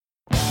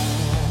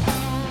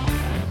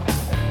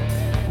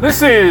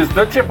This is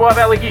the Chippewa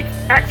Valley Geek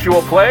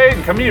Actual Play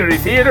and Community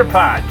Theater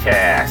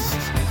Podcast.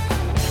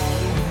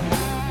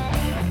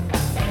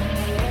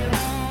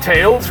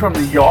 Tales from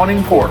the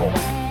Yawning Portal,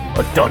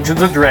 a Dungeons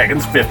 &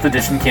 Dragons 5th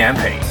Edition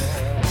campaign.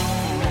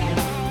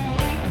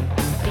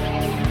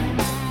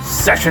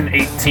 Session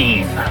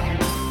 18,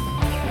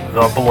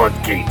 The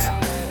Bloodgate.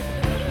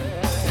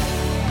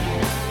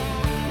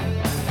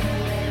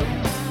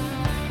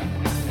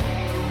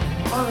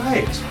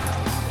 Alright.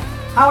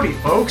 Howdy,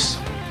 folks.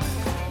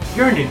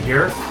 Yawning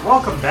here.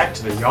 Welcome back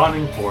to the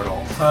Yawning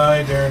Portal.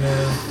 Hi, Darren.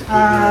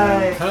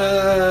 Hi.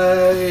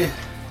 Hi.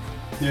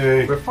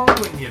 Yay. We're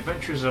following the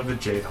adventures of the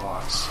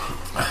Jadehawks.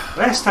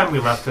 Last time we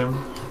left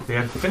them, they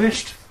had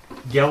finished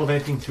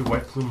gallivanting through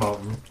White Plume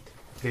Mountain.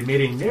 They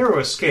made a narrow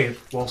escape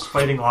whilst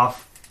fighting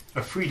off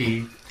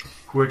Afridi,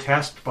 who were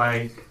tasked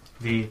by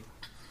the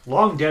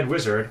long-dead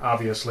wizard,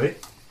 obviously,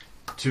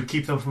 to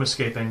keep them from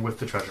escaping with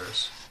the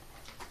treasures.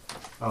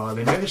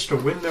 They managed to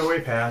win their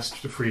way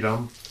past to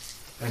freedom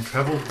and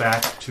traveled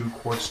back to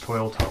Quartz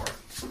Toil Tower.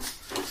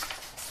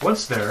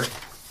 Once there,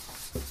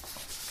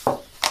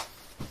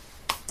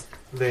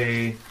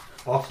 they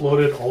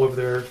offloaded all of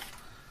their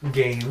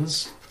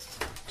gains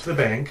to the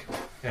bank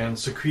and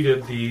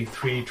secreted the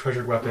 3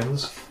 treasured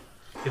weapons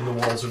in the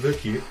walls of their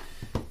keep,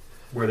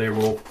 where they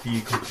will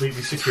be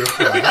completely secure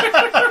for life.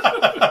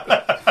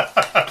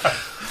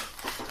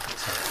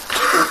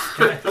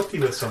 Can I help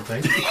you with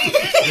something?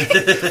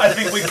 I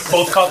think we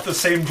both caught the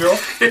same joke.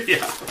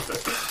 Yeah.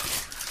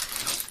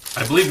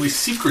 I believe we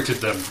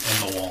secreted them in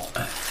the wall.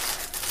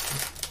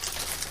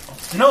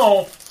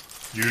 No,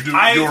 You do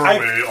it your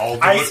way, I'll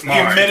do it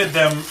mine. I emitted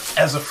them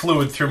as a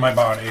fluid through my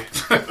body.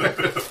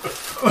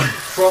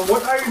 From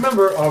what I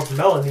remember of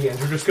Melanie and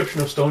her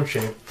description of Stone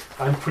Shape,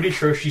 I'm pretty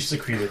sure she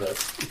secreted it.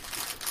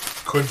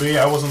 Could be,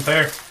 I wasn't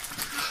there.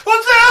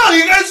 What the hell?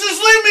 You guys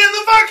just leave me in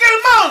the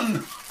fucking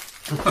mountain!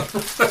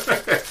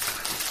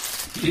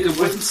 He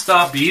wouldn't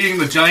stop eating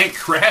the giant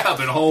crab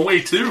in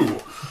hallway 2.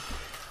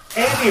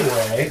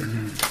 Anyway,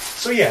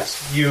 so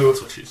yes, you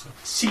That's what she said.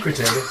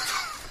 secreted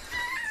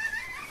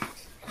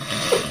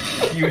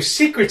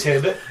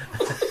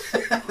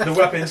the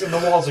weapons in the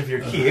walls of your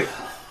keep.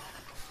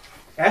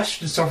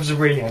 Ashton suffers a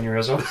brain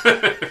aneurysm.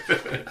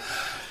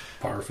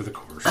 Par for the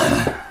course.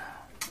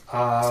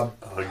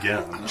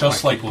 Again.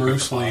 Just like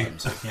Bruce Lee. I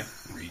can't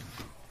read.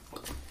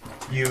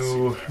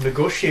 You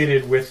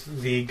negotiated with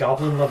the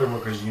Goblin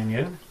Leatherworkers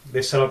Union.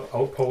 They set up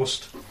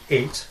Outpost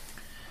 8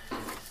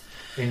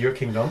 in your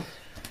kingdom.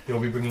 They'll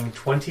be bringing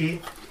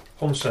 20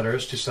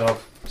 homesteaders to set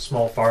up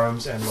small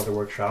farms and leather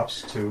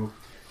workshops to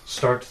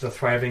start the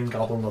thriving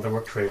Goblin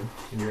Leatherwork trade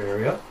in your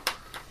area.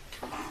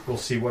 We'll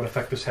see what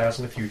effect this has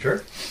in the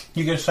future.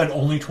 You guys said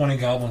only 20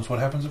 goblins. What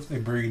happens if they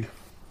breed?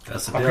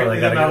 That's the deal. Apparently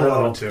They they're gotta not get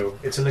allowed little.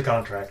 to. It's in the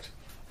contract.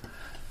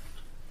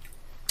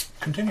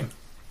 Continue.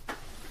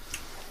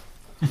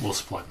 We'll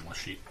supply them with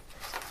sheep.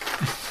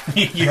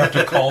 You have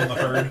to call the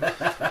herd.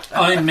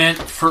 I meant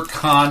for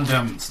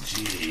condoms.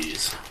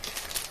 Jeez.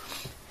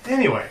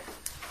 Anyway,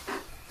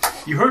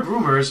 you heard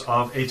rumors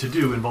of a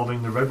to-do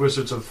involving the Red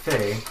Wizards of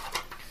Thay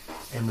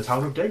in the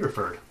town of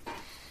Daggerford.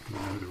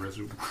 The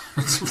reservoir.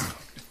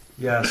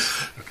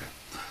 Yes. Okay.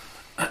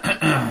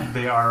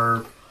 They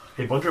are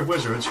a bunch of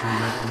wizards who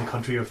live in the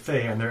country of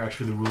Thay, and they're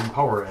actually the ruling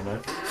power in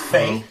it.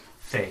 Fae?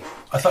 Thay.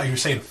 I thought you were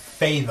saying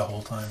Fae the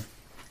whole time.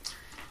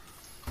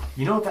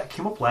 You know, that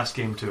came up last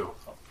game, too.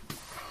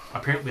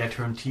 Apparently I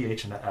turned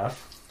TH into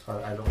F.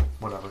 So I don't...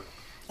 Whatever.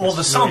 Well,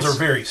 the sounds are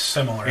very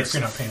similar. It's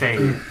if you're not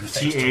paying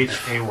Thay. attention.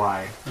 Thay.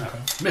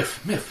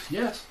 Myth,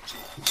 yes.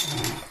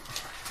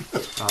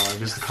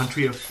 It is the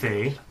country of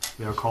Thay.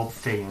 They are called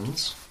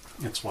Thayans.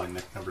 That's why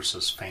Nick never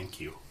says thank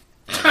you.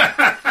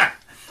 I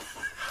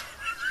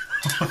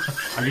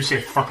do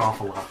say fuck off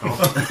a lot, though.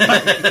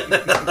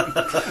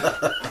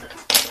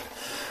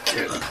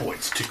 10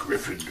 points to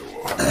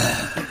Gryffindor.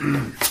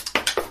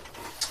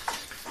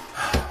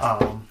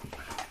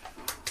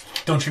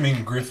 Don't you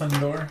mean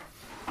Gryffindor?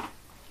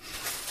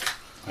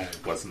 I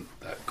wasn't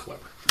that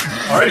clever.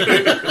 Alright.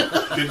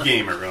 Good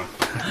game, everyone.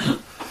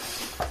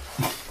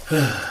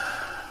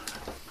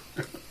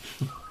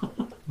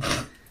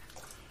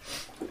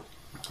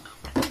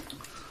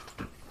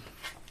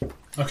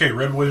 Okay,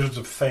 Red Wizards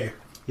of Thay.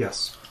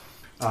 Yes.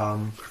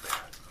 The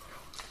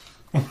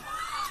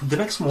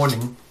next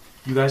morning,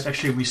 you guys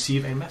actually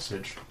receive a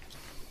message.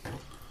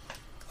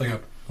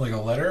 Like a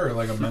letter or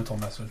like a mental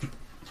message?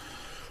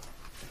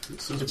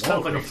 It's kind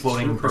of like a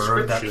floating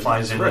bird that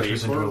flies in and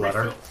turns into a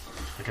letter.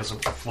 Like it's a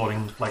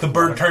floating... like The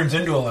bird letter. turns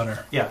into a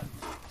letter. Yeah.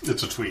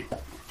 It's a tweet.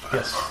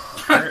 Yes.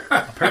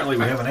 Apparently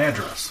we have an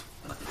address.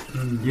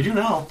 You do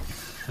now.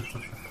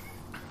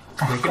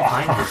 They can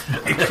find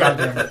you. God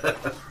damn it.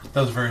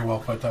 That was very well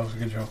put. That was a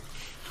good joke.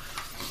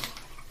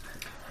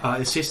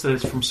 It states that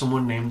it's from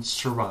someone named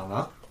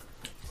Serana.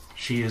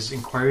 She is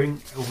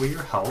inquiring over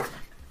your health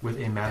with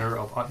a matter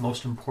of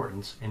utmost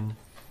importance in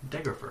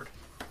Daggerford.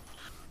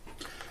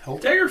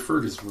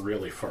 Daggerford is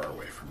really far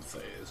away from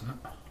Thay, isn't it?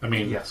 I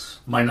mean, yes.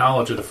 My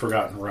knowledge of the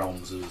Forgotten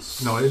Realms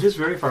is... No, it is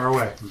very far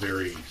away.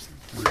 Very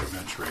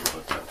rudimentary,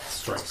 but that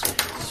strikes me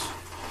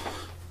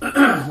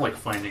as like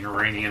finding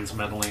Iranians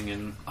meddling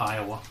in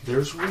Iowa.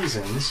 There's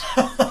reasons.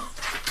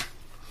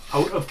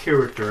 Out of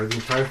character, the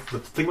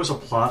thing was a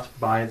plot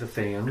by the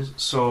Thanes.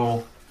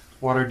 So,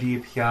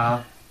 Waterdeep,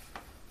 yeah,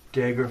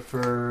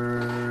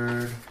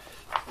 Daggerford.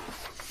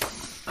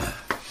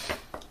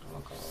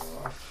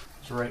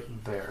 It's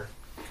right there.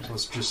 So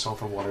it's just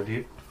south of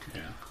Waterdeep.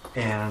 Yeah.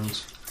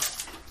 And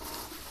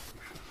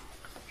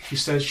she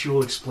says she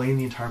will explain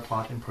the entire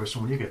plot in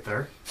person when you get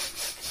there.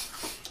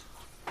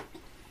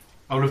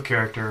 Out of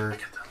character.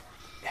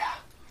 Yeah.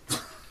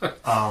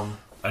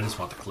 I just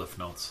want the cliff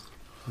notes.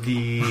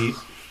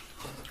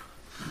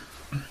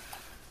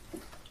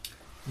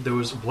 There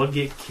was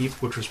Bloodgate Keep,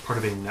 which was part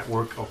of a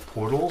network of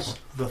portals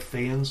the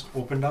Thanes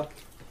opened up,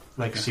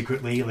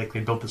 secretly. Like,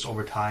 they built this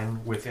over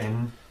time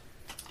within,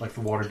 like,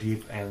 the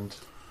Waterdeep and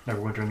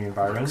Neverwinter in the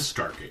environment.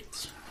 Like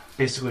Stargates.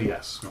 Basically,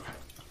 yes. Okay.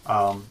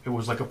 It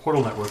was like a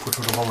portal network, which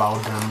would have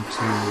allowed them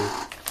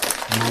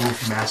to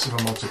move massive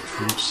amounts of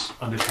troops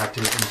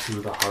undetected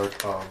into the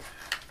heart of...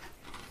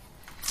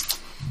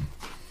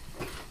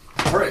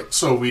 Alright,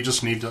 so we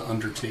just need to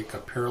undertake a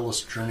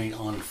perilous journey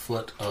on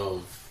foot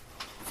of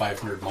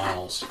 500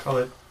 miles Call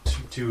it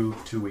two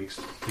weeks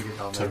to get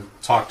down there. to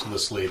talk to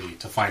this lady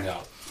to find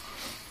out.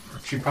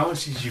 She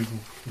promises you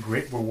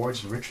great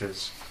rewards and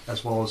riches,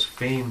 as well as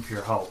fame for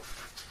your help.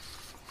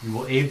 You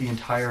will aid the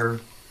entire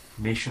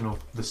nation of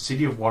the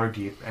city of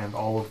Waterdeep and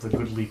all of the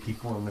goodly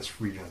people in this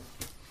region.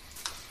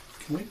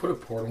 Can we put a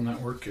portal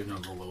network in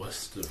on the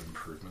list of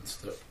improvements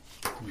that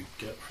we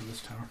get for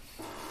this tower?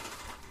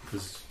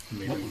 Because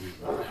maybe we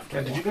won't have to.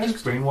 Yeah, did you guys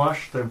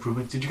brainwash the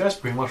improvements? Did you guys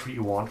brainwash what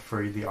you want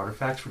for the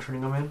artifacts for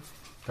turning them in?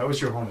 That was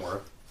your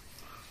homework.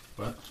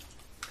 What?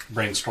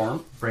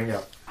 Brainstorm?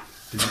 Yeah.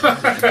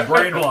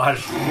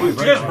 Brainwash. Did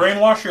you guys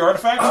brainwash your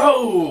artifacts?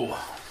 Oh!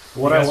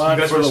 What you I guys, want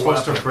you guys for were the supposed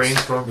weapons. to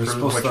brainstorm We're for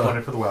supposed what to- you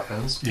wanted for the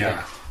weapons.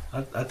 Yeah.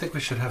 I think we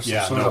should have some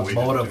Yeah, sort no, of we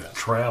mode didn't do of that.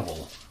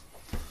 travel.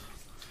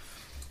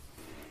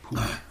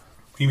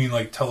 You mean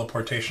like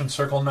teleportation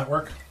circle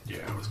network? Yeah,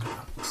 I was going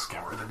to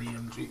scour the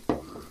DMG.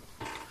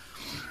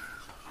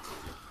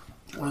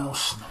 Well,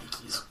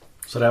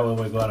 so that when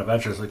we go on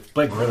adventures, like,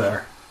 Blake, we're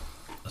there.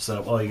 Instead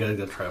of, you gotta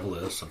go travel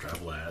this and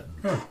travel that.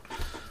 And,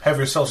 Have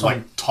yourself some...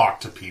 Like, talk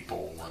to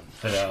people.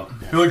 And,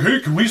 You're like, hey,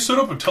 can we set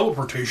up a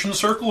teleportation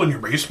circle in your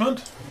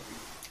basement?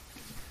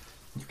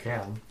 You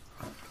can.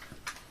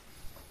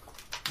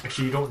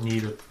 Actually, you don't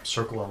need a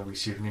circle on the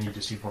receiving end, you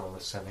just need one on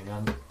the sending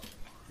end.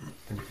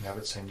 Then you can have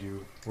it send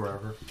you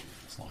wherever.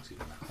 As long as you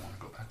don't want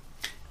to go back.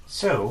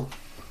 So,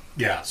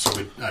 yeah, so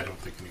I don't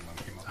think anyone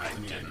came up I with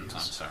any didn't. I'm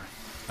ideas. sorry.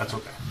 that's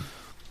okay.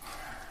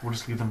 We'll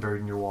just leave them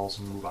buried in your walls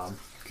and move on.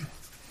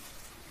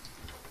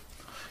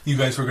 You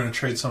guys were going to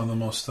trade some of the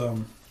most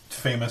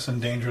famous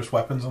and dangerous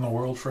weapons in the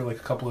world for like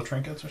a couple of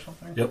trinkets or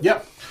something? Yep.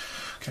 Yeah.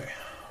 Okay.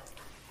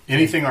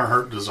 Anything our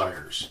heart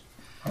desires.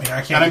 I mean,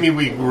 I can't... And I mean,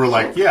 we were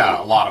like, yeah,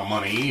 a lot of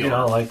money. You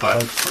know,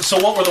 but So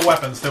what were the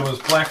weapons? There was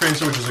Black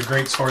Razor, which is a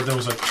great sword. There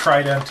was a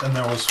trident, and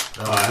there was...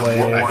 I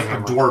think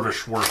a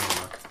dwarvish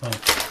warhammer.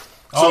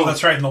 Oh,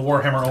 that's right, and the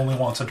Warhammer only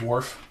wants a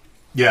dwarf.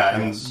 Yeah,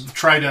 and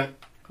Trident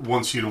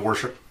wants you to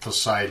worship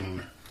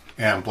Poseidon,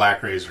 and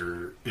Black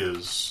Razor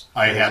is...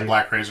 I had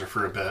Black Razor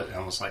for a bit,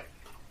 and was like,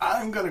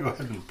 I'm going to go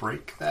ahead and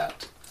break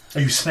that. Oh,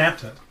 you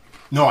snapped it.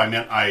 No, I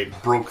meant I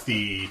broke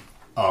the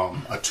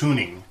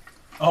attuning.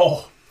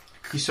 Oh,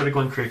 He started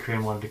going cray-cray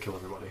and wanted to kill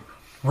everybody.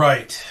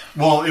 right.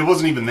 Well, it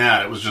wasn't even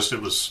that. It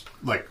was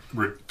like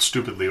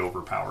stupidly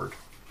overpowered.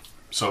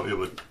 So it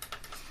would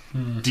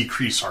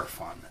decrease our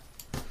fun.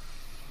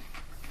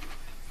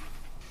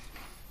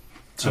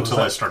 So until is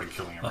I that- started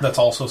killing everyone. That's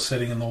also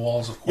sitting in the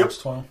walls of Quartz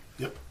Toil.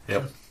 Yep.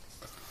 Yep.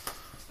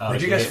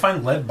 Where'd you guys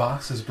find lead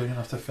boxes big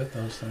enough to fit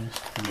those things?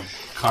 We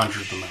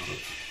conjured them out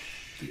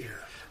of the air.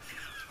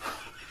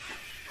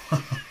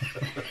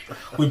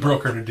 We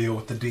brokered a deal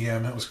with the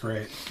DM. It was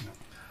great.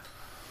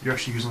 You're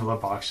actually using the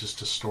lead boxes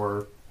to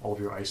store all of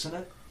your ice in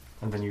it,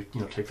 and then you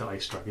take the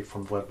ice directly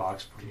from the lead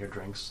box, put it in your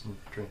drinks, and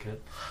drink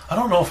it. I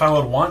don't know if I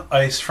would want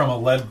ice from a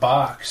lead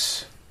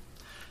box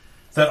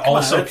that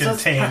also it's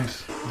just- contained...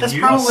 There's a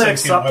probably sentient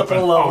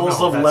acceptable weapon. levels Oh,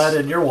 no, of that's-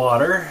 lead in your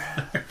water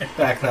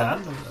back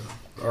then,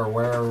 or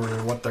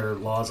what their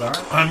laws are.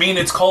 I mean,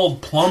 it's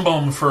called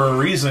plumbum for a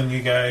reason,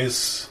 you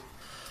guys.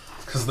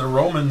 Because the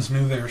Romans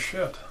knew their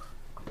shit.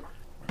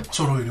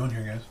 So what are we doing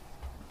here, guys?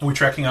 Are we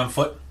trekking on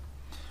foot?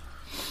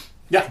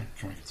 Yeah.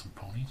 Can we get some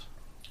ponies?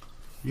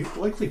 You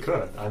likely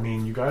could. I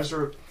mean, you guys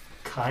are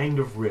kind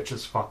of rich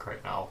as fuck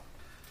right now.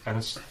 And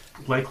it's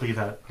likely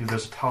that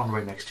there's a town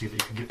right next to you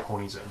that you can get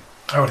ponies in.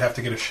 I would have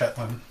to get a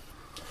Shetland.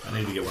 I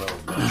need to get one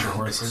of those miniature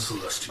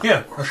horses.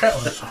 Yeah, a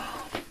Shetland.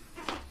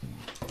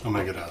 I'm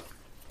going to get a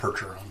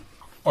percher on.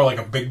 Or like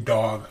a big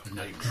dog.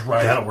 Just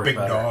ride That'll a work big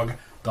better. dog.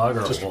 Dog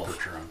or Just a a wolf.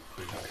 percher on.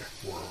 Big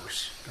war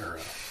horse. Or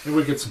Maybe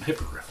we get some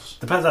hippogriffs.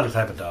 Depends on the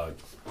type of dog.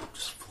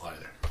 Just fly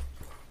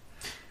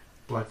there.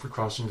 Blackfoot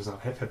Crossing does not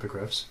have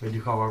hippogriffs. They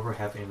do, however,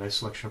 have a nice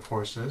selection of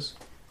horses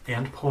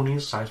and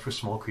ponies sized for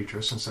small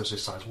creatures, since there's a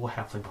sizable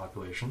halfling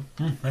population.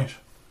 Nice.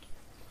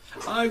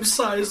 I'm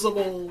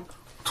sizable.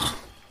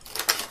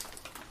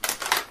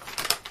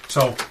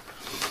 So,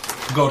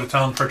 go to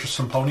town, purchase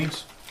some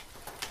ponies.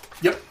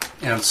 Yep.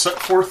 And set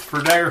forth for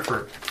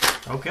Daggerford.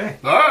 Okay.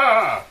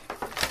 Ah!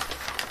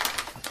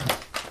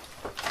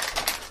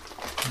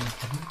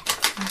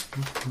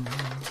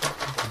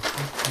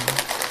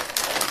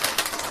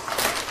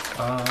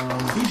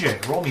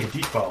 DJ, roll me a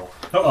d12.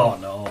 Oh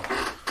no.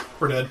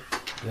 We're dead.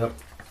 Yep.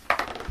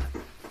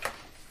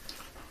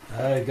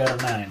 I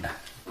got a 9.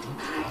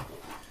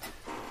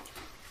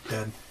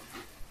 Dead.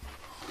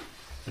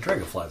 The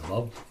dragonfly's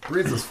above.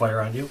 Breathes this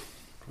fire on you.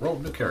 Roll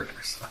new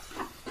characters.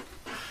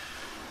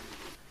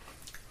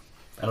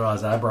 I don't know,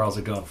 his eyebrows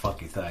are going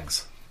funky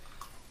things.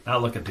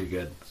 Not looking too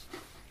good.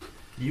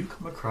 You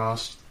come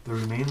across the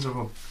remains of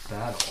a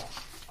battle.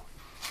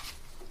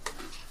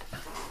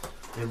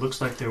 It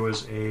looks like there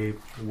was a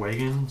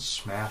wagon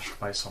smashed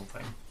by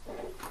something.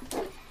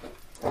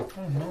 Oh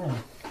no.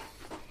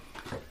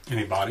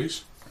 Any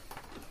bodies?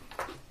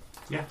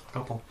 Yeah, a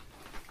couple.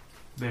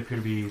 They appear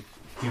to be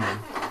human.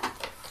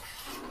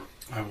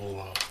 I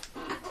will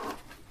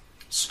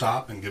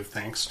stop and give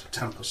thanks to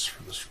Tempest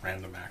for this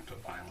random act of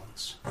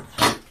violence.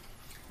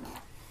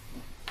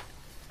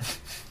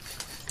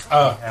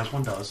 As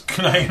one does.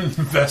 Can I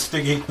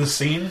investigate the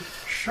scene?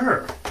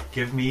 Sure.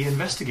 Give me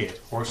investigate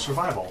or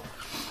survival.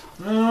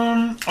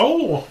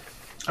 Oh,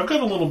 I've got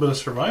a little bit of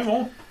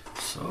survival.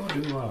 So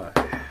do I.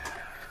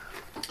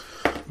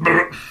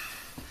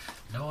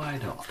 No, I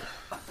don't.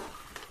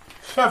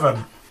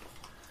 7.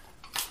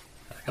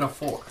 I got a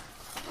 4.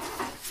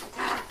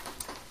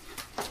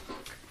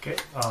 Okay.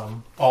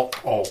 Oh.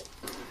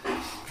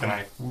 Can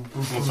I?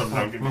 Once I'm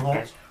done, give me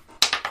thanks.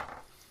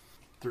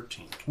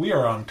 13. We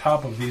are on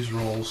top of these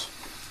rolls.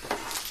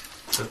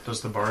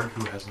 Does the bard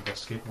who has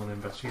investigate want to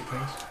investigate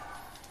things?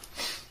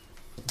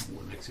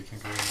 What makes you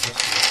think I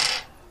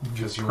investigate?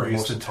 Because you Praise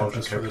most the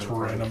intelligent Tempest for this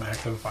character in the random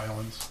act of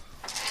violence.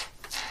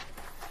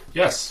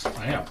 Yes,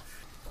 I am.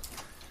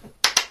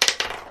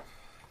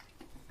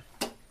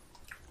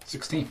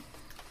 16.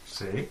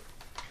 See?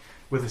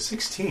 With a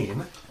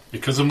 16,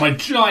 Because of my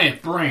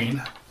giant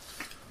brain.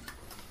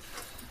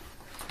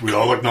 We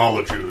all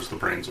acknowledge you as the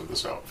brains of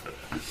this outfit.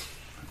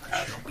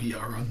 That shall be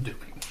our undoing.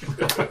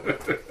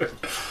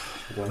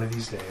 one of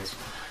these days,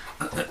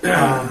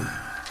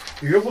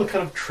 you're able to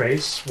kind of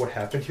trace what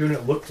happened here, and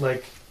it looked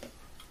like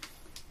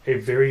a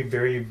very,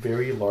 very,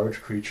 very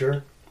large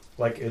creature.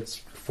 Like its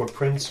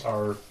footprints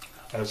are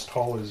as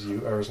tall as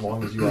you, or as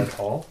long as you are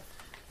tall.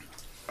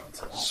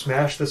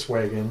 Smashed this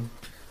wagon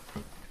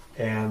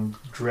and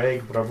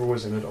dragged whatever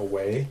was in it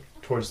away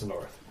towards the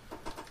north.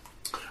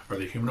 Are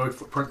they humanoid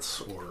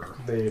footprints or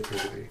They appear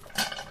to be.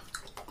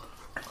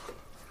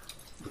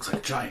 looks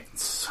like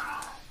giants?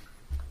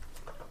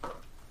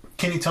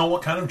 Can you tell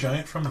what kind of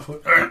giant from the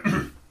foot?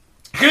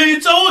 Can you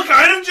tell what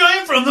kind of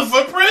giant from the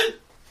footprint?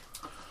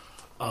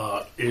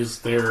 Is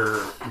there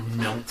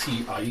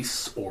melty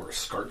ice or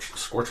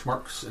scorch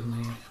marks in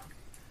the...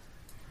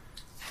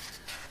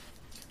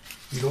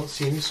 You don't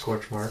see any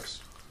scorch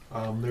marks.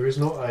 There is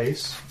no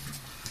ice.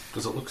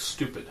 Does it look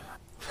stupid?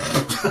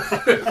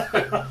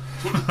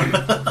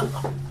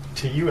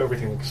 To you,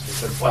 everything looks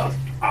stupid. Well,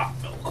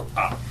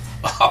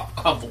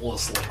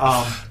 obviously.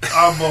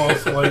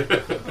 Mostly.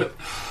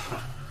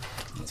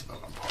 That's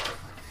about on par.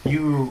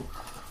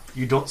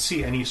 You don't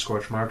see any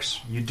scorch marks.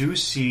 You do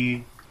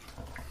see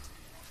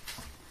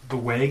the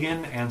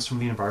wagon and some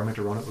of the environment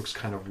around it looks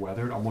kind of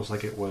weathered, almost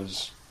like it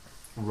was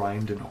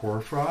rimed in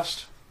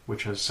hoarfrost,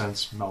 which has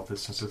since melted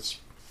since it's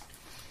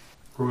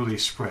early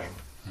spring.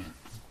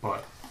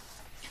 But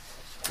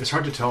it's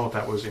hard to tell if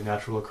that was a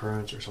natural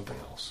occurrence or something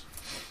else.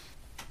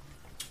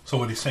 So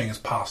what he's saying is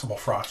possible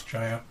frost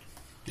giant.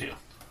 Yeah.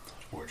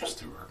 Or just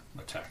they were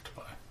attacked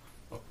by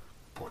a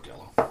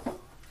bordello.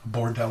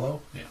 Bordello?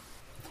 Yeah.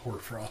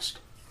 Hoarfrost.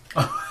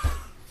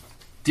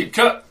 Deep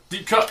cut!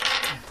 Deep cut!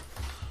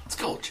 Let's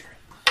go, Jerry.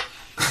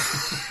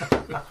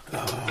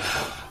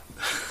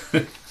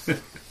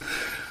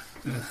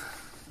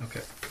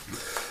 Okay.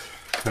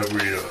 Have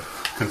we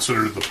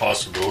considered the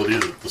possibility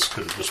that this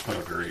could have just been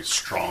a very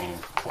strong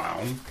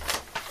clown?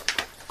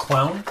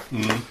 Clown?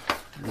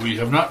 We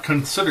have not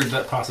considered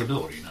that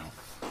possibility, no.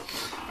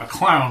 A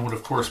clown would,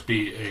 of course,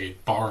 be a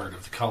bard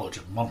of the College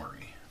of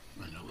Mummery.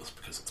 I know this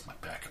because it's my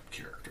backup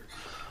character.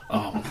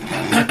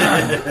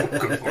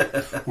 Good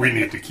Lord. We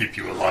need to keep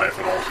you alive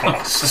at all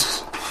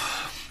costs.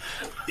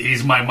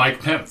 He's my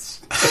Mike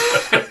Pence.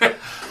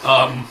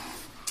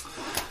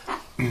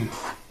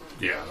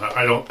 Yeah,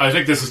 I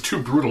think this is too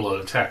brutal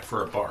an attack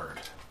for a bard.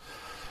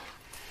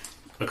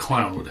 A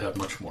clown would have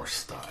much more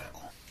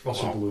style.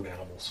 Also, balloon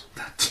animals.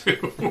 That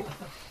too.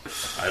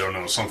 I don't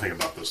know. Something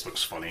about this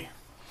looks funny.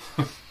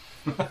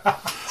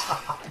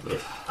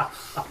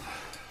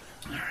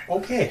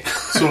 Okay.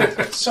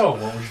 So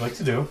what would you like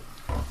to do?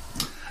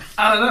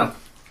 I don't know.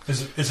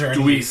 Is there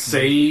Do any... we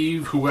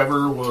save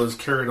whoever was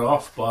carried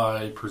off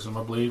by,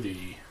 presumably,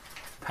 the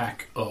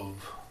pack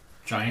of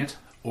giant?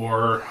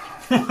 Or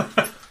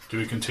do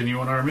we continue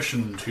on our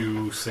mission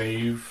to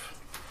save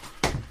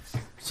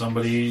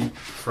somebody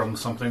from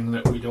something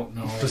that we don't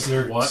know. Does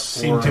there what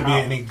seem or to be how.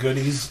 any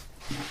goodies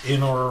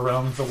in or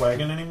around the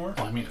wagon anymore?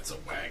 Well, I mean, it's a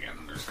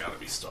wagon. There's got to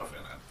be stuff in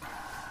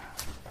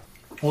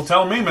it. Well,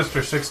 tell me,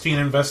 Mr. 16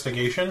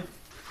 Investigation.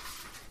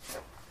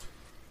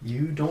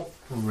 You don't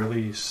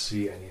really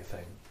see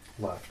anything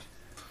left.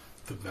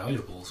 The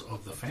valuables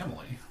of the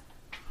family.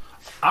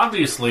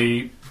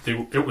 Obviously,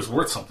 it was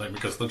worth something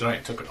because the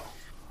giant took it all.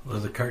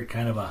 Was the cart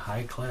kind of a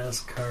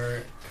high-class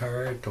cart,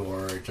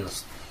 or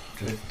just...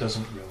 It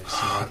doesn't really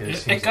seem like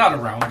it. It got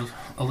around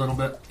a little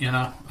bit, you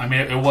know? I mean,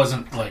 it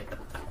wasn't like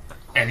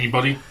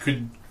anybody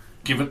could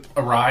give it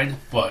a ride,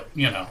 but,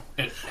 you know,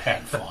 it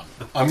had fun.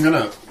 I'm going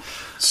to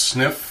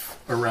sniff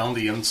around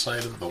the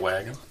inside of the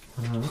wagon.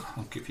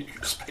 I'll give you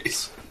your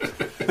space.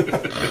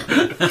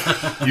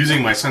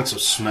 Using my sense of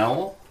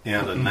smell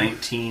and a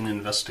 19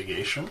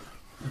 investigation.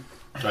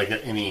 Do I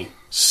get any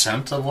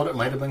scent of what it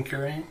might have been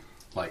carrying?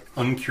 Like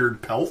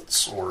uncured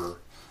pelts or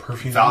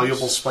Perfumes?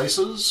 valuable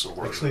spices?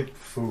 Or Actually,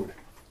 food.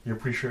 You're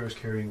pretty sure it was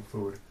carrying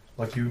food.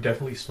 Like, you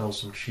definitely smell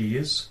some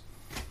cheese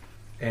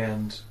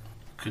and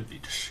Could be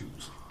just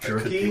shoes. That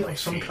could be jerky my of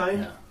some feet, kind.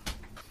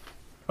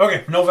 yeah.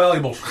 Okay, no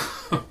valuables.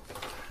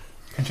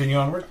 Continue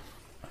onward.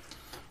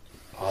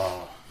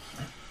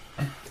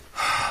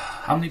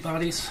 How many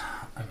bodies?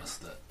 I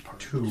missed that part.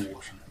 Two. Of the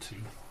description. Two.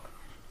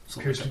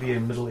 So Appears to be a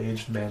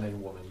middle-aged man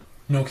and woman.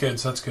 No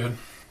kids, that's good.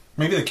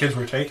 Maybe the kids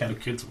were the taken.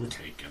 kids were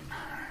taken.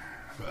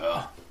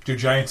 Do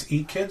giants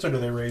eat kids, or do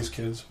they raise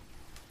kids?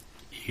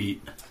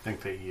 Eat. I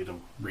think they eat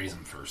them. Raise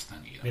them first, then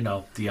eat them. You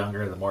know, the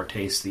younger, the more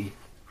tasty.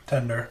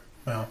 Tender.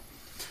 No.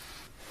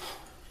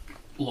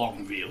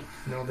 Long view.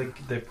 You know,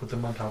 they put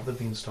them on top of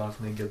the beanstalk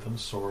and they give them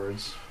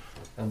swords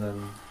and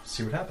then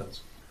see what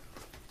happens.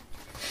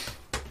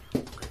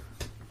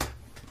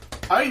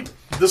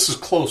 This is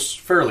close,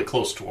 fairly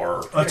close to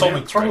our... That's Yeah,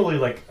 only probably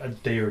like a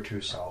day or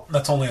two south.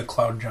 That's only a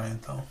cloud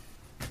giant, though.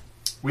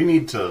 We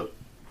need to...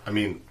 I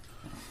mean,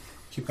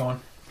 Keep going.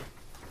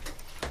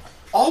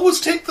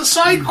 always take the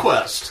side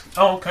quest.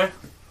 Oh, okay.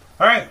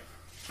 All right.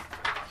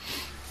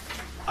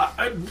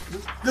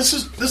 This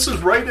is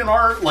right in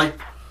our... Like,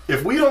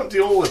 if we don't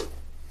deal with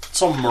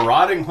some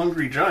marauding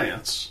hungry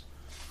giants,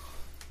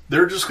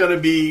 they're just going to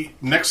be...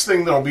 Next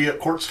thing they'll be at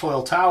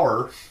Quartzfoil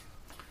Tower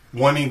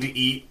wanting to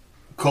eat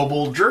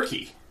kobold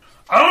jerky.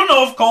 I don't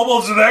know if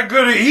kobolds are that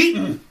good at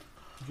eating. I'm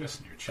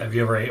guessing you're cheap. Have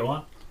you ever ate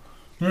one?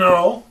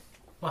 No.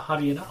 Well, how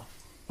do you know?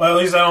 Well,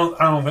 at least I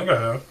don't think I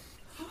have.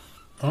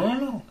 I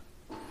don't know.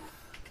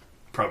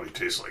 Probably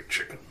tastes like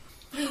chicken.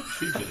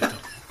 She did it.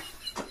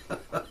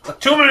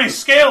 Too many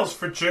scales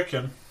for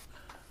chicken.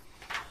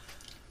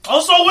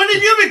 Also, when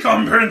did you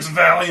become Prince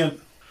Valiant?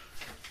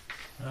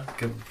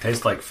 Could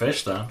taste like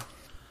fish, then.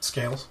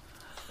 Scales.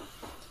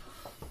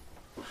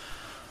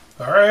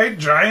 All right,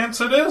 giants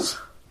it is.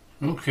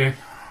 Okay.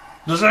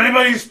 Does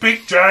anybody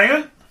speak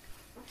giant?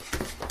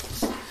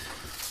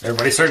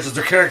 Everybody searches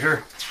their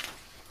character.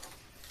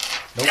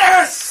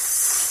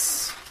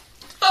 Yes!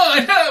 I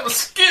have a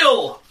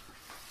skill!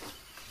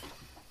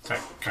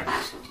 Kind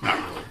of. Not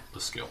really the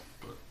skill,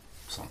 but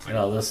something. You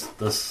know,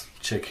 this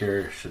chick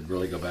here should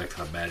really go back to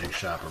the magic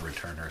shop and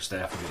return her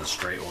staff and get a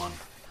straight one.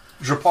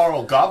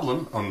 Japarl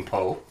Goblin on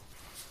Poe.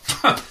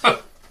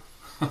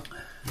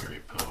 Very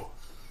Poe.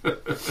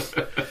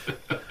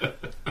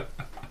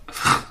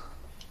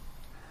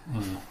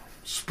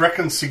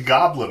 Sprechen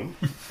Goblin.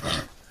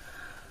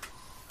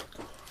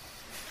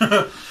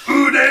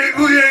 Ude,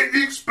 uye,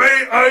 xp,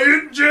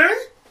 ing?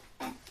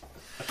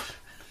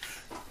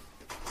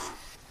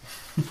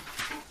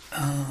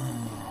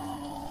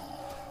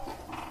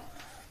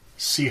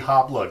 Si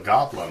Habla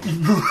Goblin.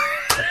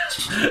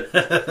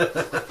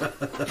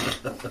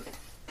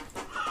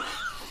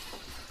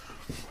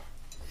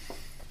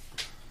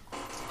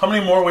 How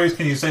many more ways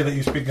can you say that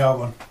you speak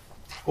Goblin?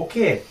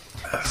 Okay,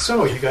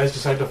 so you guys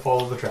decide to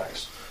follow the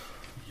tracks.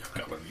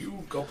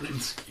 You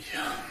goblins.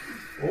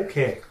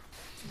 Okay,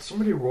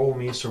 somebody roll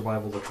me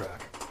survival the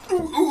track.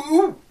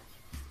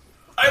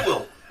 I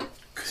will.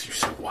 Because you're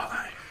so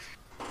wise.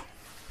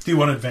 Do you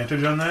want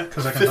advantage on that?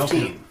 Because I can help you.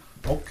 15.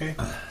 Okay.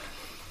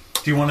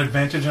 Do you want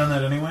advantage on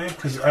that anyway?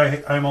 Because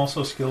I'm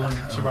also skilled in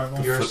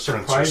survival. You're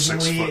Footprints are 6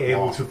 surprisingly foot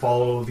able long. to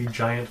follow the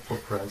giant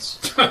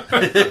footprints. Well,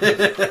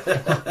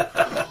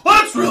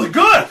 that's really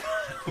good!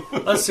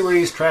 Let's see where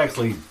these tracks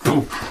lead.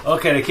 Boom.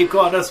 Okay, they keep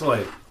going this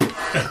way.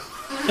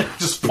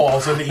 Just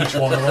falls into each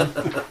one of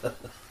them.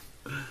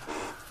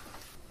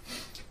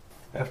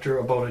 After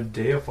about a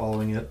day of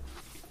following it,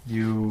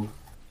 you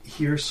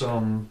hear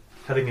some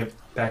heading it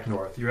back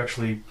north. You're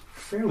actually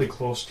fairly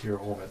close to your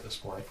home at this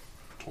point.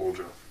 Told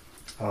you.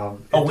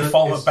 We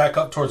follow it back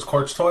up towards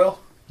Quartz Toil?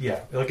 Yeah,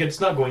 like it's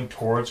not going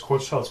towards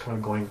Quartzfell, it's kind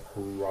of going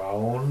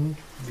around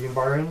the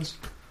environs,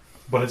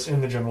 but it's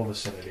in the general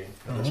vicinity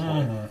at this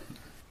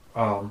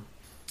point.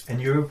 And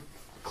you're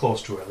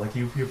close to it. Like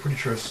you're pretty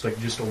sure it's like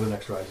just over the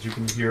next rise. You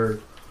can hear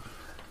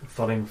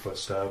thudding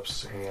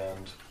footsteps,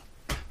 and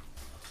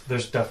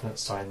there's definite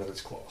sign that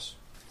it's close.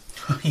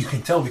 You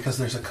can tell because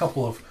there's a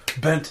couple of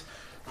bent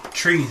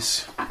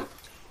trees.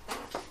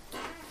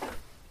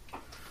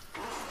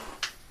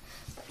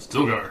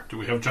 Stilgar, do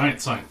we have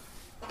giant sign?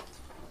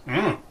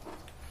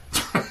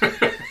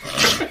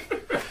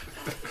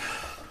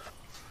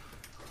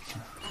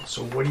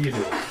 So what do you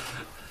do?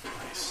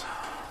 Nice.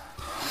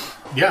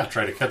 Yeah,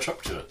 try to catch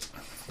up to it.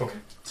 Okay.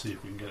 See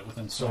if we can get it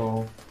within sight.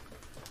 So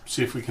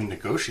See if we can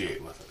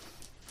negotiate with it.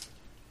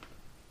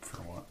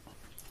 For what?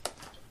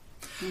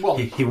 Well,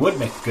 He would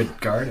make a good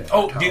guard. In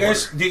Oh, our do you tower.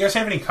 guys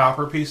have any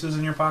copper pieces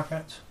in your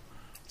pockets?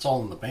 it's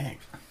all in the bank.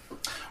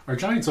 Are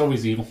giants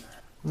always evil?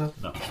 No.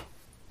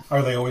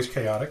 Are they always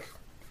chaotic?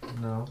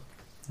 no.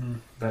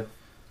 That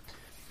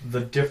the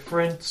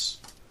different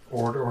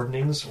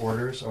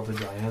orders of the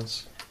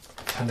giants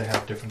tend to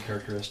have different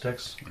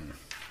characteristics.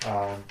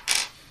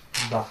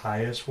 The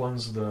highest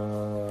ones,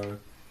 the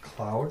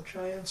cloud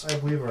giants, I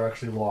believe, are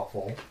actually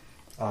lawful.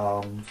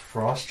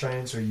 Frost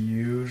giants are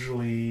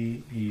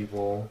usually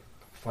evil.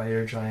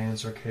 Fire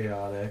giants are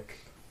chaotic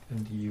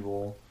and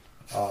evil.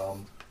 I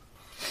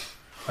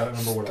don't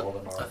remember what all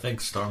of them I are.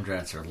 think storm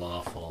giants are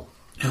lawful.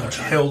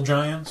 Hill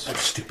giants?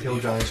 Stupid. Hill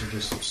giants are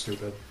just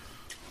stupid.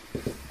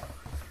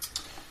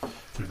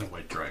 They're the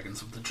white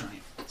dragons of the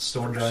giant.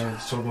 Stone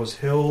giants. So it goes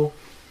hill,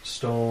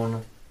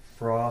 stone,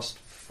 frost,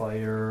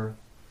 fire,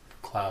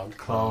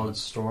 cloud,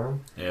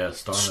 storm. Yeah,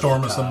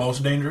 Storm is the top.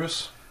 most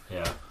dangerous.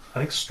 Yeah. I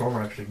think storm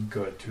are actually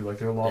good too. Like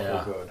they're lawful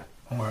Yeah. good.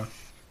 Okay.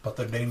 But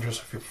they're dangerous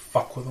if you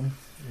fuck with them.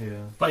 Yeah.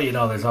 But you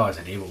know, there's always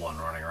an evil one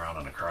running around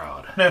in a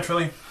crowd.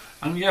 Naturally.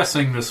 I'm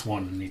guessing this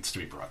one needs to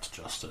be brought to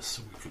justice,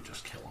 so we could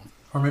just kill him.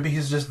 Or maybe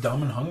he's just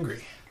dumb and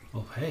hungry.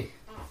 Well, hey,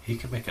 he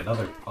could make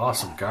another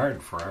awesome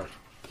guard for our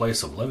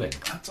place of living.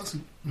 That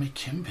doesn't make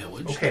him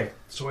pillaged. Okay.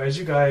 So as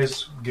you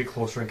guys get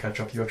closer and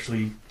catch up,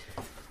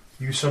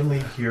 you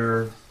suddenly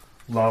hear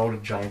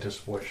loud giantess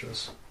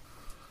voices.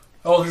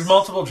 Oh, there's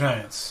multiple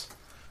giants.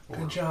 Or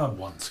Good job.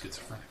 One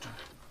schizophrenic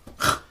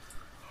giant.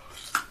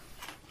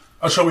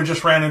 Oh, so we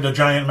just ran into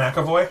Giant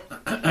McAvoy?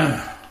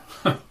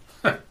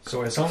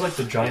 So it sounds like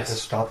the giant Yes.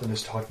 has stopped and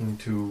is talking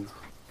to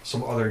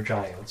some other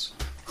giants.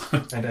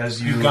 And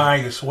as You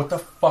guys, what the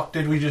fuck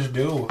did we just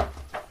do?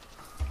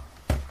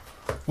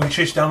 We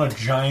chased down a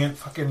giant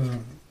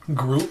fucking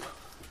group?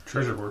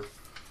 Treasure board.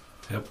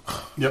 Yep.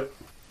 Yep.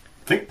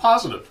 Think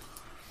positive.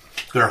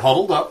 They're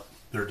huddled up.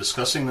 They're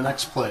discussing the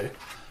next play.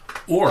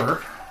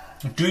 Or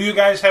Do you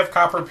guys have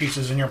copper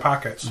pieces in your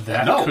pockets?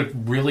 that No.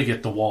 could really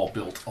get the wall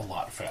built a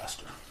lot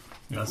faster.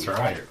 if That's we right.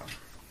 hired them.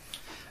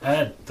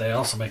 And they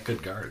also make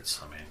good guards.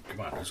 I mean,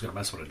 come on, who's going to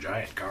mess with a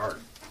giant guard?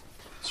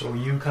 So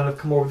you kind of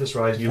come over this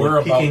rise. You're We're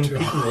about peeking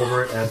to.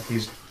 over it at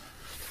this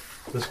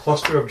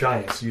cluster of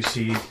giants. You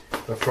see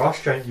the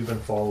frost giant you've been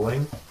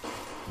following,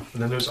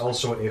 and then there's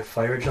also a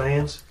fire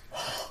giant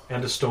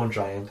and a stone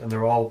giant, and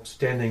they're all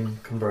standing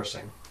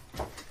conversing.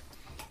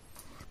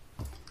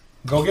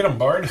 Go get him,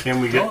 Bard. Can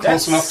we get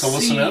close enough to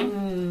listen in?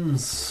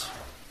 Seems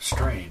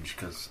Strange,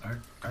 because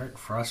aren't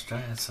frost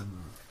giants and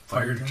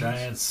fire Fire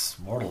giants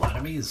mortal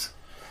enemies?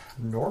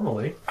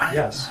 Normally,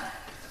 yes.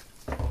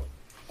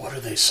 What are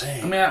they I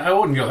saying? mean, I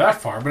wouldn't go that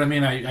far, but I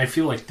mean, I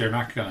feel like they're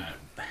not going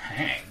to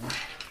hang.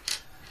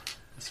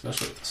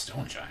 Especially with the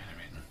stone giant. I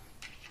mean,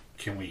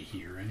 can we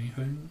hear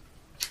anything?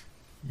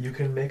 You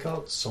can make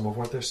out some of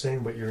what they're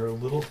saying, but you're a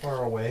little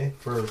far away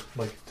for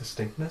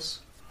distinctness.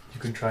 You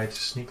can try to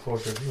sneak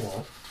closer if you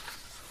want.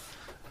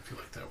 I feel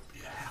like that would be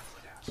a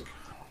halfway task.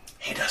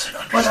 He doesn't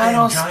understand But I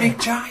don't giant. speak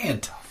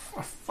giant.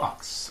 For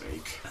fuck's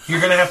sake.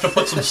 You're going to have to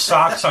put some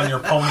socks on your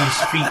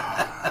pony's feet.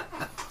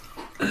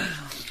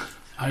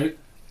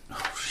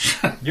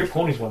 Your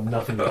ponies want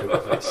nothing to do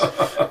with this.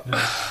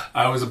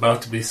 I was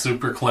about to be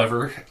super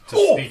clever to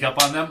Oh! sneak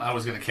up on them. I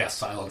was going to cast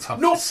silence on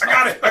Nope, myself.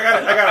 I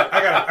got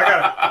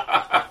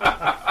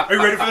it. Are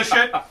you ready for this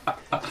shit?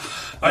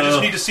 I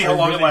just need to see how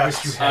long it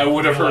lasts. I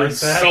would have heard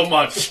realized that. so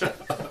much.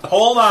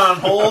 Hold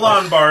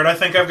on, Bard. I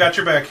think I've got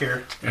your back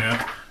here.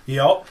 Yeah.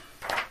 Yep.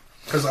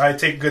 Because I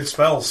take good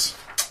spells.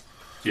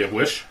 Do you have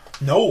wish?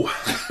 No.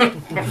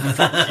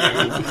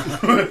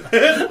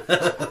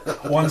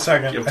 1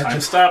 second. Do you have I time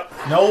just stop?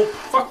 nope.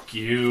 Fuck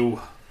you.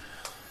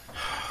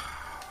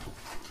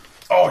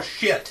 Oh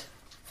shit.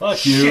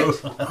 Fuck you.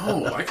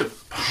 Oh, I could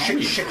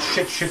Shit.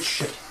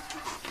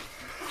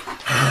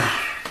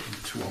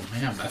 into a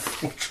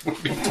mammoth, which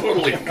would be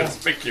totally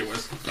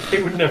inconspicuous.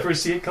 They would never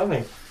see it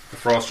coming. The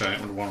frost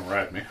giant would want to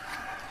ride me.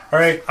 All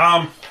right.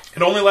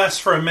 It only lasts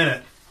for a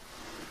minute.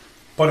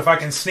 But if I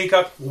can sneak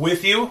up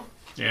with you,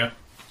 Yeah.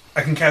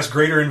 I can cast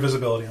greater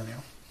invisibility on you.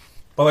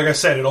 But like I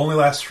said, it only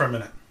lasts for a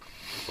minute.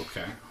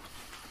 Okay.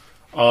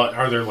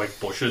 Are there like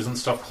bushes and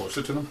stuff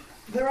closer to them?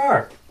 There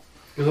are.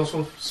 There's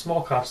also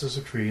small copses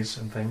of trees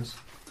and things.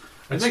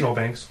 And think-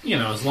 snowbanks. You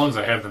know, as long as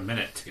I have the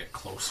minute to get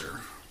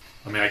closer.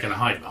 I mean, I can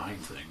hide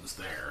behind things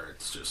there.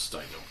 It's just I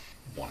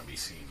don't want to be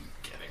seen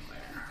getting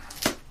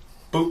there.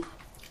 Boop.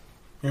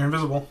 You're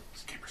invisible.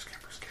 Scamper.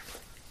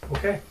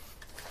 Okay.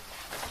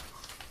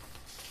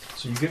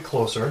 So you get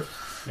closer.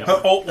 Yep.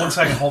 Oh, 1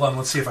 second. Hold on.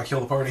 Let's see if I kill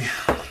the party.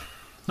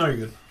 No,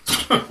 you're good.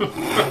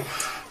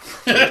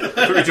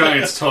 3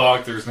 giants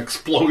talk. There's an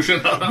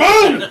explosion.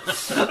 Boom!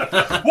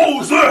 What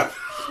was that?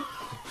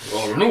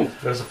 Oh, no.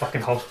 There's a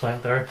fucking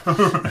houseplant there.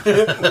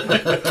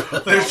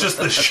 There's just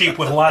the sheep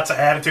with lots of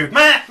attitude.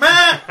 Meh,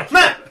 meh,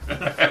 meh.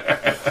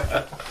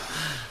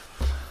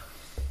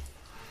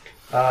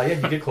 Yeah,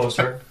 you get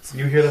closer.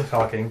 You hear them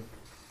talking.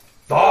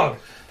 Dog,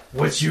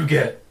 what you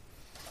get?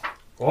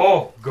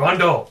 Oh,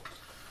 Grundle,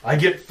 I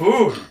get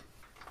food.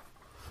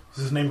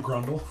 Is his name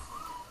Grundle?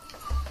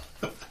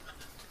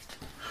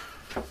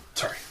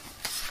 Sorry.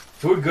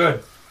 Food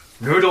good.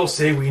 Noodles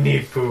say we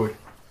need food.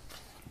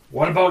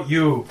 What about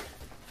you,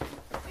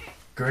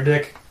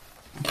 Gerdick?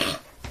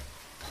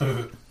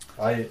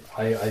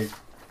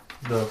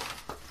 The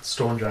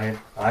stone giant.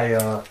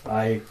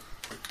 I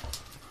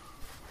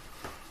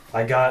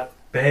got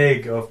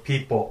bag of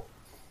people.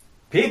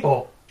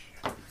 People?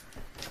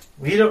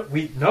 We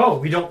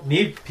don't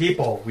need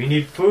people. We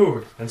need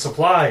food and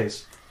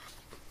supplies.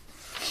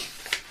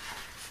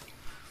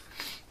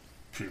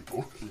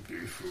 People can be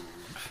food.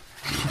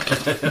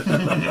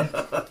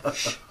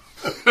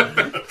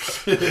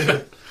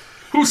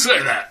 Who say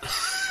that?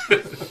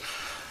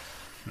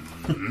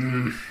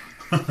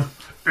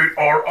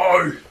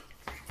 A-R-I.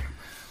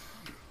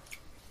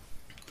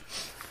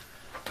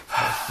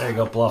 There you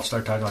go, Bluff.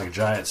 Start talking like a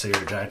giant. Say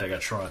you're a giant. I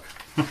got shrunk.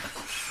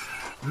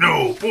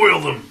 No, boil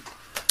them.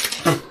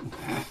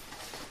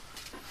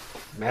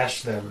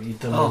 Mash them. Eat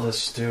them in the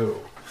stew.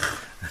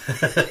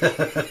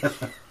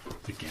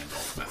 The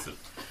Gandalf method.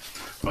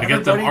 If I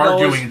get them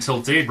arguing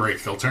until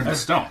daybreak, they'll turn to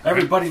stone.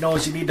 Everybody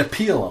knows you need to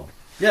peel them.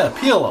 Yeah,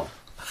 peel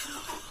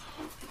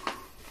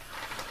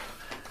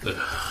them.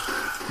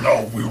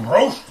 No, we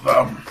roast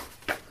them.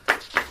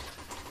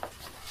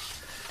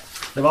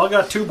 They've all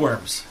got tube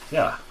worms.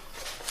 Yeah.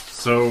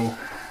 So,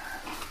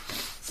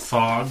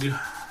 Fog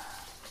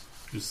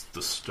is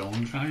the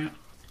stone giant?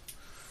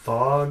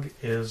 Fog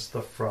is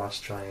the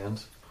frost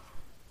giant.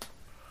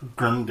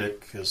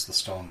 Grundick is the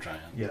stone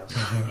giant. Yes.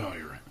 Oh,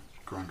 you're right.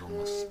 Grundle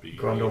must be...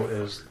 Grundle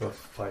is the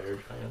fire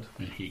giant.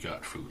 And he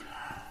got food.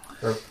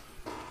 Or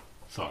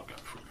Fog got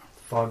food.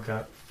 Fog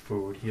got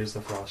food. He is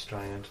the frost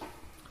giant.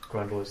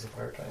 Grundle is the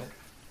fire giant.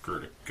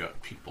 Gerdick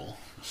got people,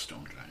 the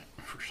stone giant,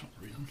 for some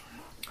reason.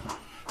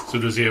 So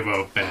does he have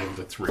a bag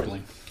that's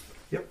wriggling?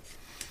 Yep.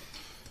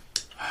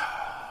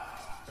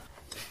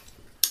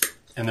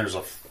 And there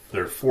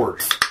are 4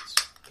 giants.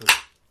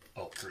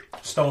 Oh, 3.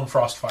 Stone,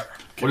 frost, fire.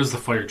 What does the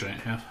fire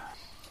giant have?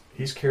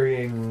 He's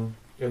carrying,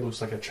 it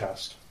looks like a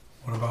chest.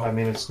 What about? I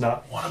mean, it's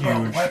not What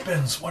huge. about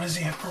weapons? What does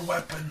he have for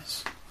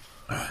weapons?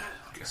 I'm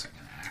guessing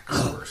an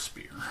axe or a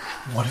spear.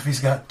 What if he's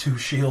got 2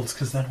 shields?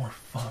 Because then we're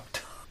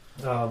fucked.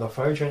 The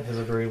fire giant has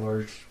a very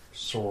large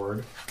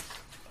sword.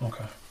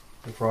 Okay.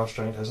 The frost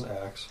giant has an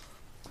axe.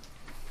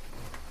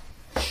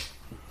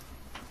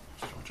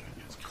 Stone giant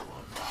has a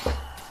club.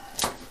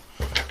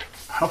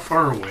 How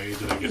far away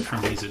did I get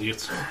from these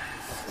idiots?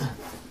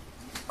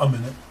 A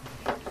minute.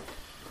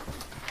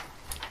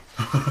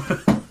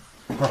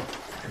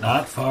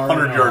 Not far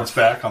 100 enough. yards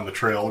back on the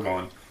trail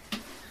going,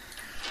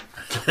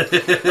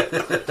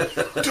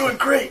 doing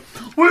great.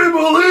 We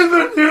believe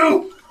in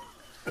you!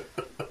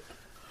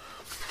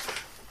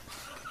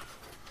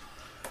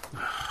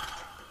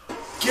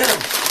 Get him.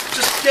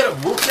 Just get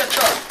him. We'll catch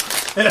up.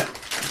 Yeah.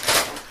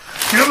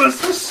 Give us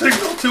the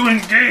signal to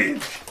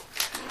engage!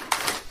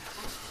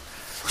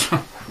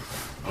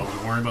 Oh,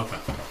 don't worry about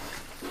that.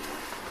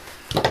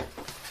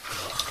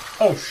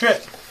 Oh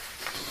shit.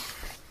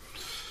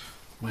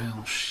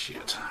 Well,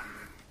 shit.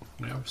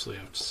 We obviously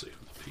have to save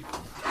the people.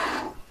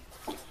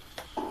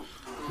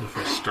 If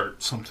I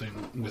start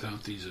something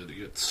without these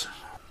idiots,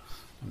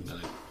 I'm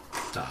gonna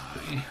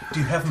die. Do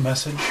you have a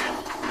message?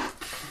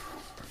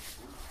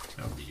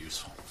 That would be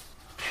useful.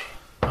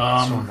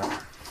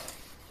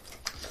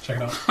 Check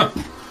it out.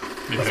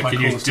 Maybe That's I my can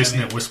use coolest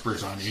dissonant mini.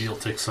 whispers on you. You'll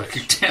take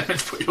psychic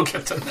damage, but you'll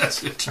get the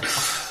message.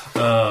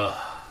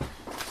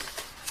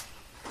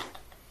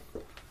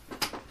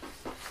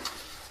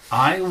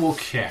 I will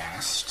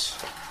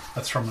cast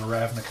That's from the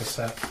Ravnica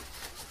set.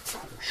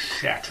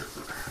 Shatter.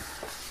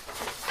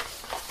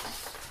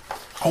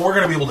 Oh, we're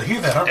gonna be able to hear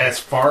that, aren't we? As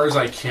far as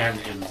I can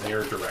in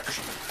their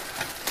direction.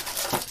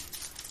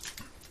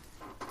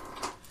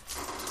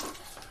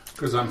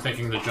 Because I'm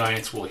thinking the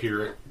giants will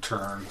hear it,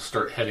 turn,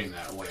 start heading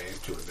that way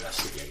to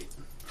investigate.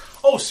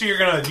 Oh, so you're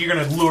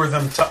gonna lure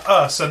them to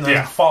us and then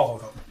Yeah. follow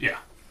them. Yeah.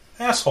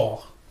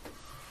 Asshole.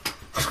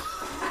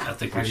 I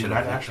think we should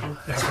have action.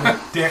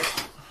 Dick.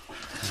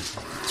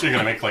 So you're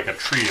going to make like a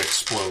tree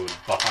explode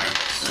behind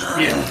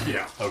us.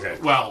 Yeah. Okay.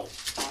 Well,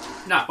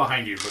 not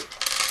behind you, but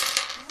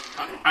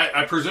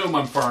I presume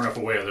I'm far enough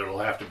away that it'll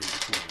have to be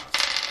between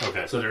us.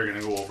 Okay. So they're going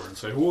to go over and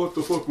say, what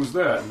the fuck was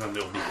that? And then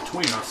they'll be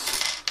between us.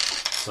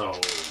 So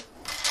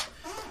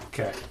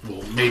Okay.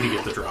 we'll maybe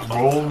get the drop.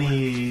 Roll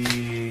me.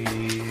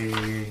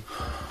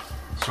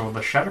 So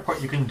the shatter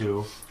part you can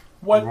do.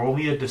 What? Roll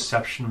me a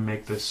deception to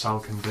make this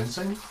sound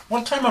convincing.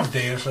 What time of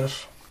day is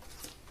this?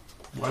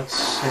 Let's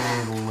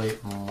say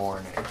late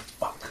morning.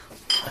 Fuck.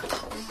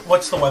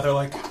 What's the weather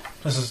like?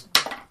 This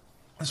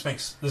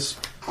makes this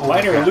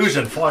Minor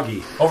illusion,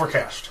 foggy.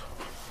 overcast.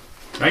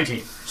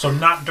 19. So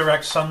not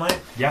direct sunlight.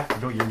 Yeah,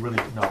 no, you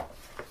really no.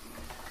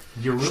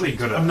 You're really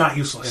good at I'm it. not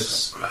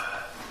useless.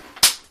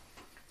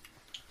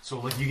 So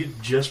like you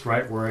get just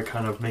right where it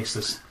kind of makes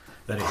this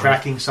Then he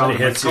cracking sound, then and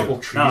he a hits couple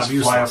you. trees No, I'm fly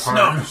useless. apart.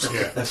 No, I'm useless.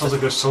 Yeah. That sounds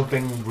like there's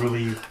something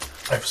really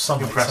I have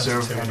some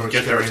impressive sensitivity. and or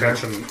Get their scary there.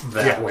 attention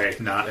that Yeah. way,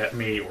 not at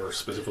me or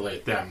specifically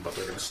at them, but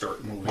they're going to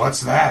start moving.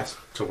 What's that?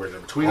 To where they're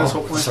between us,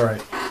 hopefully. That's all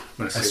right. I'm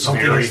going to say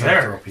something very, is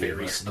there.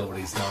 very still.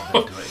 Nobody's done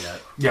to do it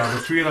yet. Yeah, the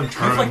three of them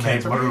turn like and they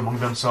cancer. mutter among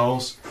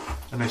themselves,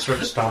 and they start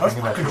stomping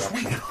in that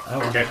direction.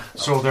 Okay.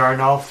 So there are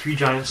now three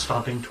giants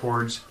stomping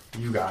towards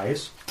you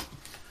guys.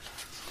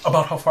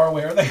 About how far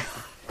away are they?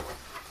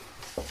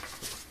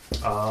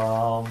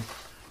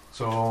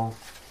 So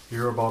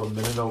you're about a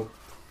minute out.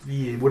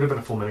 It would have been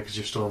a full minute because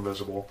you're still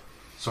invisible.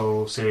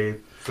 So say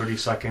 30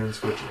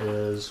 seconds, which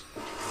is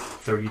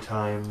 30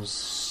 times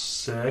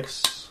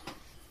 6.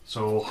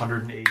 So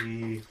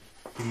 180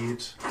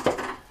 feet.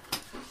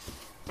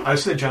 I'd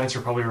say the giants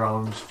are probably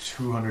around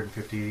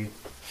 250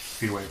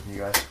 feet away from you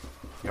guys.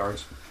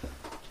 Yards.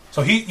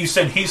 So you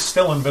said he's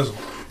still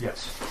invisible.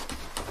 Yes.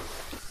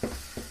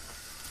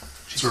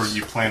 So are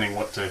you planning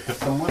what to hit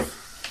them with?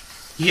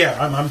 Yeah,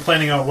 I'm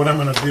planning out what I'm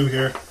going to do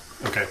here.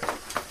 Okay.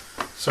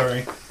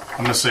 Sorry.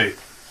 I'm going to say,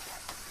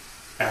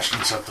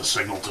 Ashton sent the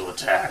signal to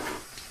attack.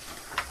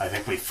 I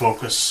think we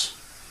focus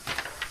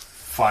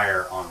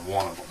fire on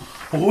one of them.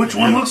 Well, which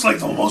one looks like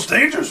the most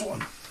dangerous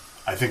one?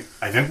 I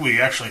think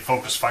we actually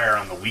focus fire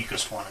on the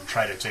weakest one and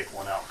try to take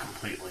one out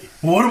completely.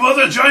 Well, what about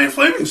that giant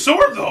flaming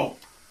sword, though?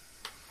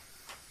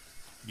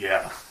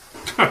 Yeah.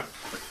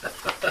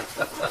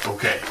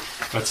 Okay.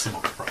 That's the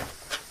most problem.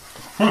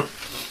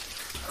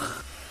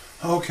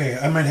 Okay,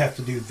 I might have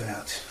to do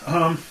that.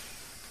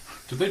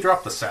 Did they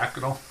drop the sack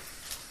at all?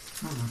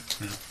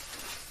 Yeah.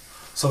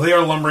 So they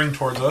are lumbering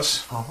towards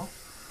us.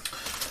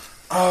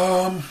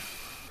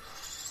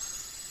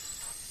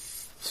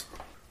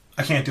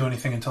 I can't do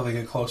anything until they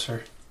get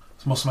closer.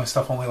 So most of my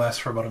stuff only lasts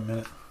for about a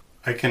minute.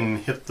 I can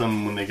hit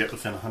them when they get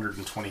within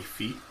 120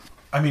 feet.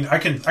 I mean, I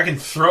can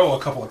throw a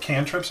couple of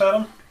cantrips at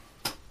them.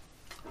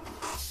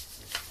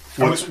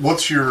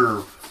 What's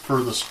your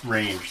furthest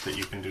range that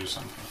you can do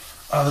something?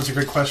 That's a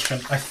good question.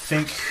 I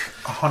think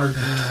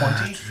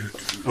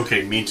 120.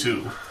 Okay, me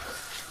too.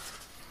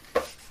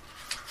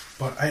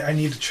 But I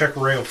need to check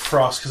Ray of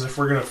Frost, because if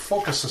we're going to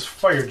focus this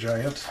fire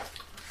giant,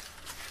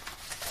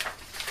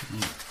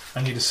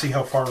 I need to see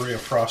how far Ray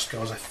of Frost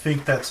goes. I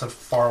think that's a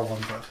far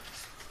one, but...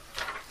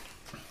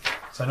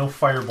 So I know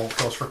Firebolt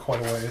goes for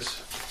quite a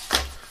ways.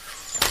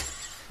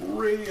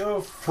 Ray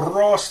of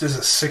Frost is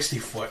a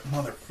 60-foot.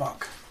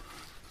 Motherfuck.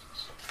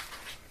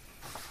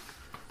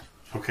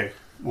 Okay,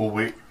 we'll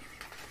wait.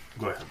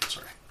 Go ahead,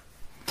 sorry.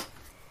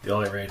 The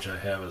only range I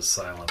have is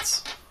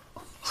silence.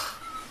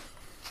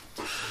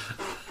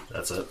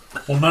 That's it.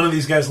 Well, none of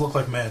these guys look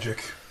like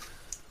magic.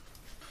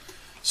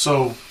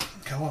 So,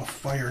 Got a lot of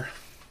fire.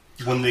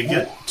 when they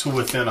get to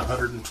within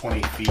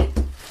 120 feet,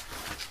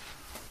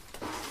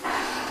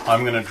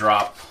 I'm going to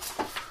drop...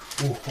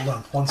 Ooh, hold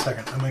on 1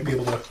 second. I might be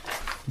able to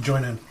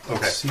join in.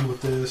 Let's Okay. see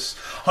what this...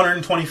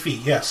 120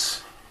 feet,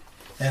 yes.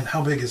 And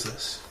how big is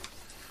this?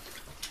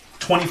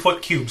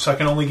 20-foot cube, so I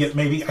can only get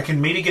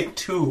maybe get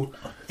 2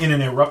 in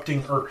an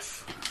erupting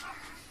earth.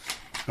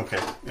 Okay,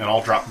 and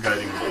I'll drop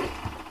guiding bolt.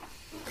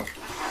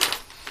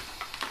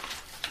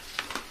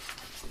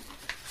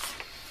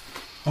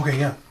 Okay,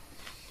 yeah.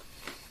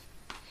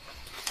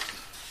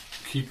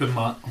 Keep in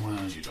mind. Well,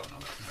 you don't know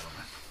that. Never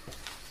mind.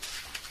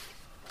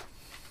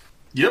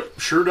 Yep,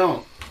 sure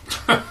don't.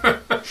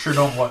 Sure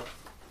don't what?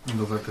 It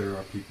looks like there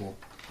are people.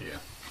 Yeah.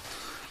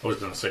 I was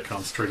going to say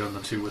concentrate on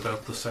the 2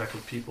 without the sack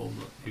of people,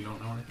 but you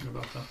don't know anything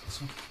about that.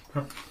 So.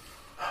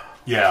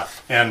 Yeah,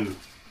 and...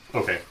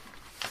 Okay.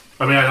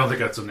 I mean, I don't think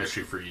that's an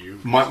issue for you.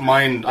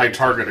 Mine, I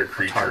target a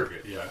creature.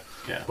 Target, yeah.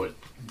 Yeah. But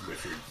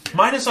if you're...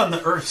 Mine is on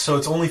the earth, so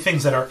it's only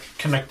things that are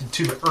connected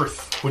to the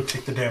earth would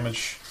take the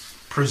damage.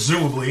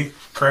 Presumably.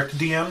 Correct,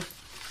 DM?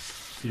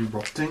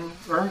 Erupting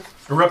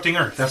Earth? Erupting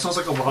earth. That sounds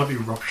like a lot of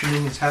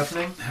eruptioning is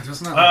happening.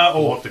 Doesn't that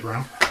blow oh. up the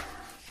ground?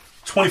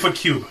 20-foot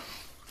cube.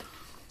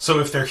 So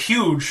if they're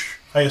huge,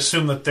 I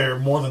assume that they're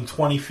more than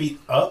 20 feet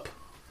up.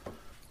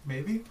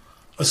 Maybe?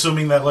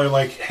 Assuming that they're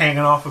like hanging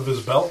off of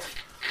his belt.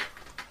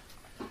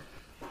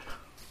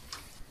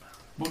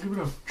 We'll give it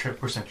a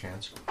percent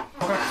chance.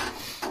 Okay.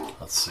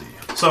 Let's see.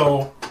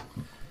 So,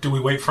 do we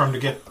wait for him to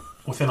get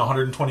within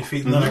 120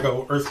 feet and then I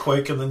go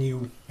earthquake and then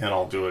you... And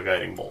I'll do a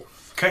guiding bolt.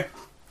 Okay.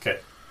 Okay.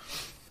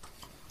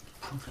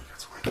 I don't think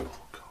that's where the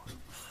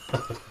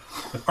bolt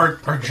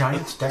goes. Are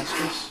giants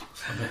dexterous?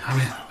 I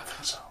mean,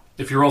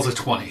 if he rolls a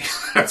 20,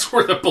 that's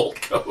where the bolt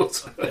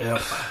goes.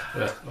 Yep.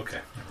 Yeah, okay,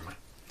 never mind.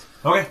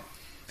 Okay.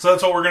 So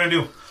that's what we're going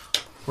to do.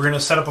 We're going to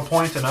set up a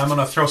point and I'm going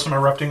to throw some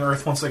erupting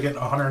earth once they get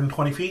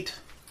 120 feet.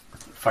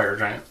 Fire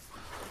giant.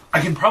 I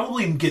can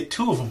probably get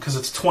 2 of them because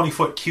it's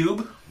 20-foot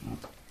cube.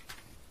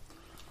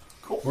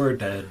 We're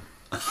dead.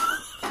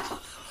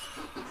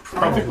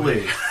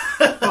 Probably.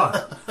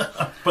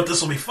 But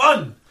this will be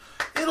fun.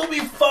 It'll be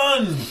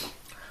fun.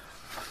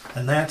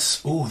 And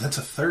that's a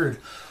third.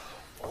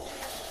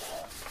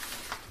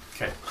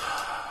 Okay.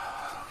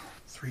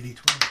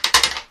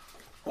 3d20.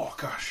 Oh,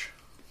 gosh.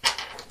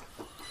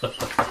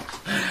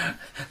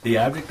 The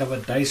object of a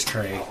dice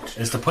tray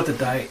is to put the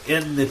die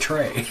in the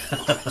tray.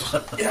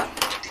 Yeah.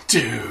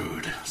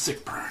 Dude,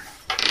 sick burn.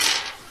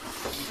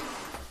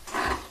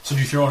 So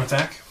do you throw an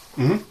attack?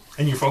 Mm-hmm.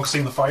 And you're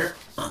focusing the fire?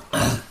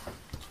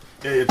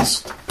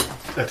 It's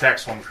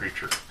attacks one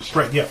creature.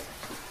 Right, yeah.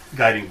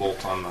 Guiding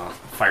bolt on the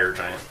fire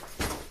giant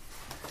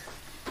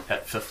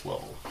at 5th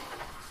level.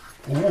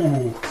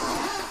 Ooh.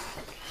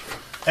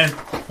 And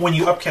when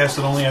you upcast,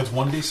 it only adds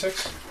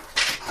 1d6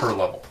 Per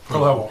level. per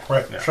level,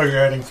 right? Yeah. So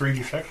you're adding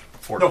 3d6?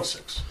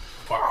 4d6.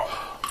 Wow.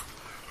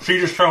 So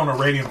you're just throwing a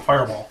radiant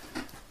fireball.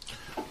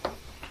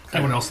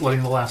 Anyone else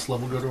letting the last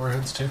level go to our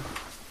heads too?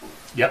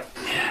 Yep.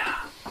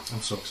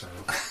 I'm so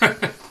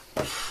excited.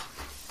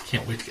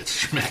 Can't wait to get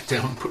smacked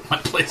down and put in my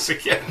place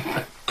again.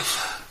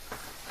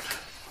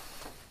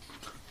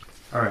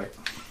 Alright.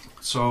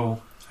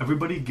 So,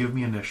 everybody give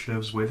me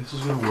initiatives. The way this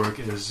is going to work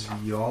is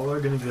y'all are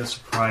going to get a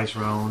surprise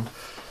round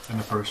in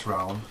the first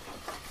round.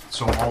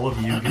 So all of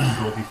you get to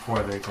go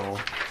before they go.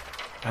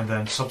 And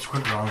then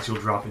subsequent rounds you'll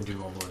drop into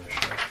normal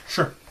initiative.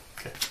 Sure.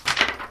 Okay.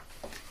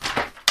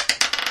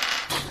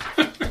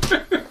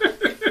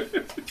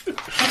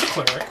 That's a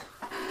cleric.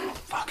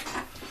 Fuck.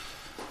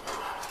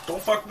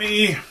 Don't fuck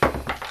me.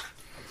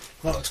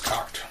 Well, it's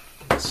cocked.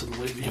 So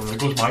the lady Well, there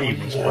goes my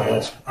evening's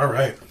plans. All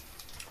right.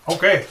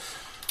 Okay.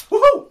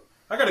 Woohoo!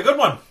 I got a good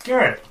one.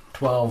 Garrett.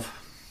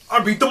 12. I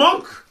beat the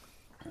monk.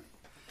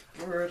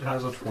 Garrett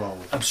has a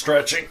 12. I'm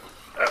stretching.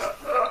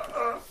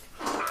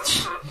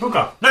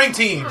 Buka.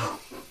 19.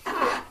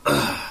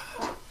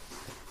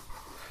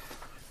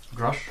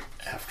 Grush.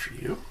 After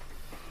you.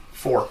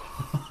 4.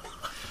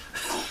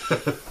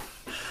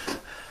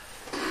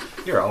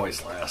 You're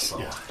always last, so.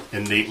 Yeah.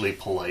 Innately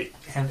polite.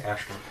 And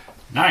Ashton.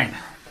 9.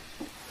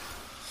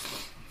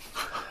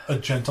 A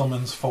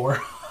gentleman's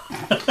 4.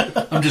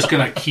 I'm just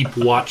gonna keep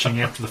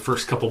watching after the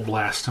first couple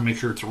blasts to make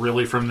sure it's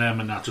really from them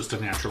and not just a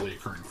naturally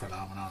occurring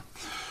phenomenon.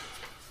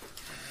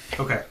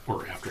 Okay.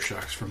 Or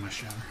aftershocks from my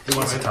shatter. He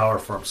wants a tower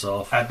for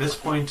himself. At this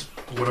point,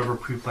 whatever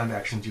pre-planned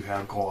actions you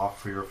have go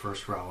off for your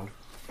first round.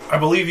 I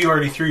believe you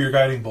already threw your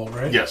guiding bolt,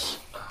 right? Yes.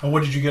 And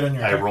what did you get on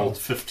your I attack rolled roll?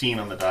 15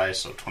 on the die,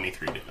 so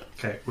 23 did it.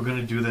 Okay, we're going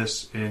to do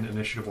this in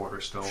initiative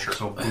order still. Sure.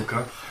 So,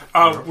 Buka.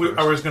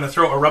 I was going to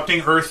throw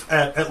Erupting Earth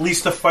at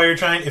least a fire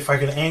giant. If I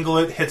could angle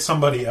it, hit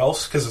somebody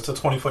else, because it's a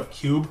 20-foot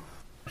cube.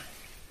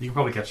 You can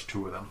probably catch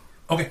 2 of them.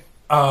 Okay.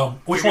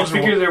 Which I one's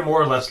figure they're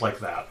more or less like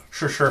that.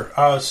 Sure.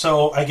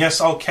 So I guess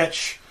I'll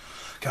catch...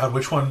 God,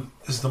 which one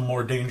is the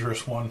more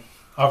dangerous one?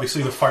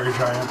 Obviously the fire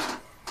giant.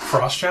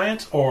 Frost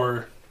giant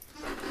or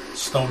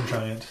stone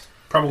giant?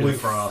 Probably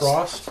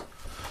frost.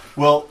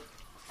 Well,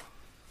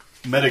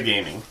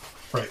 metagaming,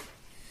 Right.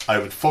 I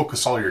would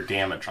focus all your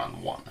damage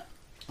on one.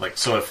 Like,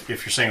 so if you're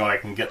saying, oh, I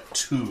can get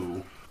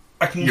 2...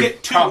 I can You're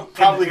get 2.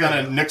 probably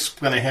Nick's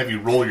gonna have you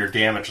roll your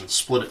damage and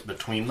split it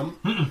between them.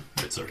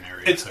 It's an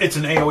area. It's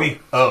an AoE,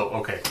 Oh,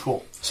 okay,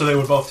 cool. so they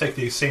would both take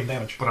the same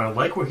damage. But I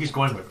like where he's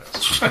going with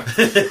this.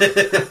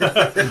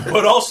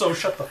 But also,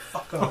 shut the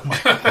fuck up.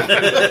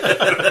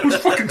 Whose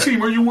fucking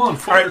team are you on?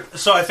 All right,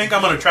 so I think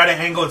I'm going to try to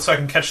angle it so I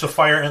can catch the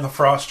fire and the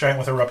frost giant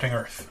with Erupting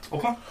Earth.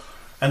 Okay.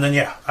 And then,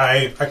 yeah,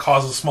 I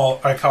cause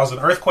an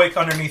earthquake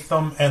underneath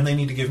them, and they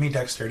need to give me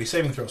dexterity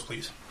saving throws,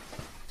 please.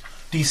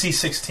 DC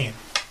 16.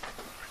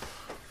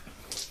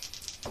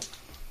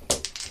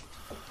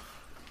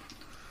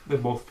 They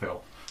both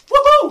fail.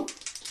 Woohoo!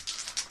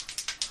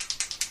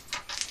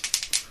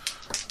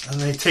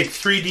 And they take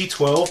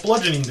 3d12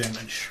 bludgeoning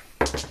damage.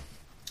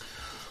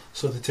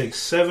 So they take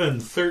 7,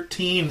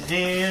 13,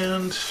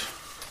 and...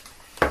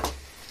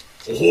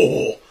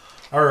 Oh!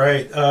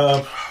 Alright,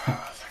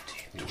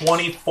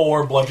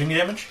 24 bludgeoning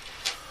damage.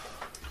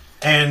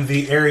 And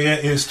the area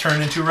is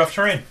turned into rough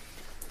terrain.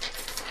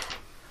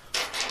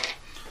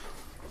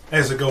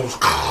 As it goes...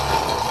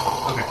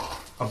 Okay.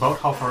 About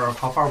how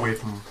far away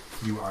from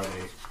you are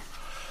they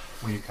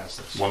when you cast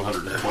this?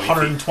 120 feet.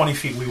 120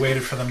 feet. We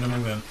waited for them to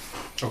move in.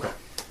 Okay.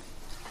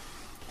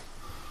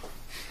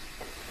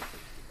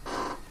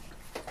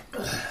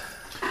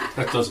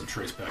 That doesn't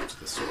trace back to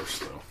the source,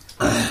 though.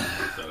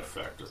 That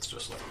effect, it's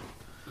just like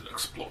it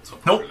explodes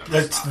up. Nope,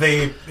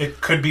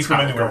 it could be It's from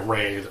not anywhere. like a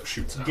ray that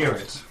shoots out.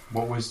 Garrett,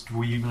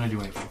 were you going to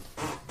do anything?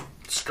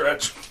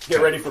 Stretch.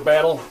 Get ready for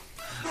battle.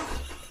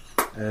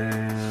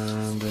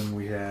 And then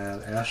we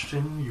had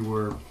Ashton. You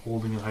were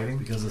holding and hiding.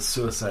 Because it's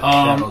suicide.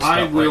 Shadows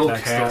I stuff will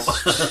right next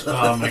to cast.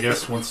 I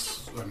guess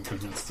once I'm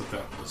convinced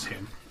that was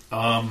him.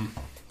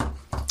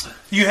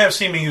 You have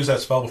seen me use that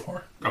spell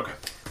before. Okay.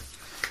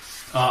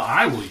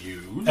 I will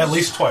use At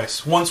least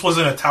twice. Once was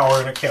in a tower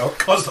and it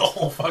caused the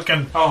whole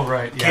fucking... Oh,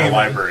 right. The Yeah.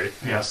 library.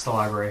 Yes, the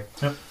library.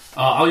 Yep.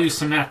 I'll use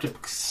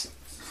synaptic.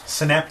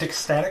 Synaptic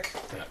static.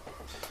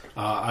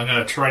 I'm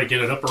gonna try to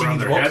get it up you around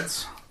need their the book?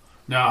 heads.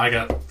 No, I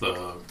got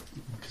the.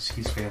 Because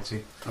he's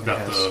fancy. I've got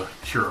Yes. the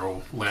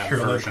Hero Lab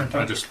Hero Lab version.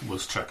 printout. I just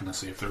was checking to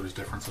see if there was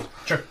differences.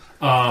 Sure.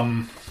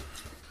 I'll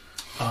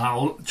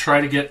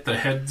try to get the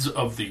heads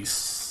of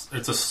these.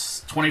 It's a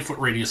 20-foot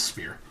radius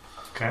sphere.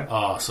 Okay.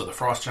 So the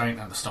Frost Giant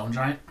and the Stone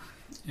Giant,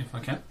 if I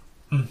can.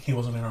 He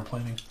wasn't in our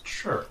planning.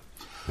 Sure.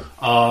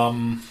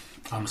 I'm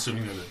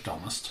assuming they're the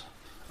dumbest.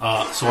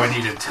 So I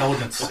need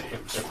intelligence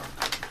saves from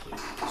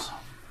them, please.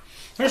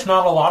 There's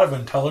not a lot of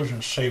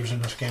intelligence saves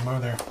in this game, are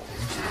there? And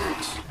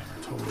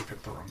I totally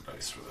picked the wrong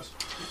dice for this.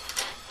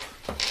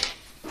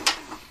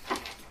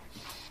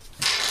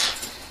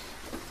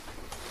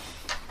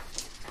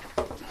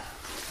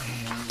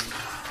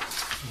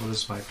 What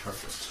is my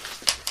target?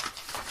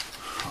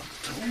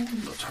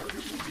 The target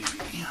will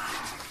be...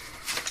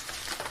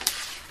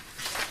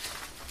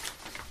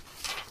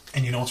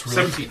 And you know what's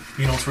really 17.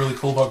 You know what's really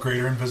cool about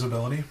greater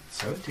invisibility?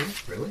 17?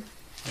 Really?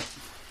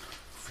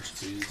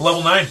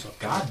 Level 9.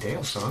 God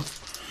damn, son.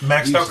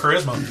 Maxed out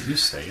charisma. You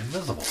stay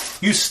invisible.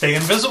 You stay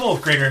invisible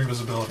with greater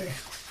invisibility.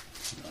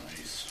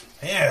 Nice.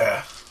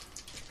 Yeah.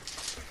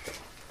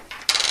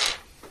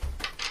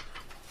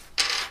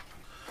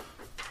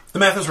 The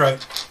math is right.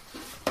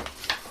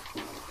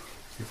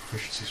 Your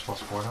proficiency's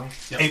 +4 now?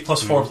 Yep. 8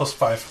 plus 4 plus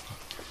 5.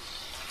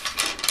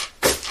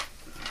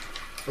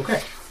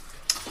 Okay.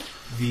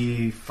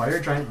 The fire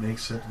giant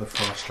makes it, the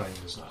frost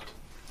giant does not.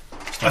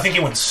 I think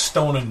he went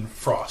stone and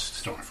frost.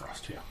 Stone and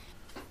Frost, yeah.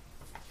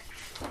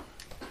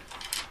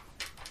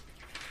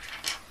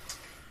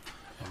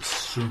 I'm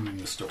assuming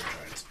the Stone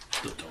Giant's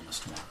the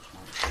dumbest one.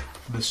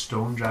 The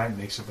stone giant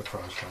makes it, the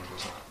frost giant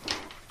does not.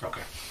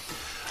 Okay.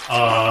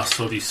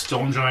 So the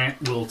Stone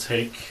Giant will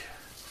take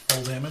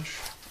Full damage.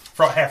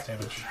 Half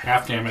damage.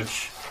 half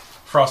damage.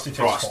 Frosty takes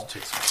Frost full.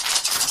 takes full.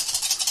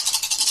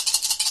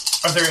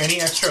 Are there any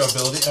extra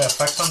ability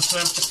effects on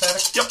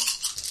static? Yep.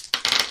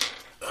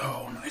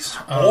 Oh, nice.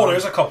 Oh,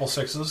 there's a couple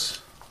 6s.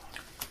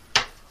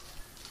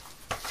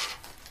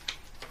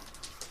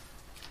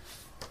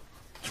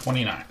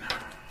 $29.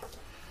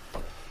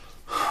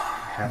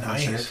 Half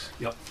Nice. save.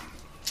 Yep.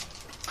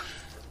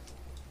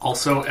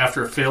 Also,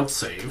 after a failed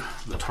save,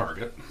 the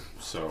target,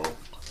 so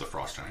the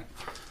Frost Giant,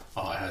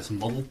 has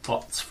muddled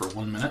thoughts for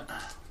 1 minute.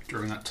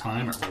 During that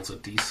time, it rolls a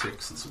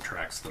d6 and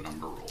subtracts the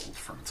number rolled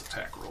from its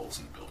attack rolls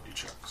and ability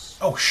checks,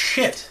 Oh,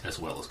 shit. as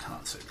well as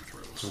con saving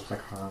throws It's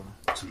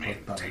like to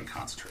maintain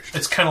concentration.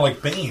 It's kind of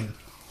like Bane.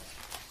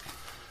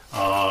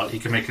 He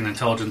can make an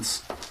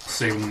intelligence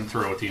saving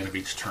throw at the end of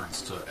each turn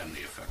to end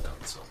the effect of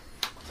it. So,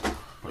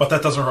 But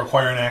that doesn't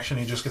require an action.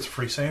 He just gets a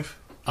free save.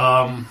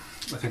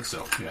 I think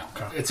so. Yeah,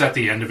 Okay. It's at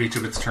the end of each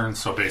of its turns.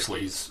 So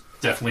basically, he's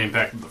definitely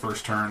impacted the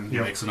first turn. He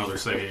Yep. makes another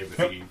save. If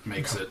Yep. he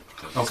makes it,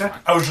 then he's Okay. fine.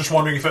 I was just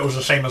wondering if it was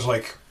the same as,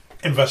 like,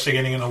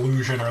 investigating an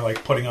illusion or,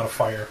 like, putting out a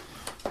fire.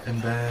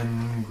 And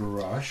then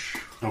Grush.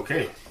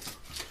 Okay.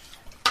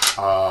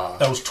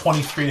 That was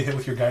 23 to hit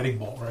with your guiding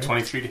bolt, right?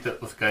 23 to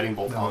hit with Guiding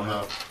Bolt on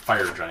the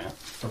fire giant.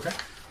 Okay.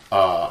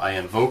 I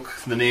invoke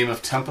the name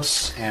of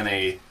Tempest, and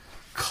a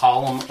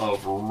column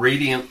of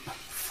radiant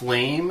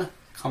flame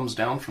comes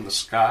down from the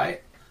sky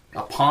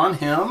upon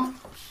him.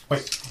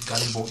 Wait,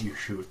 Guiding bolt you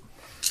shoot.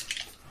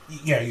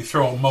 yeah, you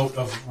throw a mote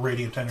of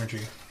radiant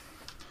energy.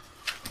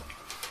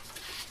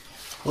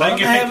 Let him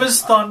you have think-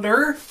 his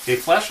thunder. A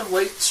flash of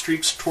light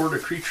streaks toward a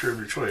creature of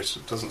your choice.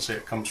 It doesn't say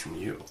it comes from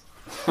you.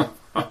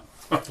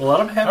 Let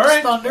him have All his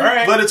right, thunder. all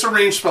right. But it's a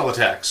ranged spell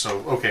attack, so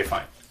okay,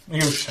 fine.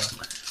 You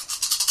understand.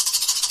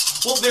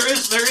 Well,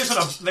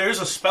 there is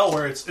a spell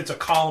where it's a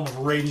column of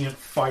radiant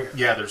fire.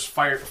 Yeah, there's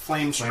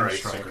flame strike.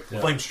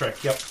 Flame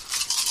strike. Yep.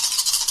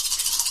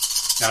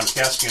 Now I'm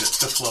casting it at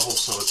 5th level,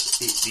 so it's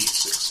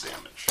 8d6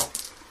 damage.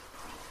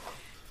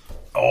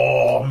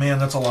 Oh man,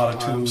 that's a lot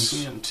of I'm twos.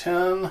 seeing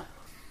 10,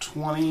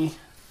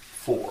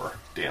 24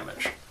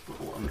 damage. A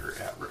little under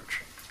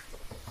average.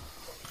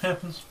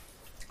 Happens.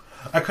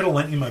 I could have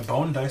lent you my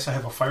bone dice. I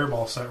have a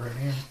fireball set right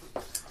here.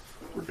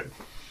 We're good.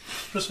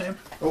 Just saying.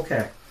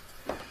 Okay.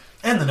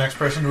 And the next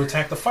person to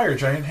attack the fire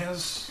giant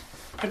has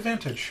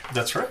advantage.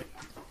 That's right.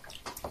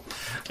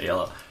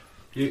 Yellow.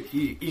 You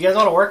guys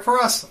want to work for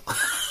us?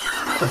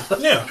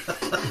 Yeah.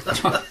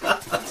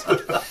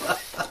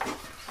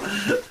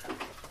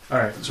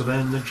 Alright, so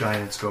then the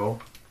giants go.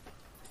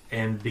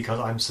 And because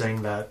I'm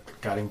saying that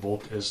Guiding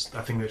Bolt is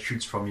a thing that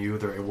shoots from you,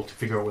 they're able to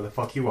figure out where the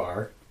fuck you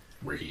are.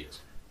 Where he is,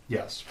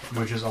 Yes.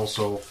 Which is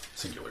also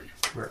singular.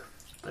 Where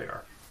they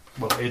are.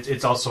 well,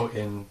 it's also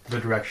in the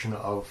direction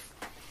of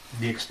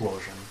the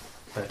explosion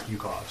that you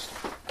caused.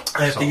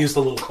 I have So- to use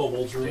the little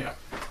kobold's room. Yeah.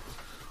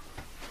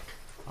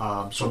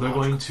 So they're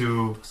going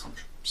to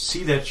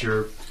see that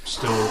you're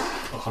still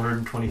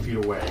 120 feet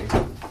away,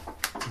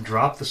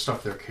 drop the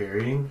stuff they're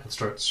carrying, and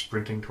start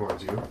sprinting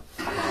towards you.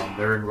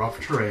 They're in rough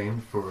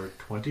terrain for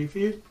 20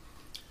 feet.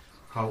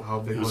 How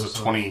big It was was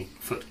a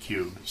 20-foot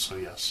cube, so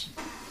yes.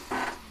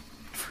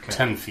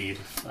 10 feet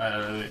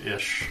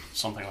ish,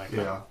 something like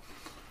that.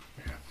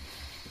 Yeah.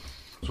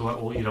 So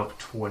that will eat up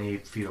 20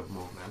 feet of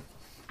movement.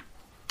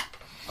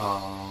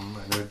 And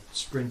they're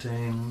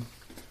sprinting.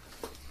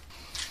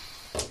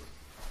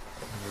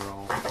 They're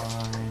all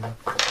fine.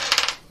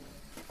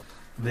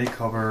 They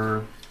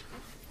cover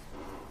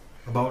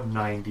about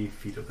 90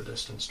 feet of the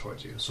distance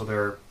towards you. So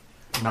they're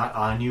not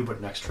on you,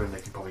 but next turn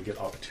they can probably get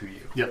up to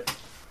you. Yep.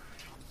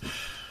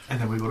 And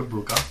then we go to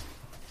Bruka.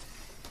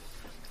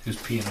 Who's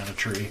peeing in a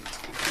tree?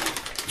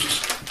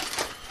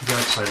 You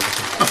got excited with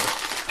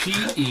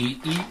the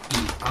P-E-E-E-I-N-G.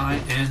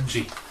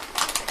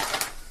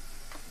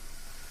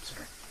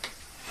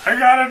 I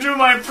gotta do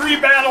my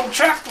pre-battle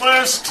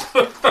checklist.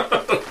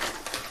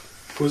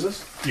 Who's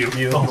this? You.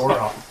 You're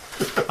up.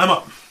 I'm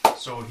up.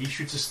 So he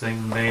shoots his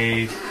thing.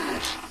 They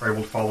are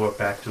able to follow it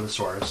back to the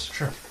source.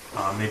 Sure.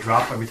 They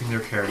drop everything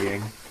they're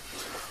carrying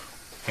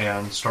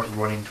and start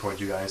running towards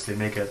you guys. They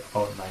make it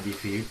about 90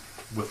 feet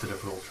with the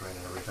difficult terrain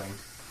and everything.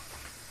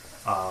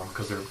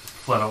 Because they're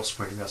flat out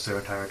sprinting. That's their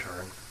entire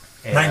turn.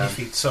 And 90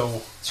 feet, so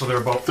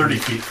they're about 30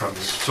 feet from you.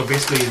 So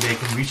basically they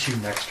can reach you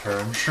next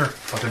turn. Sure.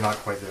 But they're not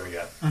quite there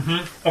yet.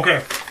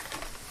 okay.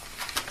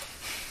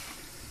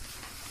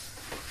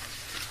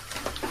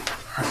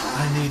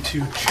 I need to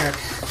check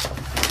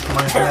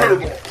my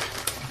bag.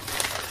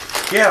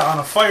 Yeah, on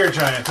a fire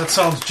giant. That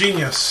sounds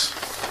genius.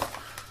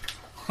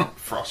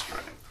 Frost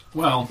giant.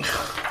 Well,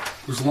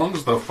 as long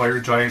as the fire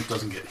giant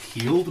doesn't get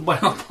healed by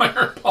a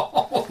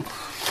fireball.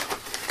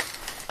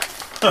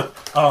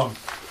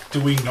 Do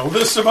we know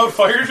this about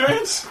fire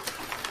giants?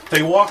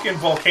 They walk in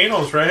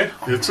volcanoes, right?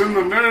 It's in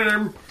the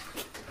name.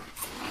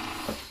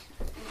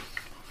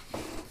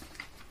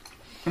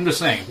 I'm just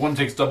saying, if one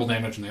takes double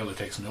damage and the other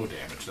takes no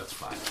damage, that's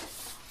fine.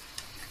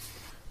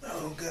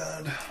 Oh,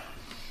 God.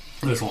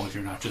 As long as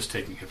you're not just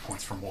taking hit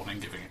points from one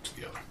and giving it to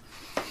the other.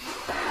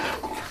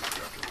 That would be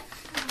counterproductive.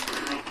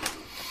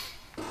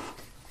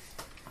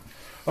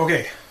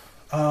 Okay.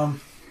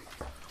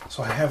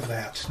 So I have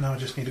that. Now I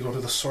just need to go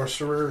to the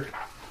sorcerer.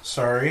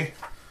 Sorry.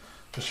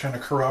 Just trying to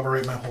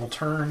corroborate my whole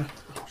turn.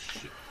 Oh,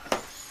 shit.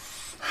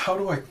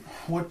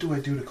 What do I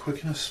do to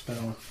quicken a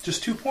spell?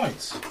 Just 2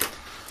 points.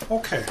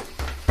 Okay.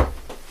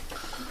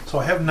 So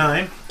I have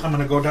 9. I'm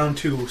going to go down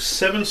to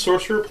 7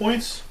 sorcerer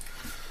points.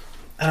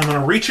 And I'm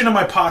going to reach into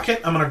my pocket.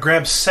 I'm going to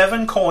grab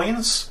 7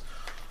 coins.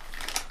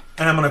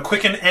 And I'm going to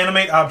quicken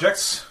animate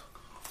objects.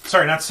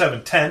 Sorry, not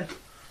 7, 10.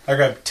 I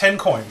grab 10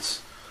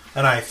 coins.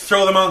 And I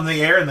throw them out in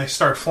the air and they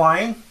start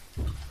flying.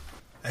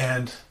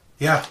 And,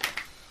 yeah.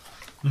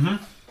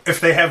 If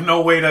they have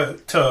no way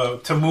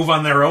to move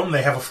on their own,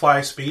 they have a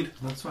fly speed.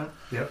 That's fine.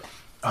 Yep.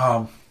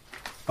 But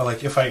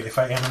like if I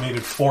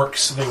animated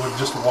forks, they would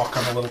just walk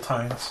on the little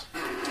tines.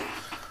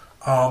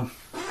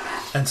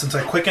 And since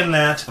I quicken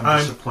that, I'm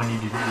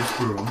disappointed you didn't use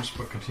brooms,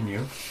 but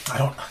continue.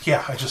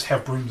 I just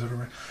have brooms that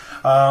are.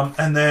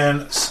 And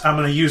then I'm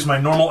going to use my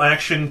normal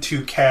action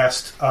to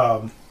cast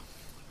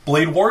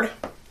Blade Ward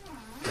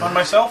on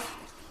myself.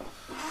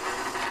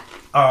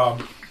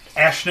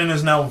 Ashton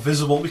is now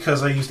visible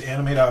because I used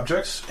animate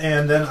objects,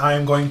 and then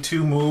I'm going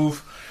to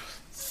move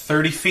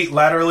 30 feet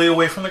laterally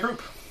away from the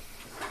group.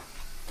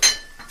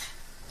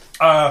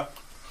 I'm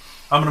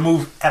going to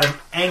move at an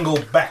angle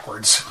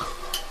backwards.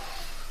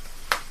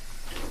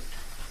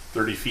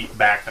 30 feet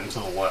back and to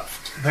the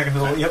left. Back into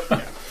the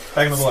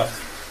back into the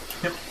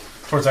left. Yep,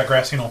 towards that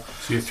grassy knoll.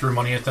 So you threw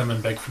money at them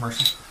and begged for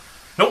mercy?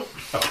 Nope.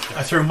 Oh, okay.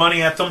 I threw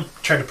money at them,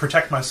 tried to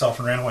protect myself,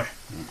 and ran away.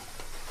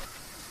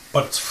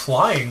 But it's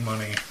flying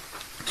money.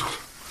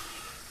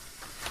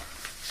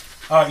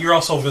 You're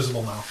also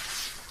visible now.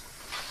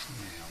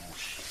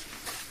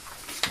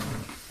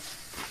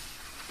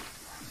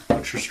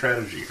 What's your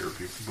strategy here,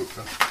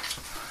 Buka?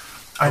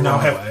 I now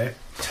Run have away.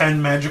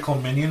 10 magical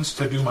minions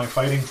to do my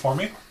fighting for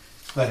me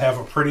that have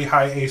a pretty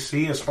high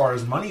AC as far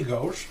as money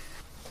goes.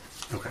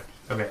 Okay.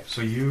 Okay,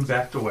 so you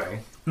backed away.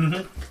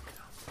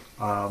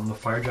 Mm-hmm. The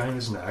fire giant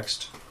is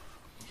next.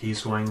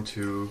 He's going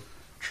to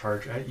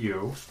charge at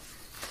you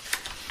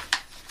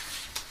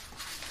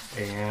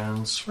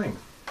and swing.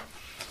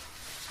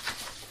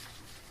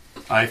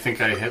 I think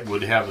I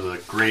would have the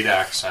great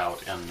axe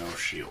out and no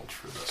shield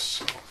for this,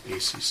 so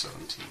AC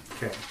 17.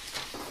 Okay.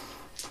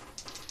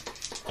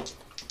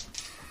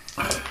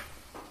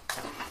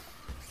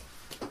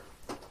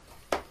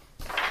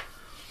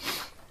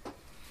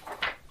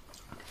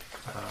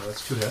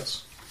 That's 2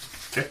 hits.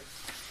 Okay.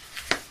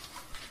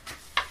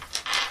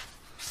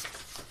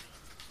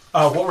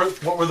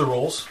 What were the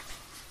rolls?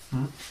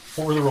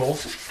 What were the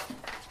rolls?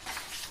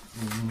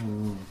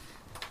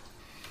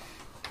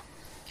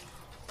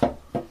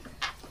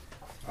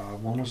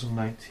 One was a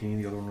 19,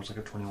 the other one was like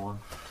a 21.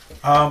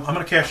 I'm going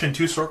to cash in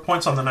 2 sort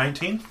points on the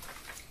 19.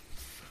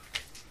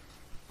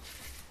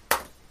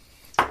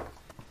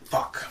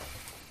 Fuck.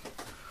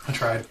 I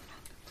tried.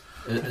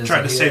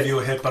 Tried to save you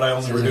a hit, but I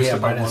only reduced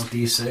it by 1.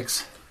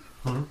 D6?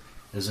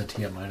 Isn't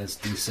he a minus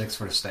D6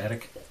 for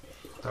static?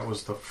 That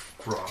was the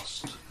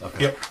frost.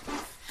 Okay. Yep.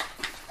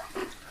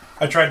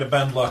 I tried to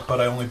bend luck, but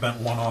I only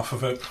bent 1 off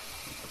of it.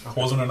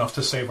 Wasn't enough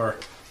to save our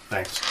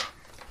Thanks.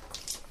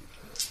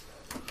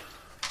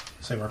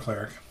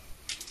 cleric.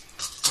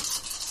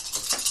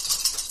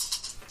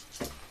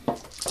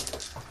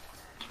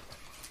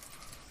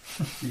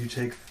 You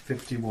take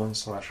 51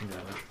 slashing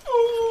damage.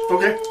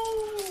 Okay.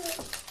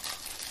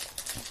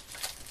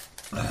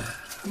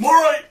 I'm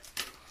alright!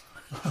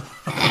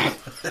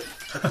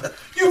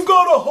 You've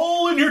got a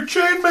hole in your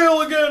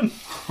chainmail again!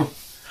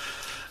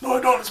 No,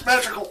 I don't. It's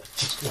magical.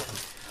 Just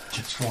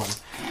one.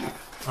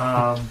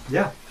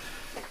 Yeah.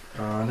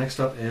 Next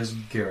up is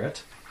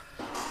Garrett.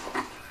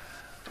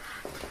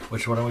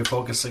 Which one are we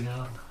focusing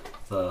on?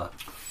 The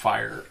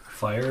Fire.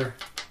 fire?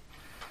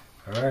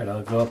 Alright,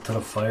 I'll go up to the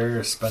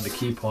fire, spend a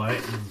key point,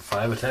 and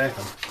 5 attack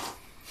him.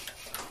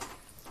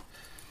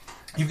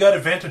 You've got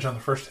advantage on the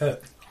first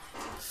hit.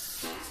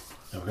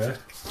 Okay.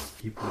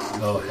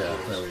 Oh, yeah,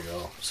 there we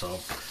go. So,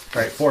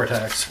 alright, 4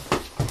 attacks.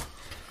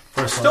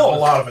 Still a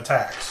lot of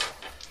attacks.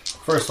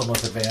 First one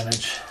with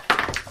advantage.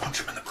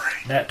 Punch him in the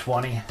brain. Nat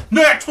 20.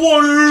 Nat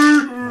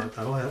 20!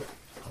 That'll hit.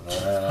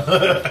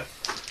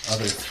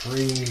 Other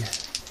 3.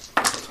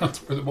 That's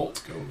where the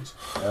bolt goes.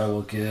 I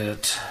will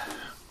get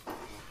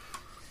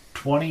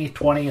 20,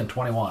 20, and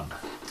 21.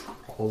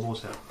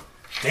 Almost hit.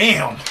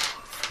 Damn!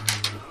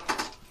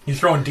 You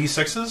throwing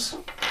D6s?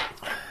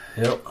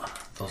 Yep.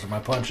 Those are my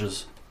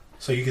punches.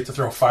 So you get to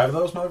throw 5 of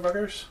those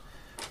motherfuckers?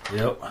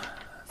 Yep.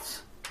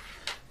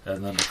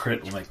 And then the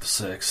crit will make the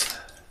 6th.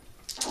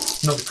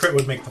 No, the crit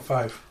would make the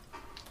 5.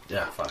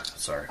 Yeah, fuck.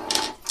 Sorry.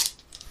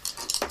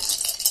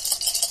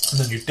 And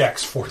then your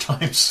dex 4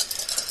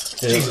 times.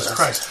 Jesus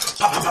Christ.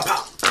 Pop, pop, pop,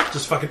 pop.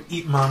 Just fucking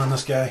eat him on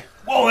this guy.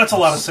 Whoa, that's a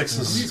lot of 6s.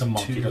 He's a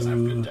monkey. He doesn't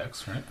have good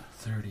decks, right?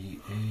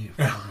 38,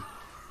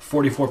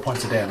 44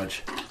 points of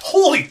damage.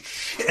 Holy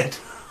shit!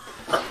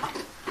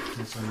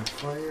 It's on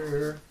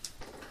fire.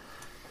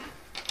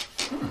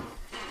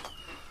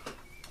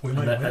 We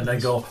might win And then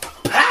this. go,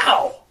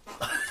 POW!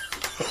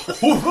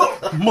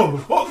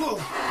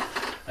 Motherfucker!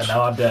 And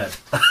now I'm dead.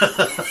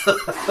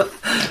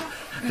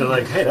 They're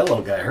like, hey, that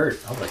little guy hurt.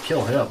 I'm going to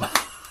kill him.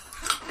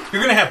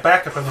 You're going to have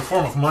backup in the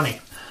form of money.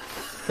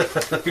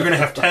 You're going to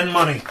have 10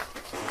 money.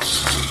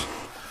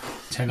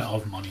 10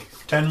 of money.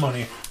 10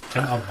 money.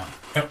 10 of money.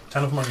 Yep,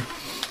 10 of money.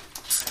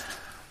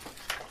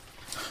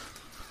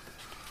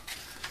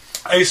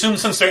 I assume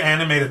since they're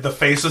animated, the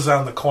faces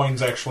on the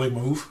coins actually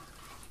move.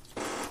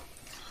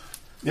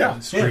 Yeah.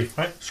 Yeah,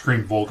 right?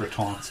 Scream vulgar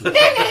taunts. It's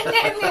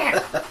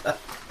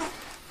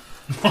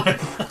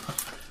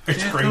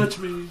Can't great. touch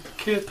me.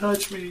 Can't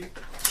touch me.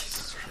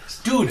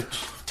 Dude,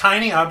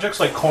 tiny objects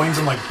like coins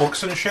and like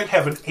books and shit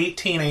have an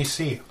 18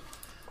 AC.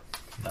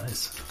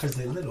 Nice. Because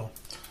they're little.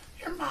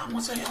 Your mom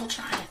was a hill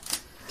giant.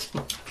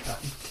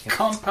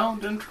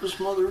 Compound interest,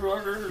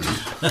 motherfuckers.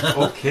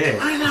 Okay.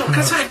 I know,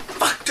 because I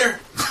fucked her.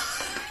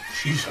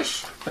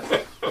 Jesus.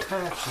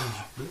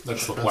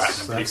 That's the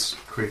platinum That's piece.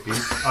 creepy.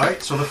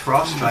 Alright, so the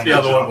frost giant. The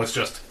other is one up. was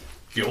just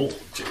gold,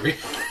 Jerry.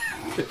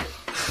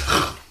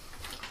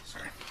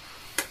 Sorry.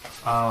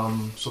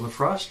 So the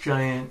frost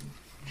giant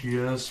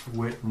just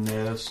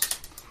witnessed.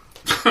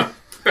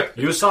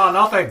 You saw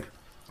nothing.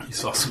 You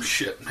saw some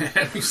shit,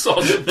 man. You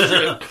saw some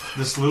shit.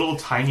 This little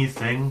tiny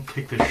thing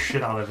kick the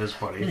shit out of his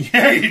buddy.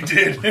 Yeah, you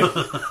did.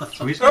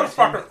 So he's That was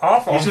fucking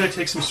awful. He's going to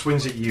take some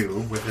swings at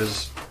you with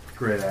his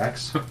great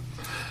axe.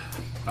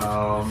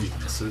 If he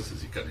misses,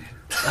 is he gonna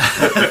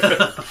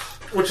hit?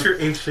 What's your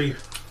AC?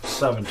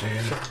 17.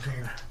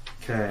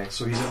 Okay,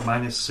 so he's at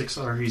 -6,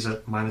 or he's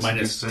at minus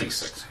Minus D6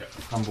 D6. Yeah.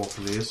 on both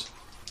of these.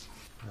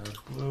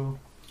 Blue.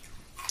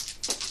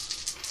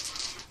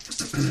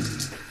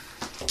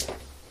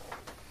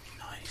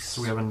 Nice.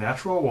 So we have a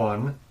natural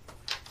 1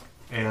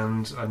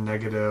 and a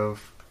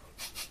negative.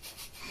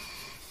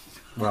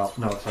 Well,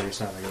 no, it's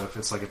not negative.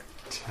 It's like a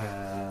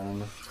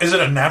 10. Is it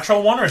a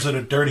natural one or is it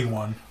a dirty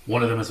one?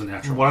 One of them is a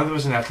natural. One of them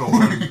is a natural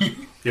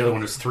 1. The other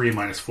one is 3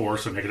 minus 4,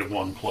 so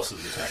 -1 plus the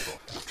attack roll.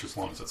 Which, as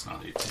long as it's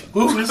not 18.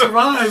 Ooh, we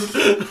survived.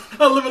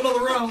 I'll live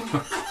another round.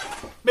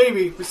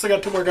 Maybe. We still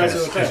got 2 more guys to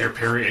Is attack. your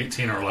parry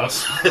 18 or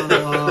less?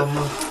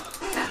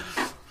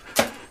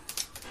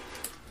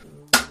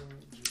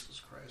 Jesus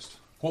Christ.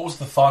 What was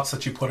the thoughts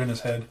that you put in his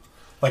head?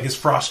 Like his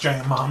frost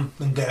giant mom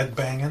and dad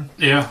banging?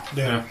 Yeah.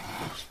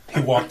 He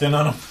walked in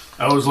on him.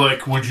 I was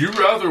like, would you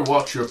rather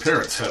watch your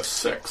parents have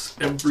sex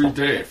every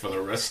day for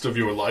the rest of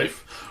your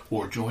life,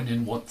 or join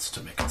in once to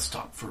make it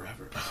stop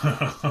forever?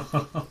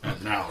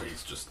 And now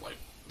he's just like...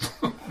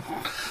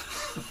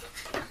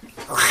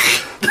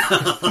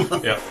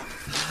 yeah.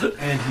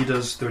 And he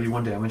does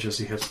 31 damage as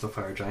he hits the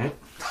fire giant.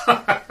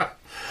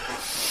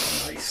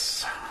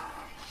 Nice.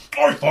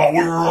 I thought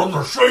we were on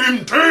the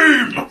same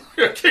team!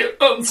 I can't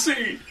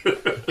unsee.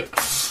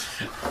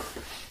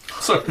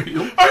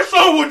 Sorry. I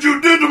saw what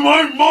you did to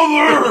my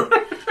mother!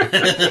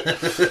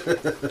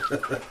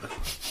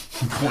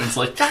 Coin's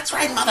like, that's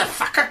right,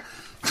 motherfucker.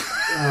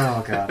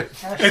 Oh, God.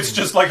 It's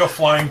just like a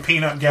flying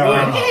peanut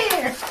gallery.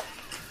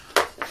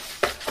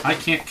 I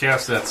can't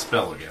cast that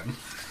spell again.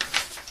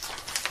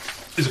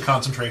 Is it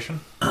concentration?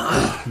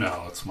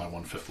 No, it's my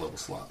 1/5 level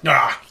slot.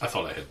 Ah! I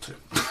thought I had 2.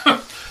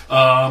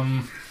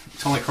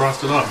 Until I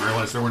crossed it off and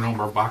realized there were no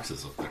more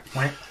boxes up there.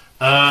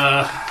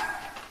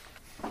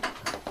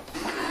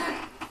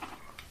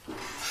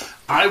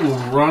 I will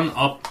run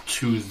up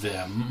to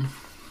them.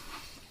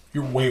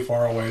 You're way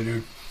far away,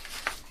 dude.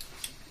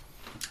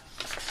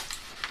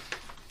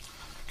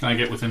 Can I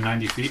get within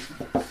 90 feet?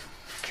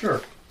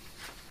 Sure.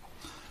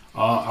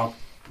 I'll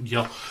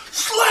yell,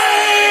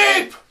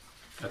 sleep!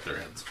 At their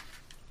heads.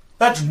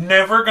 That's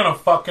never gonna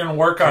fucking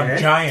work on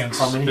Okay. giants.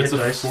 How many hit It's a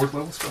dice? 4th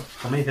level spell.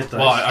 How many hit dice?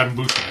 Well, I'm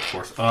boosting it, of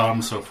course.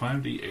 So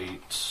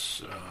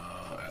 5d8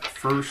 at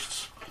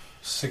first,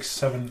 6,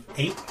 7,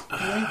 8. So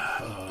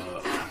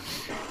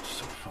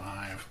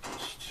 5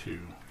 plus 2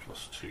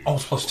 plus 2. Oh,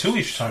 it's plus 2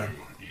 each time.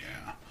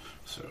 Yeah.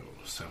 So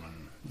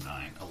 7,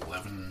 9,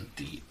 11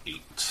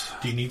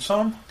 D8. Do you need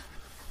some?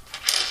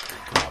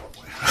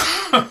 Probably.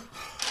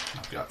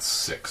 I've got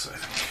 6, I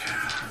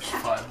think. There's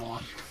 5 more.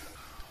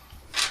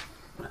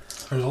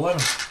 There's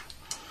 11.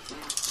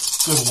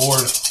 Good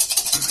lord.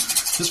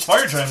 This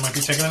fire giant might be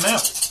taking a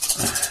nap.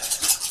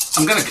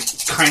 I'm going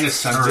to kind of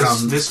center it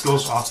on... This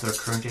goes off their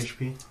current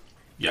HP?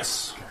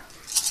 Yes.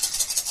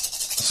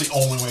 That's the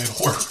only way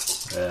it'll work.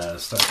 Yeah, it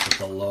starts with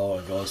the low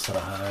and goes to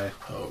the high.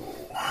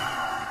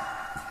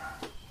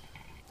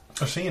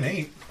 I'm seeing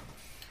 8.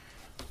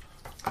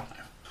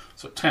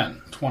 So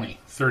 10, 20,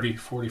 30,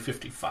 40,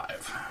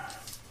 55.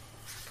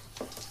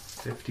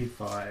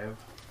 55.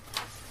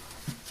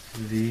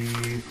 The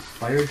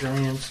fire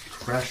giant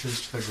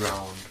crashes to the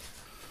ground.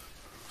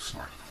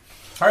 Snort.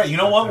 Alright, you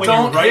know what? When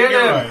Don't you're right, hit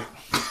you're him.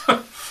 right.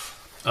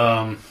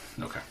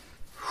 Okay.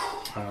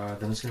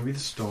 Then it's going to be the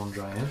stone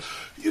giant.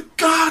 You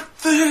got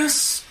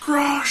this,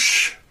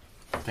 Grosh!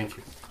 Thank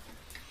you.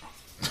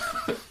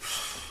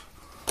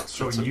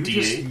 So It's a you D8?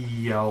 just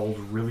yelled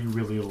really,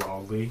 really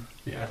loudly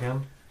at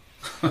him.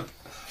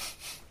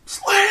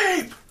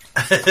 Sleep!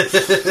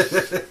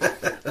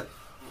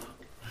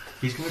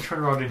 He's going to turn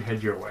around and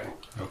head your way.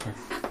 Okay.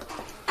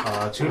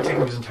 It's going to take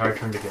him his entire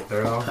turn to get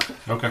there, though.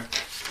 Okay.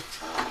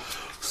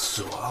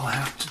 So I'll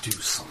have to do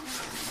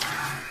something.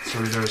 So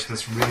there's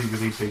this really,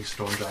 really big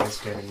stone giant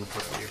standing in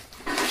front of you.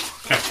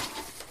 Okay.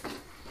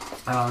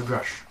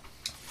 Grush.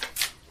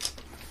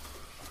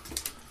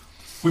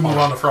 We move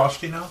on to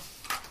Frosty now?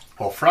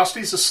 Well,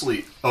 Frosty's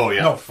asleep. Oh,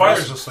 yeah. No,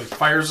 Fire's asleep.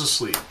 Fire's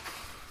asleep.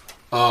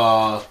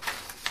 All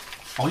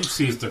you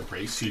see is their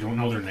race. You don't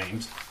know their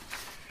names.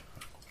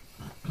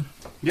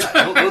 Yeah,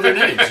 I don't know their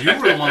names. You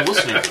were the one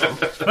listening to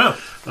them.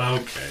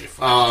 Okay.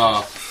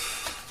 Fine.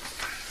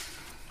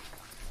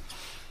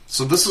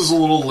 So this is a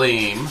little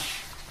lame,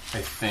 I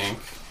think.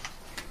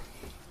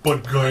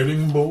 But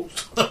guiding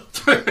bolt?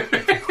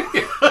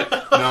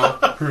 No.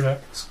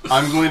 Perhaps.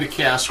 I'm going to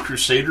cast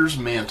Crusader's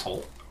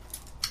Mantle.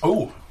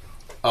 Oh.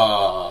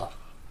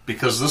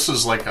 Because this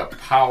is like a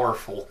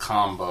powerful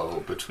combo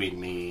between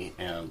me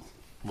and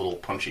little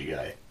punchy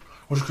guy.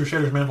 What does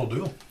Crusader's Mantle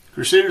do?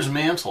 Crusader's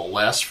Mantle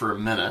lasts for a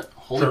minute.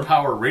 Holy Sure.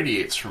 power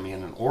radiates from me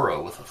in an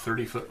aura with a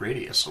 30-foot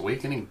radius,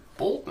 awakening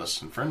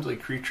boldness in friendly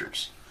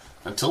creatures.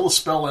 Until the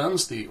spell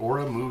ends, the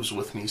aura moves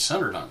with me,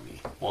 centered on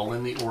me. While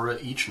in the aura,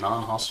 each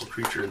non-hostile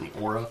creature in the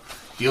aura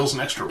deals an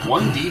extra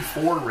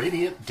 1d4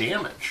 radiant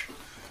damage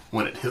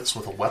when it hits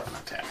with a weapon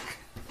attack.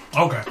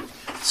 Okay.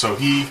 So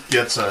he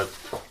gets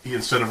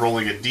instead of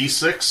rolling a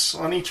d6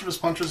 on each of his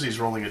punches, he's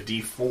rolling a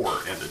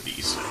d4 and a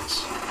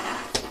d6.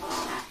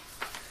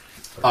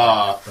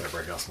 Better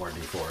break out some more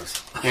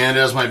D4s. And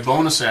as my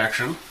bonus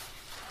action,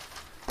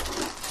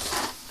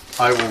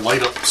 I will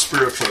light up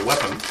Spiritual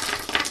Weapon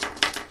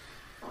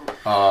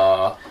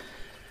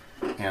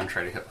and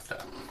try to hit with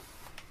that.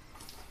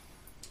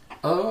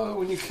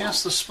 When you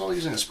cast the spell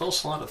using a spell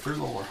slot at 3rd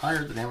level or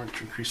higher, the damage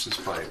increases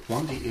by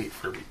 1d8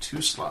 for every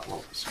 2 slot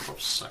levels per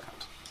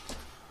second.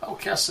 I will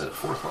cast that at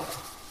 4th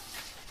level.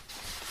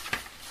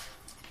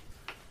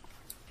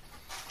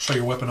 So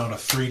you're whipping out a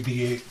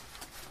 3d8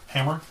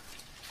 hammer?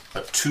 A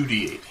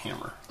 2d8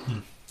 hammer.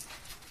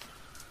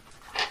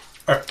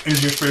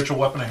 Is your spiritual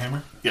weapon a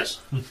hammer? Yes.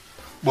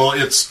 Well,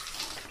 it's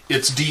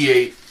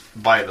d8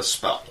 by the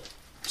spell.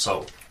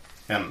 So,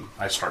 and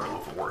I started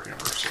with a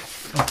warhammer, so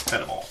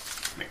that all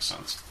makes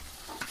sense.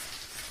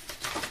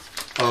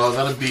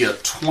 That'd be a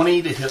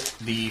 20 to hit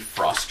the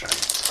frost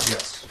giant.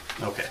 Yes.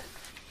 Okay.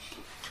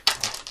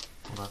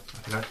 Hold on. I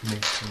forgot to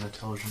make some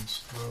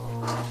intelligence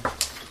throw.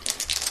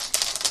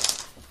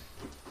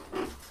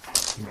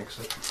 He makes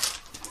it.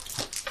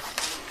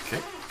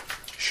 Okay.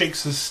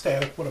 Shakes his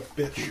static. What a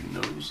bitch. Who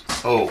knows?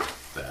 Oh,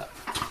 that.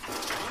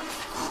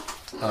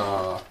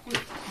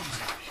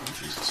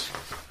 Jesus.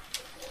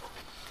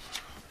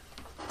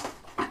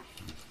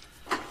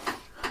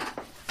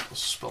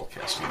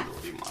 Spellcasting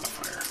ability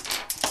modifier.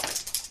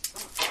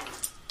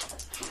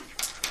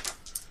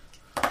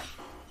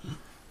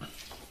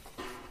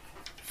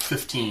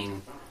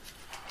 $15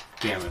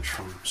 damage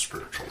from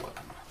spiritual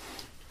weapon.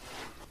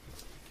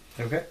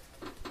 Okay.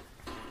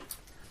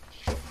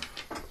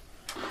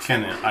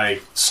 Can I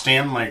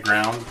stand my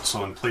ground?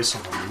 So in place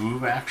of a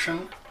move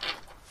action,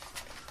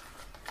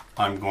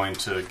 I'm going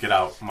to get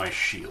out my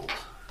shield.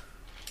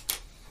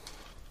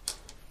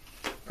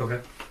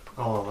 Okay.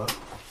 I'll allow that.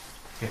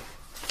 Okay.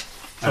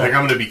 I think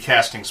I'm going to be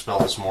casting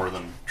spells more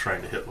than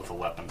trying to hit with a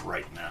weapon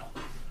right now.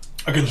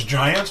 Against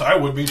giants, I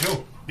would be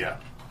too. Yeah.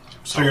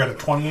 So you're at a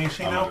 20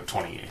 AC I'm now? at a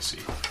 20 AC.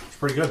 It's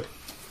pretty good.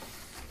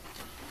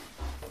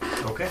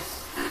 Okay.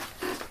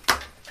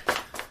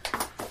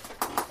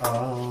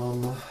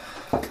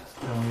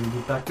 Then we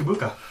move back to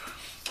Buka.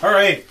 All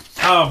right.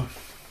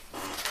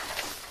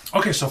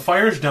 Okay, so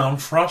Fire's down.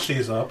 Frosty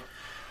is up.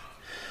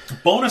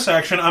 Bonus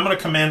action, I'm going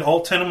to command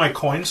all 10 of my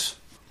coins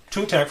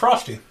to attack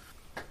Frosty.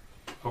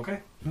 Okay.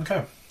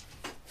 Okay.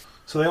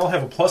 So they all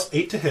have a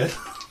 +8 to hit.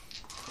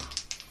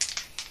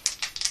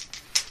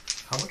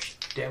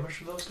 damage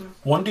do those do?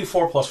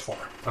 1d4 plus 4.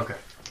 Okay.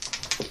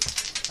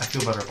 I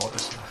feel better about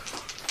this now.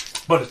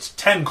 But it's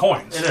 10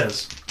 coins. It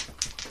is.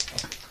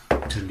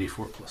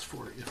 10d4 plus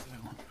 4 if they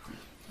want.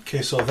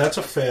 Okay, so that's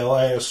a fail.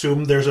 I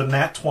assume there's a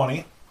nat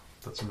 20.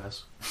 That's a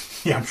miss.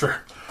 Yeah, I'm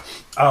sure.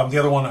 The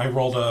other one, I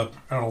rolled an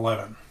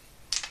 11.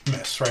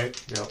 Miss, right?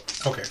 Yep.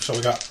 Okay, so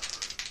we got...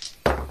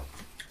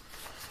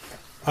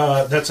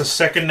 that's a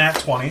second nat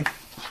 20.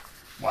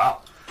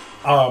 Wow.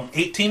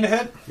 18 to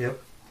hit? Yep.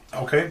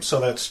 Okay, so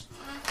that's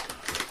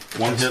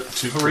One hit,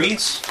 2 3.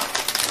 crits.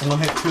 One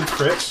hit, 2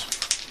 crits.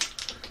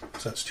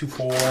 So that's 2,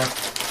 4.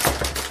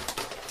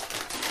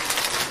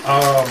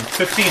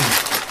 15.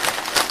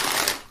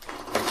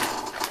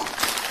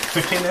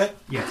 15 to hit?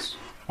 Yes.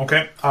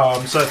 Okay,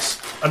 so that's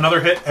another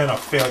hit and a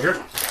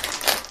failure.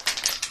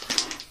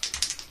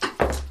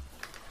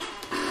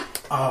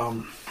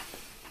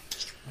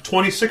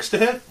 26 to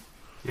hit.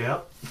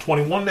 Yep.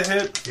 21 to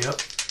hit.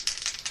 Yep.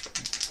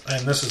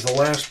 And this is the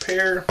last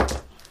pair.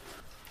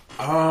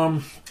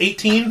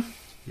 18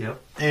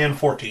 Yep. and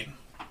 14.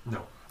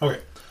 No.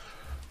 Okay.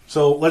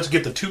 So let's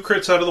get the 2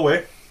 crits out of the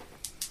way.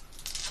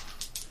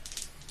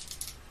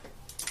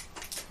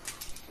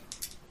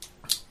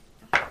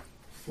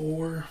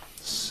 Four,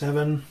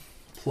 7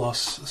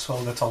 plus,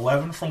 so that's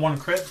 11 from 1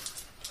 crit.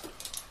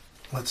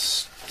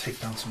 Let's take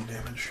down some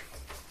damage.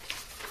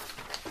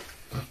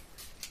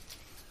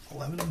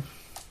 11.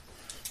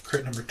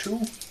 Crit number 2.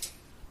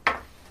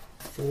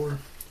 4,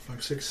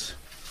 5, 6.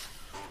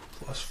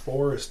 Plus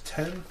 4 is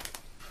 10.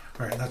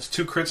 Alright, that's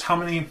 2 crits. How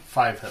many?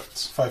 5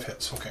 hits. 5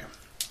 hits, okay.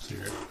 So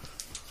you're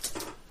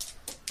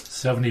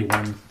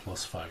 71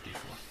 plus 5d4.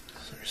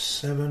 So there's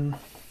 7.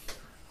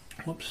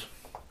 Whoops.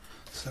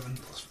 7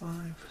 plus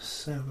 5.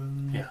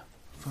 7. Yeah.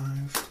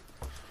 5.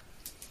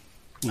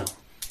 No.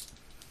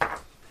 20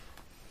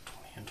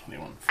 and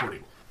 21.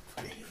 41.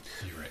 8.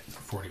 You're right.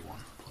 41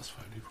 plus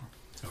 5d4.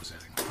 I was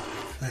adding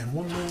 5. And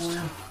one more.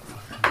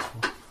 5 times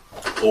 4.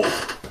 Oh!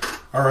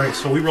 Alright,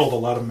 so we rolled a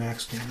lot of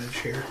max damage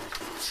here.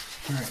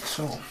 Alright,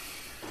 so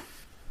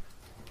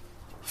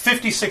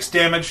 56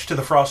 damage to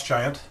the frost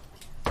giant.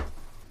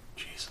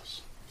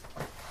 Jesus.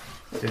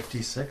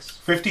 56?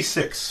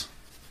 56.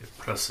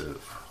 Impressive.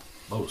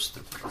 Most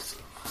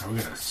impressive. Are we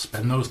going to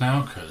spend those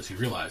now? Because you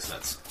realize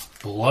that's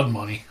blood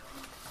money.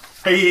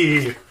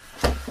 Hey!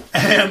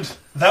 And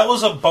that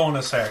was a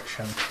bonus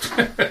action.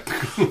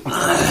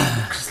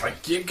 It's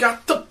like, you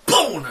got the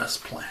bonus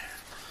plan.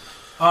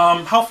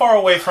 How far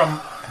away from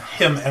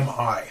him am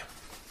I?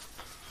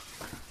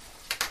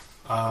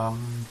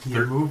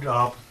 You moved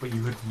up, but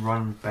you had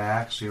run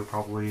back, so you're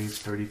probably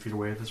 30 feet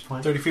away at this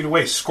point. 30 feet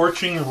away.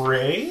 Scorching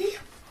Ray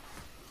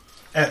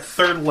at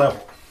 3rd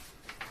level.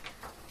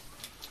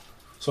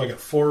 So I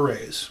got 4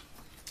 rays.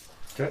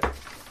 Okay.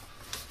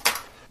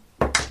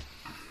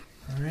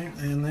 Alright,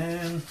 and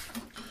then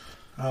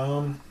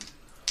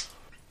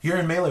you're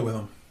in melee with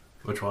him.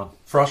 Which one?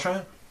 Frost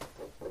Giant?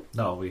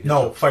 No, we.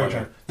 No, Fire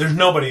Giant. There's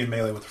nobody in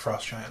melee with the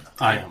Frost Giant.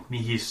 I am.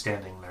 He's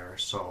standing there,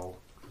 so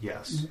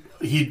yes.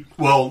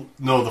 No,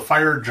 the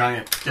fire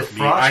giant. The hit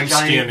me. I'm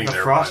standing the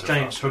there. frost by the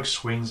giant frost took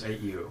swings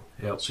at you.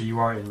 Yep. So you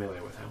are in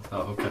melee with him.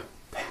 Oh, okay.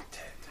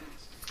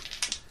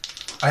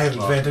 I have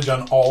advantage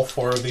on all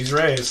 4 of these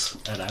rays.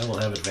 And I will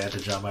have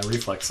advantage on my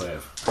reflex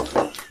save.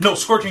 No,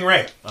 Scorching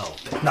Ray. Oh,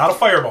 Not a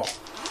fireball.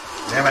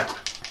 damn it.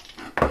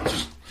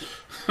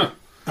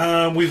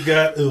 We've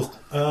got...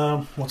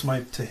 what's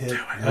my to hit?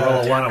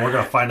 Roll one, and we're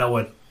going to find out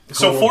what.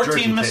 So cold 14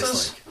 jerky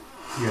misses? tastes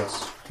like.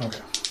 Yes. Okay.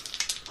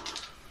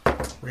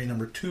 Ray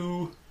number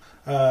 2.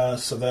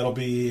 So that'll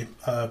be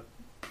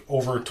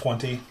over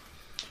 20.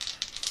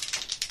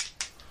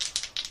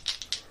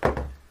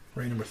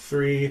 Ray number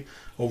 3,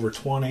 over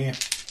 20. Ray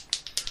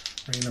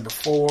number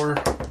 4,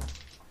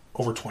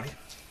 over 20.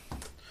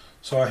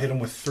 So I hit him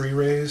with 3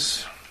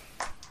 rays.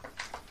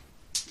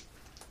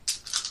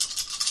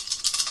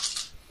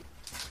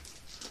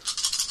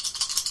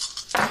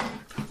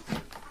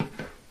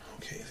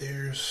 Okay,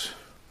 there's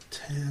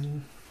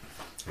 10.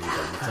 Are you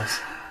done with this?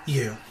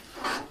 Yeah.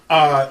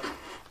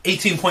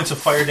 18 points of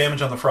fire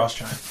damage on the frost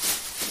giant.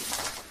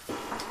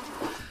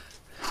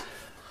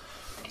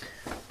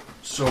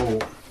 So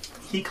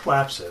he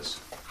collapses.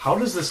 How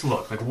does this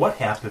look? Like, what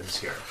happens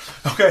here?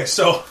 Okay,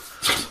 so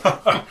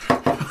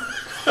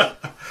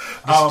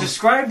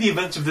Describe the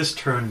events of this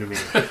turn to me.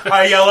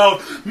 I yell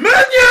out,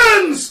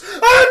 "Minions!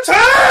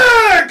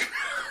 Attack!"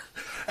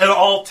 And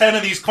all 10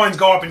 of these coins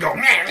go up and go,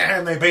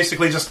 and they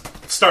basically just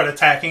start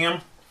attacking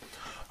him.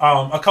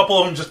 A couple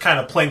of them just kind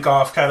of plink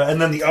off,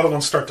 and then the other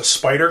ones start to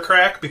spider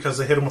crack because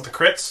they hit him with the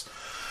crits.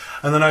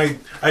 And then I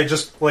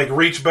just like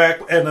reach back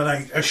and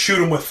then I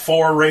shoot him with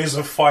 4 rays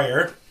of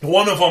fire.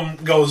 One of them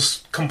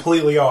goes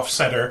completely off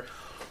center.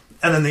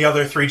 And then the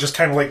other 3 just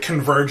kind of like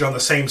converge on the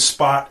same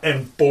spot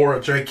and bore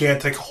a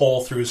gigantic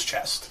hole through his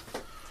chest.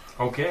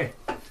 Okay.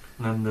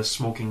 And then the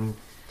smoking,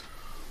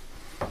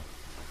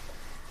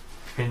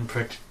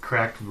 pinpricked,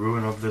 cracked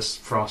ruin of this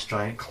frost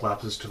giant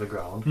collapses to the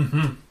ground.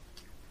 Mm-hmm.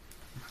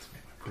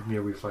 Give me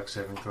a reflex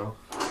saving throw.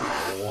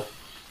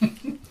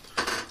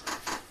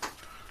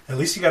 At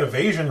least you got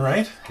evasion,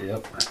 right?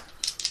 Yep.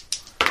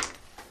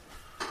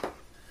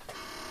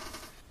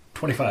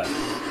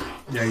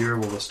 25. Yeah, you're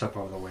able to step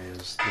out of the way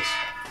as this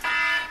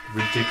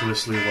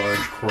ridiculously large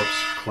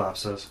corpse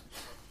collapses.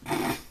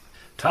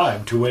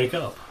 Time to wake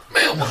up.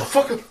 Mail,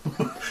 motherfucker!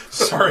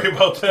 Sorry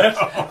about that.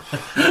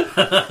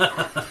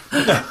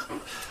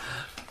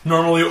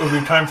 Normally it would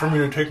be time for me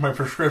to take my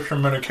prescription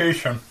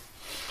medication.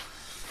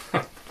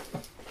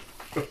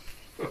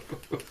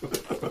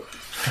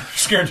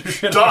 Scared the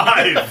shit out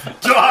of me.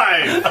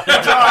 Dive!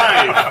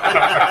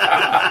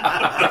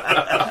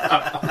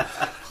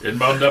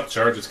 Inbound up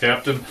charges,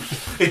 Captain.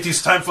 It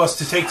is time for us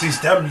to take this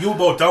damn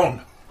U-boat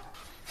down.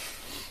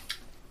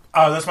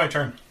 That's my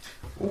turn.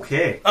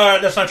 Okay.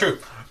 That's not true.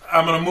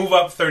 I'm going to move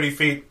up 30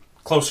 feet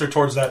closer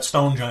towards that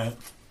stone giant.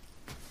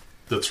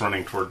 That's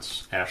running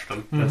towards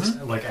Ashton. That's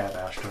like at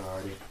Ashton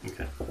already.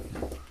 Okay.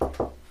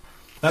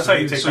 That's how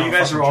you take So down you a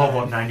guys are fucking all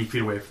giant. about 90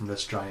 feet away from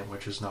this giant,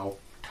 which is now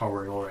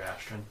towering over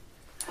Ashton.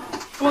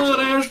 Blood,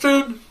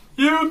 Ashton,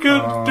 you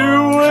can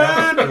do it.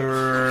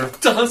 After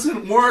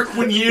Doesn't work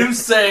when you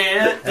say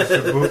it.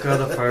 Buka,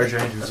 the fire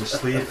giant, who's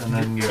asleep, and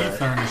then you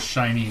Teeth aren't as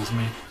shiny as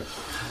me.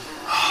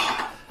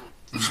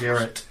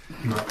 Garrett.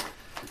 You're up.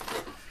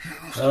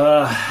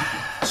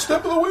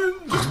 Step of the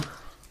wind.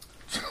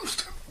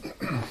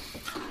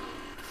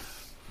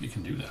 You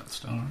can do that,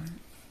 still, right?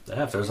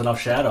 Yeah, if there's enough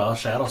shadow, I'll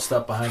shadow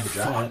step behind the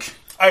giant.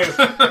 I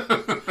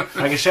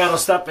I can shadow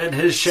step in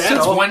his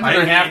shadow. Since when do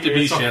there have to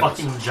be It's a shadows?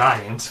 fucking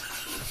giant.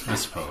 I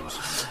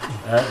suppose.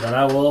 Then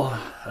I will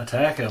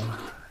attack him.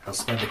 I'll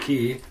spend a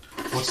key.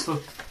 What's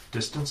the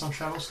distance on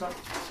Shadow Step?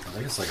 I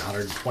think it's like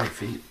 120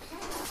 feet.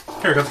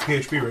 Here, I got the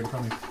PHP right in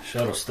front of me.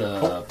 Shadow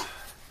step.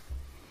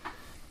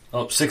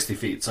 Oh, 60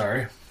 feet,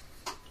 sorry.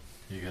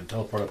 You can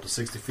teleport up to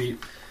 60 feet.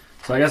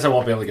 So I guess I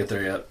won't be able to get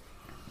there yet.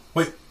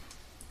 Wait,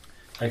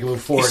 I can move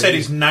he forward. said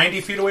he's 90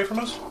 feet away from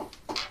us?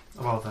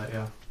 About that,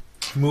 yeah.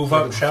 Move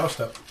up, shadow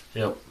step.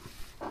 Yep.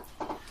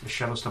 Is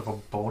Shadow Step a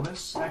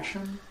bonus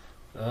action?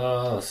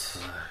 I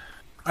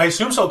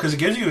assume so, because it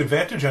gives you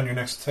advantage on your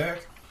next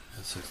attack.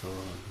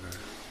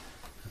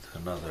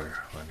 Another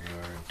when you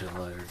are in dim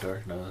light or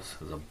darkness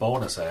is a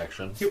bonus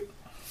action. Yep.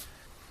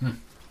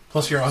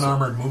 Plus your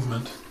unarmored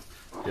movement.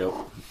 Yep.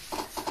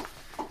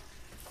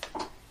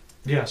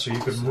 Yeah, so you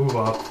could move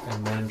up,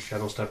 and then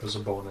Shadow Step is a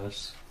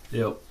bonus.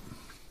 Yep.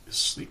 Is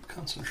sleep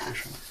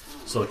concentration?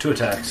 So 2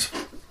 attacks.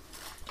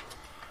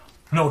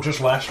 No,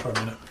 just last for a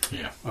minute.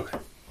 Yeah. Okay.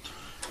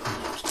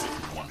 Just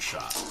taking one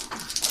shot.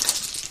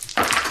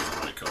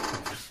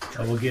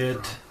 I will get.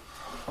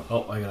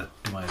 Oh, I gotta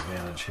do my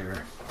advantage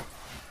here.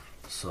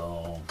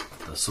 So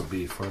this will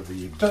be for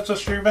the. That's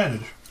just your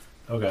advantage.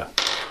 Okay.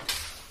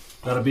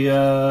 That'll be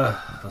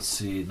let's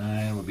see,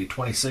 9 would be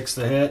 26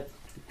 to hit.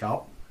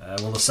 Yup.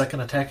 Will the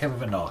second attack have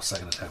even? No,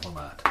 second attack will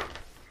not.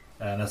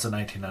 And that's a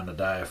 19 on the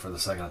die for the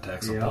second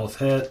attack, so Yeah. both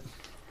hit.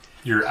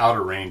 You're out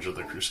of range of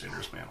the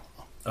Crusader's mantle.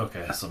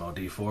 Okay, so no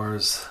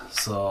d4s.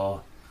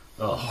 So,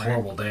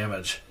 horrible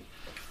damage.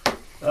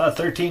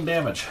 13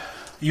 damage.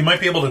 You might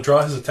be able to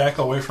draw his attack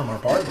away from our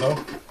bard,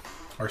 though.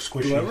 Our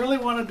squishy, Do I really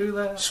want to do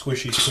that?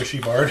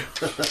 squishy bard.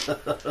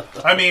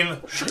 I mean,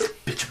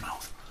 Bitch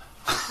mouth.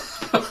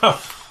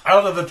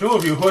 out of the two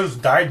of you, who has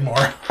died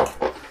more?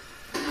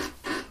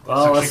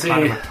 Well, let's It's see.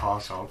 actually kind of a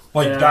toss-out.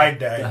 Like, Yeah, died.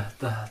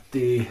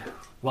 The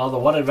the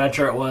one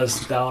adventure it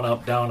was down,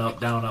 up, down, up,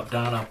 down, up,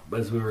 down, up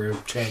as we were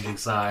changing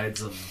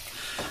sides, and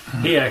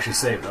he actually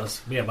saved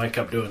us. Me and Mike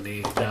kept doing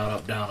the down,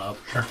 up, down, up.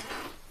 Sure.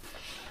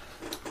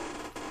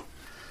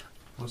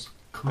 Was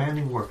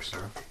commanding work,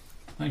 sir.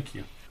 Thank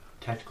you.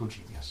 Tactical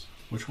genius.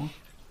 Which one?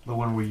 The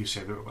one where you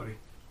saved everybody.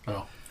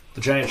 Oh.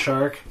 The giant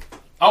shark.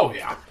 Oh,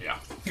 yeah, yeah.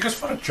 You guys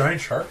fought a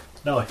giant shark?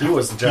 No, he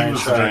was the giant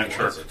was the shark. giant It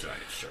shark. was a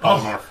giant shark.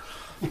 Oh.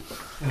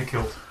 In a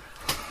kilt.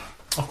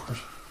 Of course.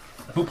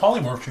 Who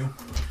polymorphed you?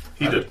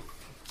 He did.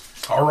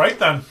 All right,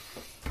 then.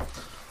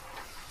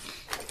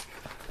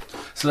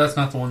 So that's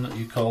not the one that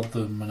you called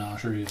the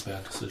menagerie of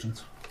bad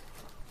decisions?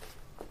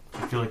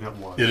 I feel like that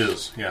was. It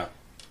is, yeah.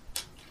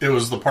 It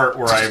was the part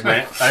where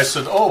I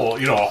said, oh,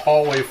 a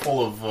hallway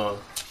full of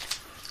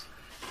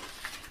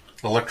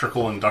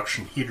electrical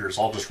induction heaters.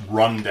 I'll just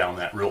run down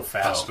that real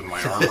fast in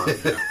my armor.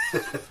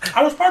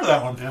 I was part of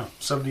that one. Yeah,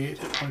 78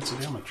 hit points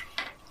of damage.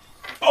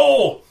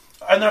 Oh!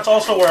 And that's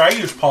also where I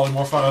used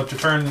polymorph to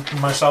turn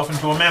myself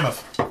into a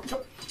mammoth.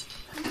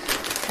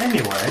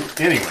 Anyway,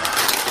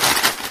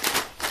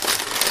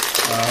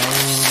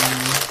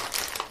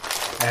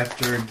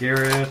 after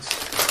Garrett,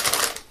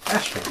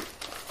 Ashton.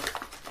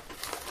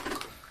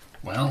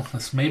 Well,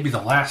 this may be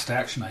the last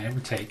action I ever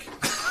take.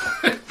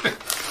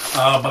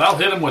 But I'll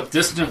hit him with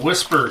Dissonant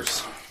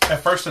Whispers.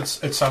 At first,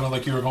 it sounded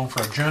like you were going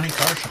for a Johnny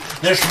Carson.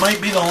 This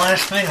might be the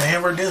last thing I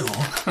ever do.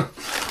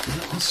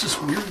 It's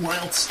just weird,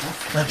 wild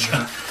stuff. Let's,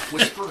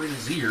 Whisper in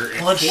his ear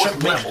at let's,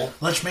 fourth level.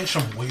 let's make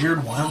some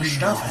weird, wild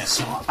stuff happen.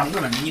 So I'm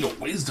going to need a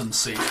wisdom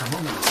save from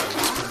him as I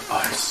whisper,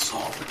 I saw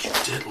what you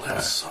did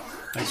last summer.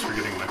 Thanks for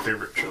getting my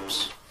favorite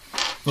chips.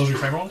 Those are your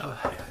favorite ones?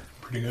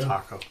 Pretty good.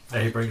 Taco.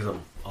 Yeah, he brings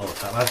them all the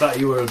time. I thought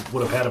you would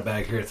have had a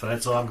bag here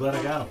tonight, so I'm glad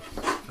I got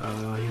them.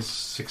 He's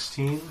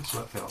 16, so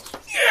that fails.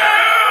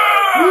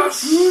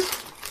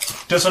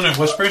 Dissonant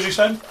Whispers, you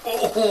said?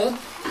 Oh.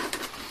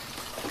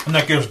 And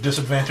that gives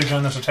disadvantage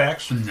on his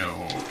attacks?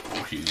 No,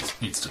 he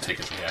needs to take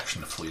his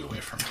reaction to flee away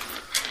from it.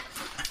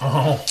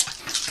 Oh.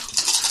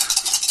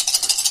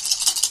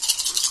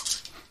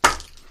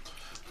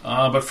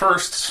 But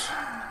first,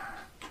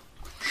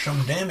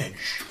 Some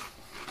damage.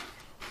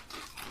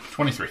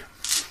 23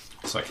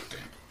 psychic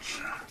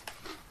damage.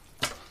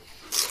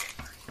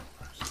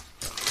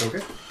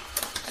 Okay.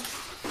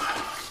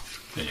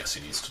 And yes,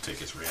 he needs to take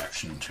his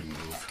reaction to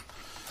move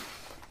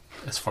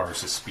as far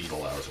as his speed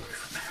allows away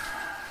from me.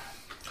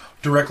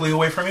 Directly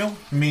away from you?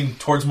 You mean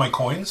towards my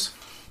coins?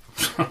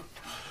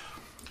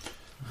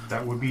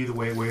 That would be the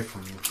way away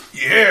from you.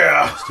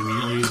 Yeah! Must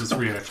immediately use its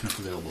reaction if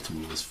available to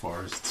move as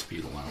far as its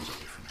speed allows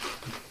away from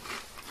me.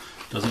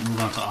 Doesn't move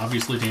onto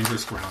obviously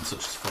dangerous ground such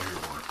as fire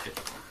or pit.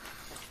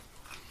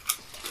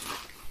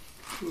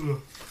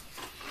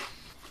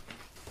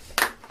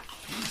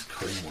 He's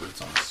cutting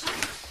words on a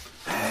sleeve.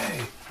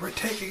 Hey, we're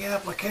taking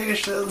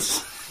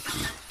applications.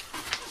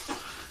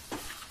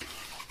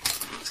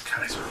 These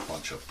guys are a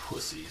bunch of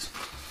pussies.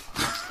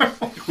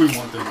 We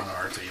want them on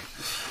our team.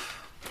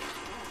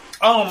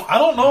 I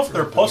don't know if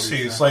they're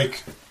pussies.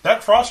 Like,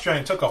 that Frost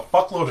Giant took a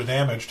fuckload of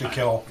damage to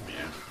kill. Yeah.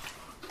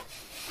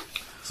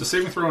 It's a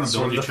saving throw and So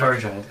did ability the check. fire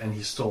giant, and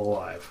he's still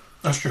alive.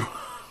 That's true.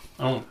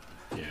 Oh,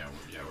 Yeah,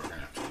 we're gonna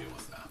have to deal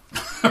with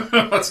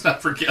that. Let's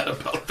not forget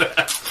about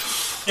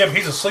that. Yeah, but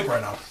he's asleep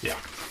right now. Yeah.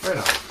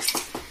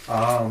 Right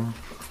on.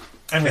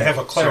 And they have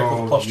a cleric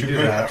so with plus you 2 do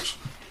great that. axe.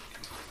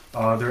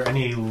 Are there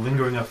any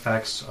lingering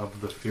effects of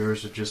the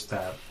fears, or just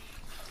that?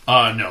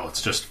 No,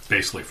 it's just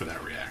basically for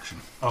that reaction.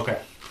 Okay.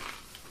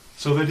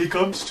 So then he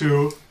comes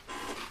to,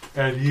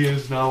 and he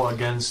is now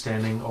again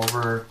standing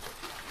over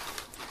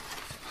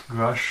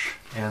Grush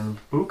and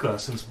Buka,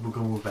 since Buka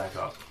moved back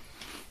up.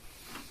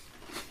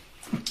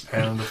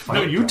 And the fire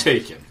No, you giant.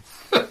 take him.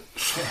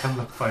 And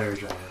the fire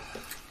giant.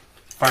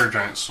 fire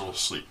giant's still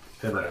asleep.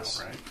 It Right,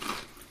 is. right.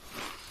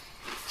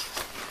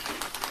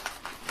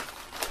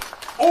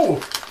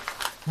 Oh!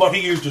 But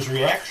he used his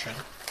reaction.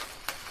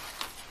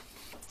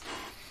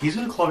 He's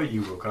gonna club at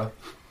you, Buka,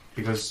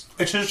 because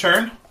It's his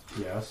turn.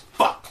 yes.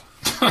 Fuck.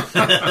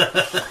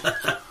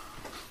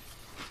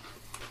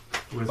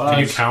 With Can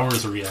you his- counter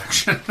as a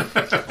reaction?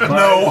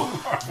 No!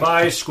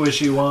 Bye,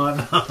 squishy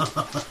one.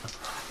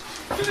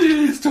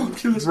 Please don't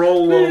kill us.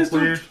 roll low, Please don't.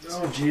 please.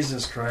 Oh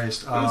Jesus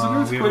Christ! was an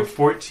We have a earthquake.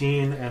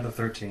 14 and a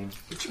 13.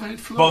 The giant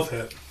float. Both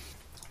hit.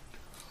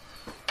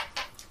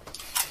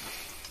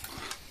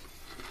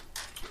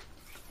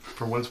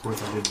 For what it's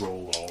worth, I did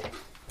roll low.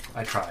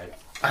 I tried.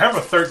 I have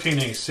a 13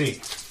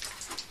 AC.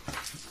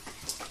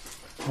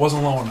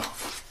 Wasn't low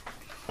enough.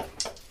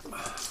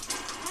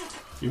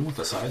 You want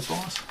the size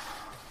bonus?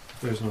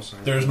 There's no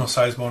sign. There's no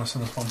size bonus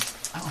in this one.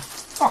 Oh,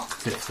 fuck.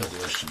 5th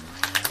edition,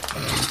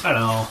 man. I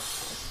know.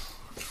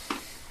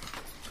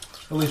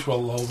 At least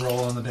we'll low roll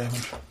on the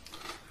damage.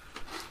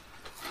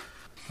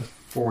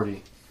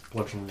 40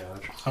 bludgeoning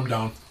damage. I'm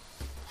down.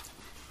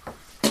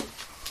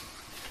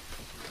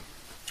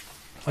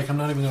 Like, I'm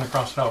not even going to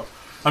cross it out.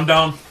 I'm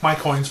down. My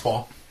coins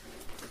fall.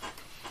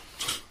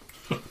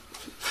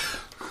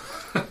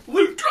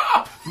 Loot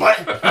drop!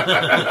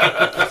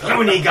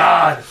 Uni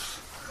God!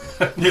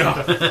 Yeah.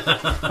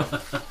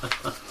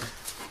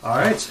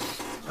 Alright.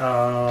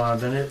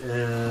 Then it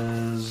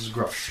is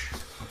Grush.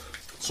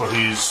 So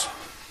he's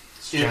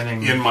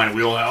Standing. in my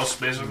wheelhouse,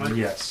 basically.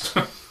 Yes.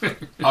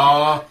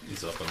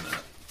 He's up on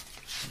that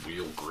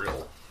wheel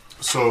grill.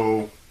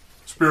 So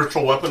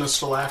spiritual weapon is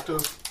still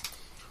active.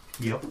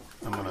 Yep.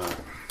 I'm gonna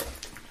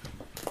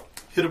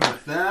hit him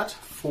with that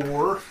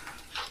for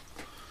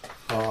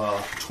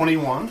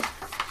 21.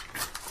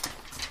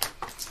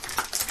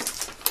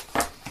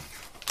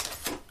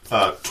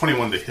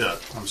 21 to hit.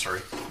 I'm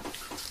sorry,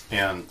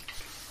 and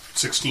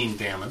 16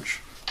 damage.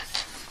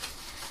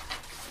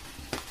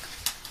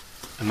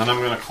 And then I'm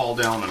going to call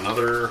down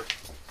another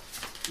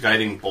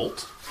guiding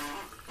bolt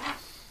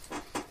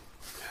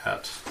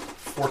at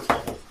 4th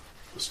level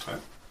this time.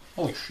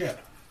 Holy shit.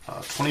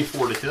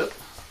 24 to hit.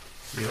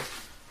 Yep.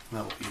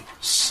 That'll be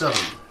 7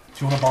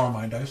 Do you want to borrow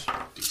my dice?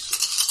 d6.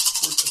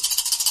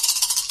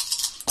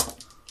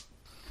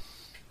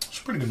 It's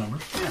a pretty good number.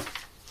 Yeah.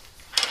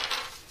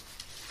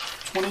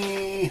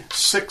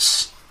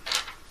 26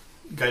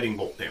 guiding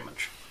bolt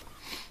damage.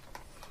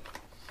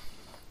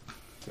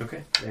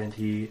 Okay. And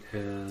he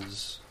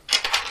is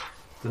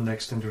the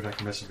next thing to attack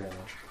and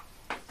disadvantage.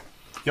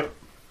 Yep.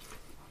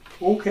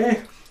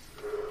 Okay.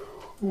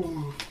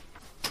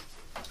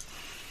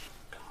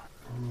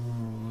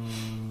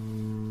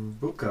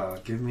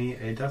 Buka, give me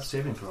a death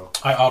saving throw.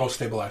 I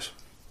auto-stabilize.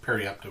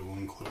 Periaptive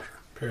wound closure.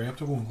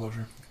 Periaptive wound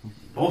closure.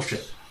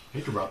 Bullshit. I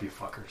hate to rob you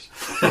fuckers.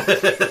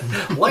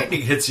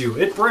 Lightning hits you.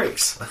 It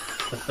breaks.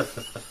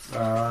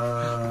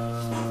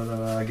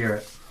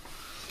 Garrett.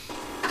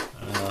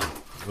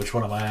 Which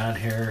one am I on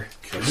here?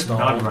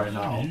 Not right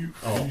now.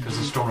 Oh, Because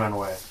the storm ran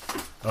away.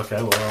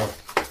 okay, well.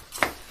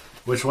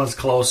 Which one's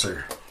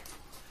closer?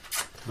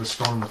 The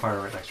storm and the fire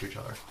are right next to each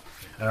other.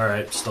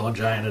 Alright, stone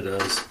giant it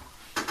is.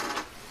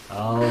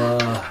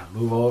 I'll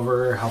move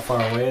over. How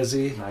far away is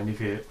he? 90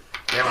 feet.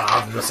 Yeah,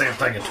 I'll do the same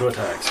thing in 2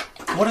 attacks.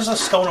 What does a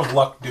Stone of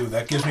Luck do?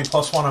 That gives me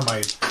 +1 on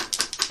my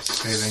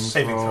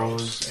Saving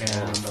throws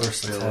and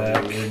First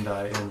ability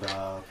attack. and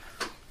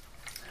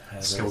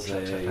That skill is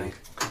checks, I a think.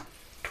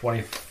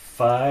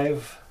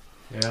 25.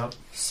 Yeah.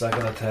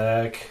 Second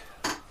attack.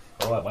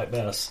 Oh, I might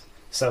miss.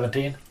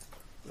 17.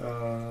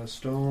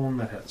 Stone,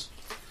 that hits.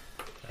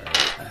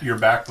 You're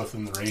back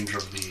within the range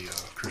of the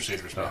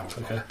Crusader's bow.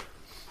 Okay.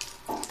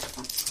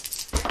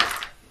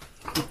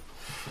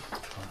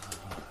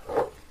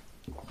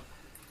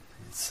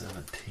 It's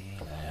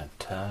 17 and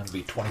 10.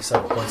 Be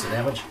 27 points of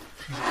damage.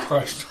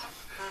 Christ.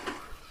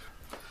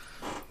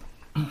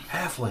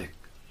 Halfling.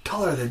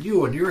 Taller than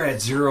you, and you're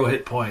at 0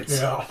 hit points.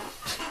 Yeah.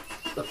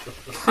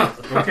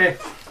 Okay.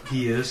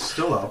 He is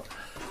still up.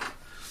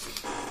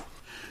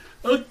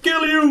 I'll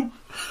kill you!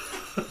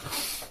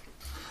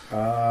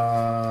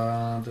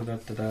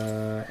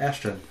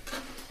 Ashton.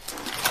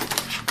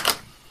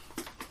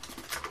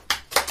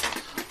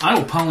 I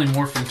will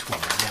polymorph into a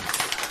mammoth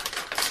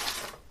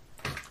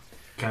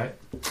Okay.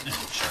 and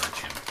charge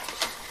him.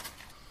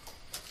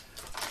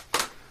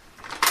 I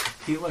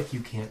feel like you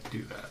can't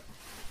do that.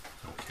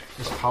 Okay.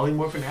 Is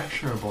polymorph an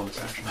action or a bonus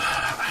action?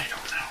 I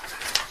don't know.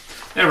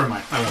 Never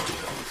mind. I won't do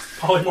that.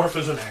 Polymorph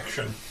is an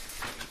action.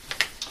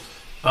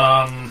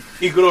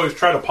 You could always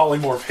try to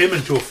polymorph him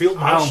into a field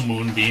mouse. I'll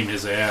moonbeam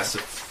his ass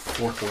at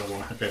 4th level.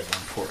 I have 1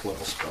 4th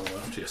level spell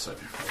left. Yes, I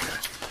do.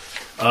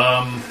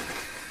 Okay.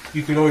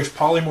 You could always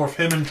polymorph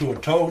him into a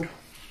toad.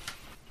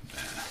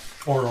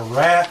 Or a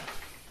rat.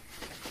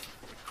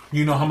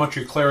 You know how much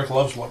your cleric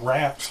loves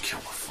rats. Kill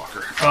the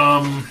fucker.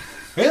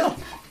 Yeah.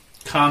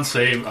 Con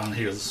save on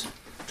his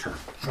turn.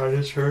 On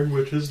his turn,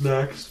 which is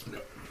next.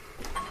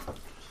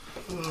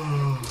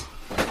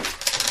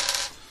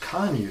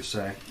 Con, you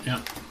say?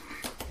 Yeah.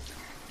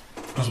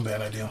 That was a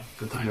bad idea.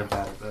 Good thing you're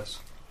bad at this.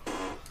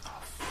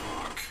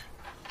 Fuck.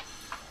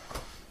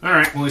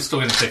 Alright, well, he's still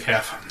going to take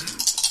half.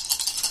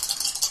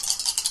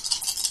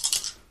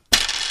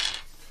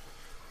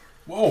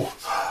 Whoa.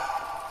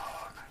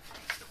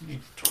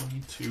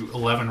 22,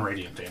 11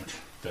 radiant damage.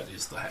 That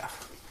is the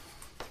half.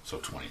 So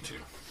 22,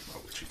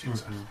 of which he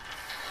takes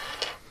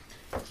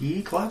half.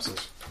 He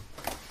collapses.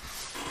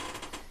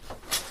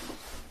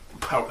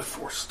 Power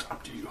force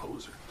stopped you,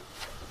 hoser.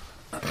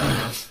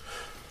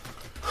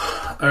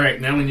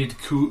 Alright, now we need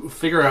to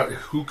figure out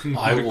who can...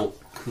 I will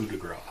coup de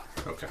grace.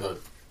 Okay. The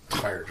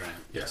fire giant.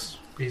 Yes.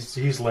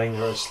 He's laying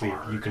there asleep.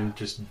 You can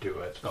just do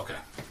it. Okay.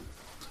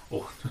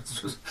 Well,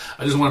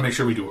 I just want to make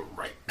sure we do it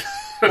right.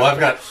 Well, I've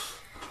got...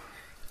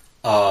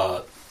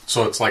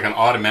 so it's like an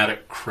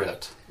automatic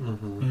crit.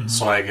 Mm-hmm.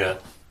 So I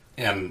get...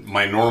 And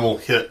my normal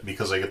hit,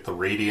 because I get the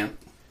radiant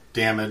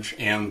damage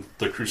and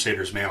the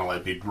Crusader's Mantle,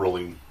 I'd be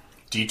rolling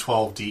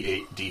D12,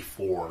 D8,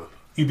 D4.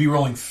 You'd be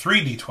rolling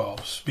 3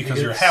 d12s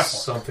because you're half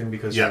orc. Something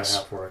because Yes.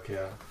 you're half orc,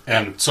 yeah.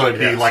 And so it'd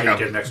Yeah, be so like you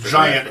get an a extra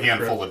giant die.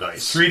 handful of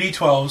dice. 3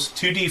 d12s,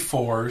 2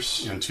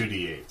 d4s, And 2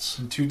 D8s.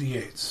 and 2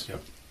 d8s.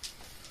 Yep.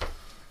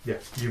 Yeah,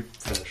 you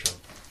finish him.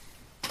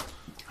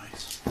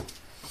 Nice.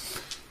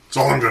 That's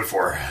all I'm good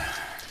for.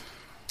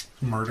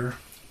 Murder.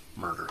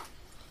 Murder.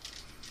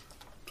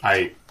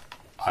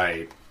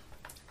 I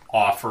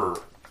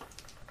offer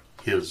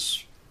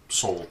his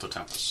soul to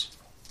Tempest.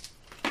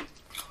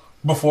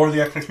 Before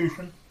the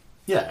execution?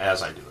 Yeah,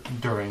 as I do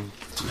it. During.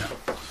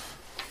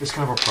 It's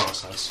kind of a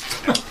process.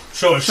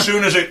 So as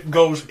soon as it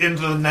goes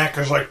into the neck,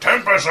 it's like,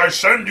 Tempest, I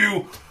send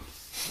you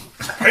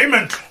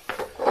payment.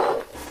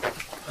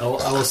 I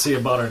will see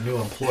about our new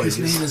employees.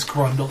 is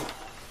Grundle.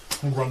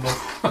 Grundle.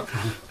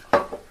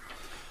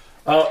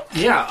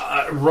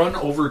 Run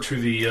over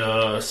to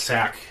the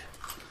sack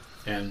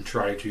and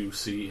try to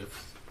see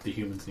if the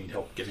humans need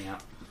help getting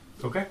out.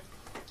 Okay.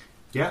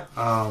 Yeah,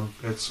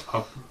 it's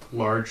a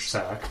large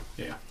sack.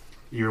 Yeah.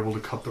 You're able to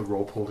cut the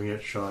rope holding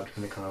it shut,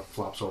 and it kind of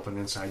flops open.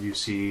 Inside, you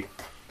see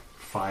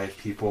 5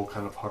 people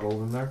kind of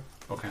huddled in there.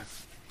 Okay.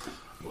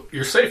 Well,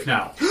 you're safe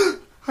now.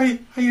 Are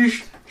you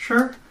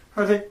sure?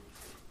 Are they?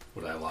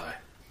 Would I lie?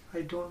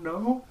 I don't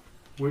know.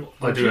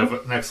 I do have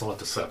an excellent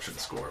deception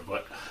score,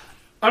 but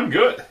I'm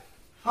good.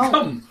 Oh,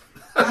 Come.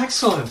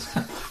 excellent.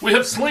 We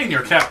have slain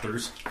your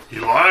captors. He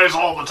lies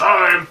all the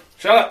time.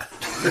 Shut up.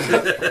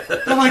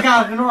 Oh my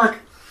god, an orc.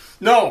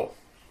 No.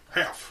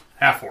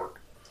 Half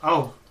orc.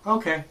 Oh,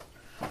 okay.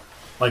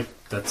 Like,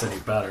 that's any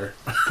better.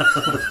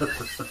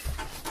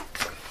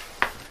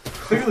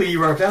 Clearly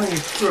you are valiant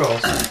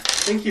heroes.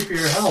 Thank you for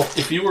your help.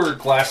 If you were a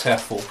glass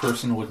half full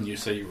person, wouldn't you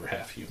say you were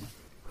half human?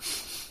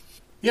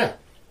 Yeah,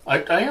 I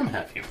am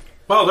half human.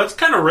 Wow, that's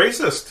kind of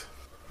racist.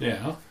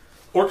 Yeah.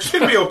 Orcs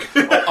can be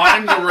okay.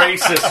 I'm the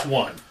racist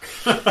one.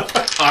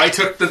 I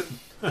took the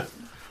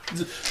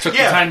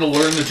time to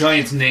learn the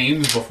giants'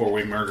 names before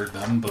we murdered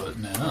them, but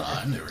no,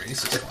 I'm the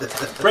racist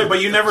one. Right,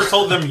 but you never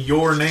told them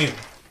your name.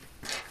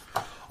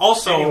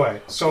 Also,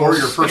 Anyway, so Or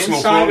your personal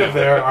inside pronoun. of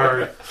there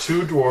are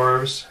 2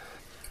 dwarves.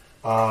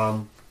 Yeah.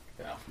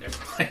 Never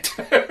mind.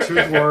 2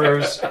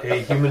 dwarves,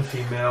 a human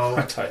female,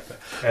 Type that.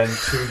 and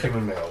 2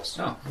 human males.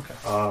 Oh, okay.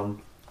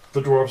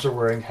 The dwarves are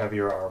wearing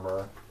heavier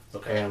armor,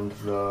 Okay. and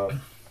the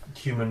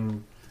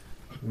human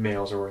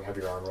males are wearing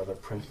heavier armor.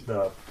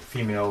 The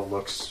female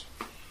looks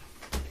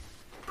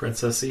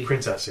Princessy.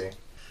 princessy.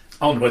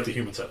 I wonder what the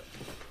human said.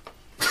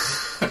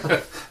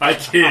 I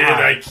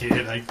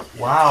kid.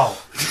 Wow.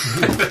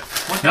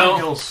 No,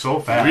 Downhill so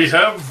fast. we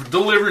have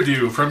delivered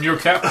you from your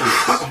captors.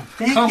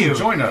 Thank Come you.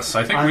 join us.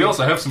 I think we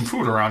also have some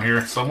food around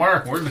here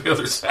somewhere. Where'd the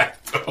other sack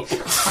go?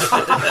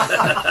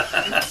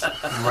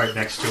 Right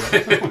next to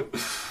it.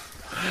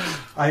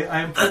 I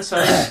am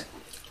Princess.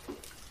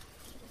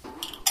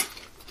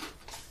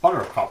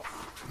 Buttercup.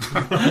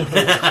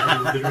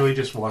 I literally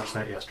just watched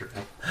that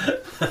yesterday.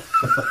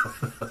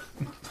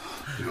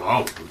 You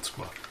all food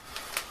squad.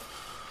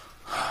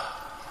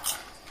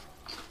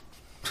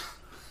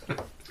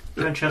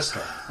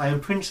 Francesca. I am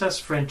Princess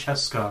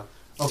Francesca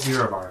of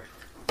Mirabar.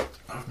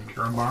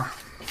 Miramar.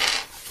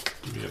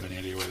 Do you have any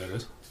idea where that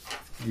is?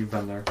 You've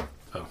been there.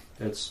 Oh.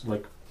 It's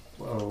like,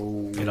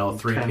 You know,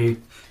 3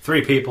 10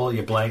 three people.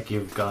 You blank.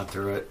 You've gone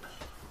through it.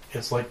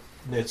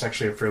 It's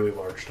actually a fairly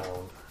large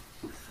town.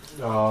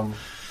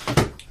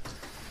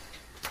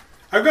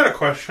 I've got a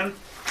question.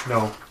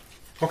 No.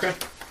 Okay.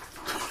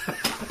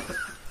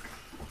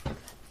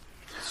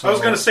 I was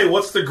going to say,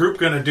 what's the group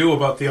going to do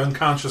about the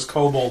unconscious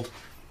kobold?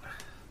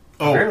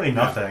 Apparently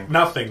nothing.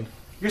 Nothing.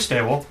 You're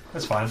stable.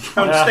 That's fine.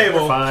 I'm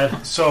stable.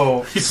 Fine.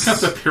 So, He's got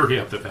the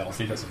preemptive health.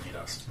 He doesn't need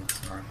us.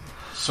 All right.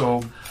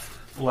 so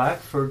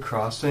Blackford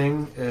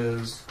Crossing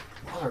is...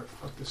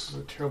 Motherfuck, this is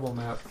a terrible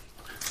map.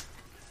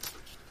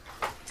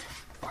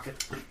 Fuck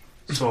it.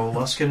 So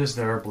Luskin is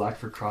there.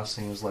 Blackford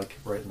Crossing is like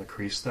right in the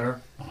crease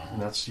there.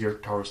 And that's your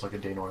tower's like a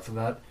day north of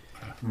that.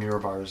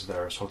 Mirabar is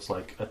there, so it's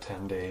like a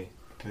 10-day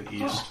to the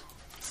east.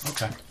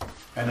 Okay.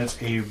 And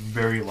it's a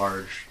very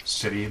large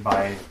city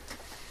by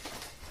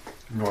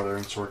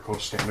northern Sword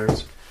Coast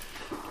standards.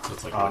 So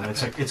it's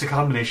like It's a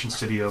combination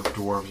city of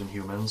dwarves and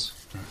humans.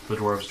 The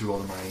dwarves do all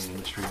the mining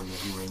industry, and the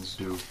humans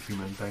do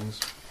human things.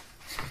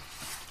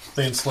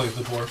 They enslave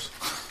the dwarves.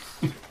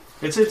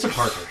 It's a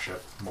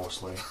partnership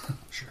mostly.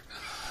 Sure.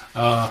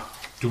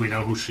 Do we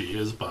know who she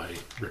is by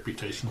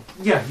reputation?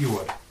 Yeah, you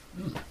would.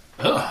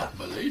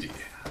 My lady.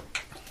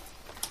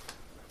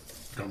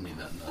 Don't mean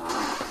that in a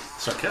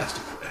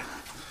sarcastic way.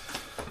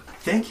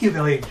 Thank you,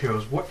 Valiant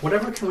Heroes.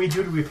 Whatever can we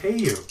do to repay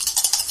you?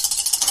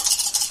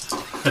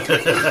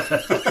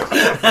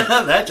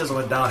 That just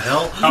went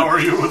downhill. How are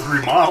you with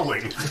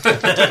remodeling? What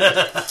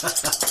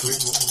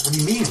do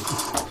you mean?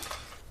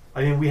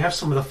 I mean, we have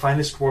some of the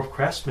finest dwarf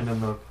craftsmen in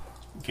the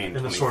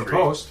Sword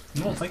Coast.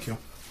 No, thank you.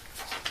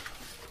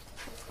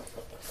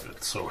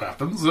 It so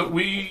happens that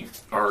we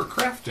are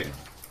crafting.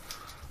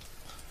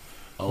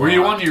 Were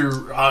you on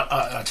your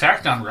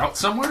attack down route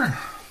somewhere?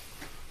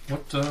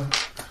 What,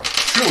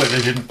 surely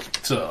they didn't,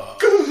 That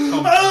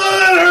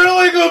hurt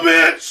like a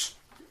bitch!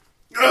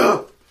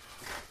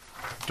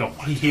 Don't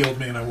mind. He healed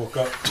me and I woke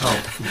up.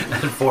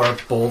 And 4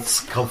 bolts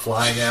come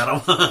flying at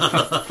him.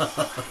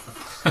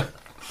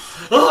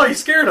 Oh, he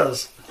scared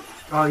us.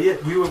 Yeah,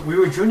 we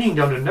were journeying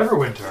down to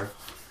Neverwinter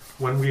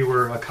when we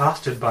were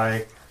accosted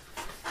by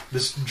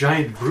this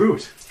giant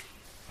brute.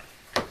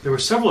 There were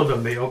several of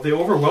them. They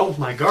overwhelmed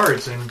my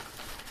guards and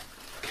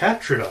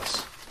captured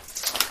us.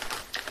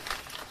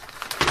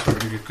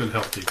 Sorry, you could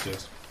help these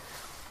guys.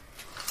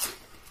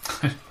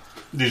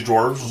 These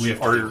dwarves We have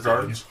to are deal your with that,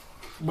 guards?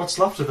 What's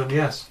left of them,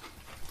 yes.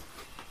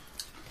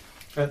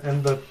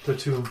 And the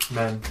 2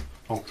 men.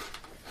 Oh.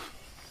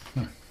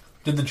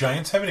 Did the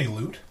giants have any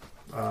loot?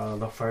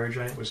 The fire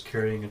giant was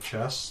carrying a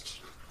chest,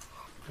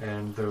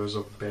 and there was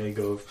a bag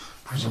of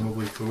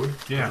presumably food.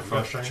 Yeah, The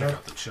frost giant check had.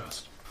 out the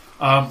chest.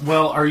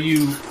 Well,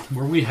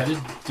 were we headed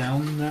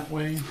down that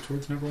way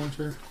towards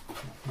Neverwinter?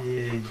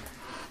 Yeah,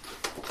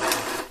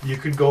 you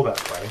could go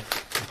that way.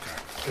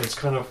 Okay. It's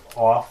kind of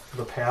off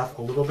the path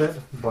a little bit,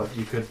 but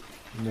you could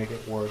make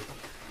it work.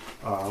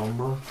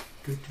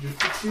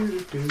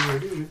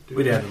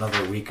 We'd had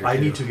another week or 2. I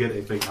need to get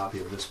a big copy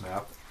of this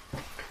map.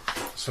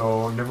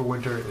 So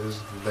Neverwinter is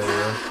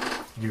there.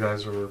 You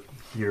guys are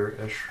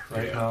here-ish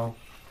right now.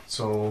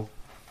 So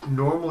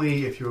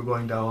normally, if you were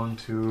going down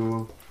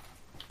to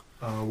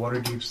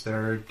Waterdeep's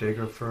there,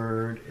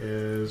 Daggerford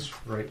is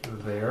right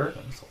there.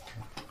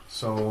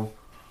 So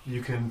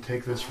you can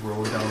take this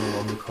road down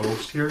along the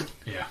coast here.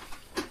 Yeah.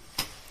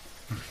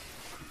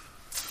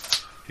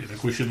 Do you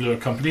think we should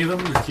accompany them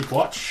to keep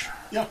watch?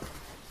 Yeah.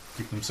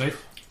 Keep them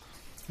safe?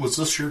 Was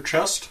this your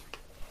chest?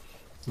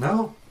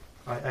 No,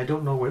 I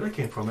don't know where that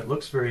came from. It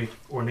looks very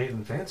ornate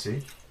and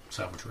fancy.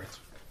 Salvage rates.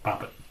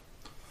 Pop it.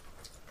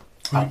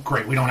 Oh,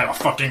 great. We don't have a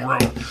fucking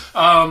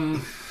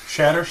road.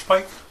 Shatter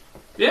spike?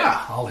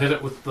 Yeah, I'll hit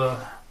it with the...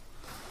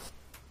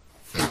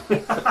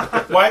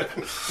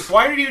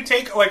 Why did you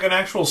take like an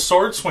actual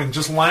sword swing?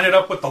 Just line it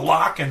up with the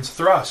lock and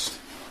thrust.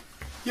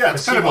 Yeah,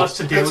 it's He kind of wants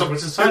to deal with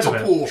what's inside of a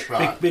it. pool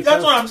shot.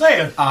 That's what I'm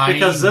saying.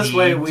 Because this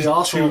way we need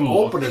also to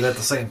open it at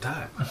the same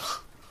time.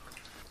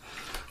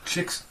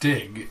 Chicks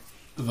dig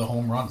the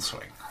home run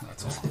swing.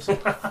 That's all I'm saying.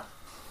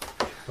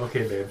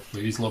 Okay, babe.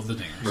 Ladies love the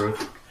dingers.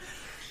 Ruth.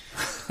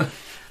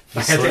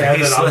 I had to add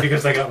that on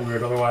because I got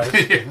weird otherwise.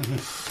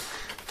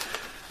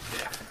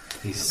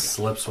 He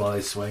slips while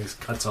he swings,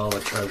 cuts all the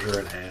treasure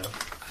in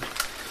half.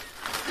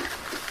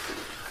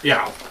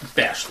 Yeah, I'll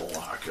bash the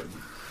lock and...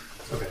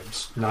 Okay,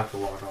 just knock the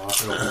lock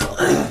off. It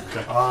opens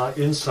up.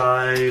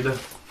 Inside...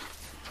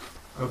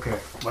 Okay.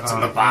 What's in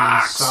the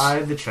box?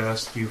 Inside the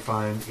chest, you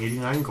find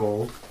 89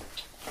 gold,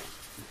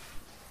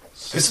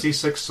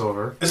 66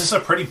 silver. Is this a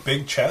pretty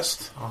big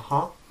chest?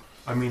 Uh-huh.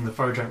 I mean, the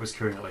fire giant was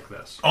carrying it like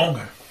this. Oh,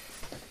 okay.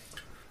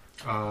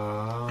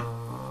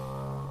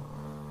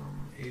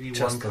 81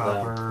 Just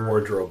copper.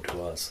 wardrobe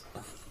to us.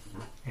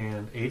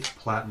 And 8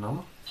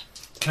 platinum.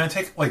 Can I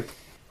take,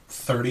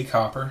 30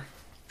 copper?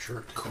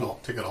 Sure,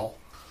 take it all.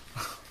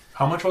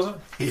 How much was it?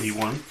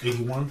 81.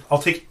 81? I'll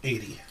take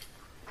 80.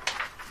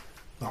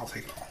 I'll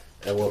take it all.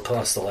 And we'll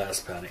toss the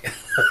last penny.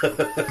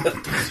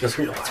 Just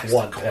it's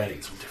one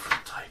penny. Some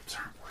different types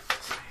aren't worth the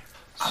same.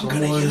 I'm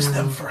going to use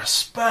them for a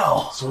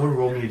spell. Someone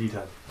roll me a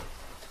d10.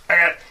 I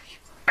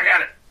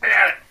got it.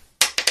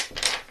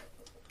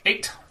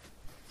 8.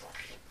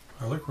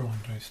 I like rolling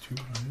dice too,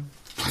 but I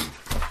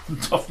do.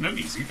 Tough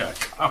noogies, you got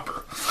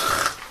copper.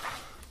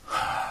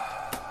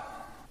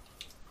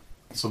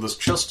 So this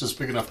chest is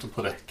big enough to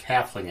put a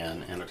halfling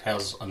in, and it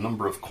has a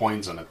number of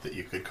coins in it that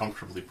you could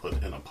comfortably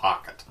put in a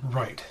pocket.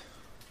 Right.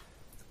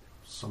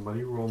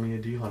 Somebody roll me a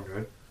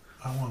d100.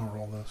 I want to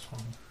roll this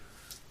one.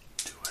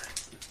 Do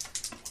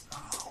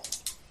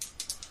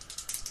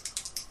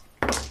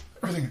it.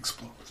 Everything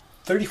explodes.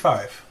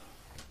 35.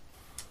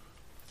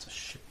 It's a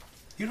shit.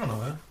 You don't know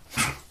that.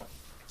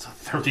 It's a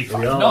 35.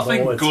 We all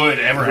Nothing know it's- good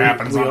ever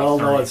happens on a 35. We all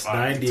know it's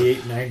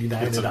 98,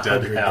 99, It's and a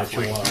dead 100 that you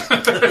halfling.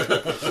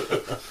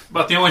 want.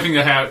 But the only thing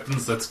that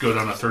happens that's good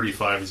on a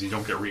 35 is you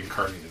don't get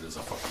reincarnated as a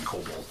fucking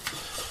kobold.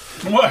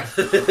 What?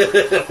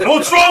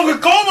 What's wrong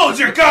with kobolds,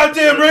 you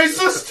goddamn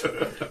racist?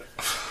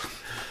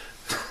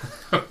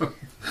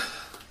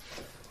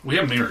 We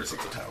have mirrors at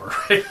the tower,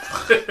 right?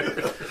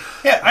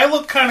 Yeah, I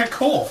look kind of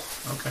cool.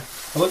 Okay.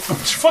 I look...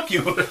 Fuck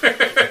you.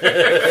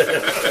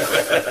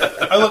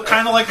 I look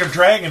kind of like a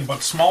dragon,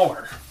 but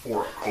smaller.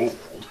 Or a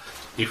kobold.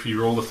 If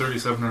you roll a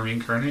 37 or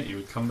reincarnate, you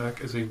would come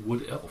back as a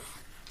wood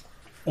elf.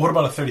 What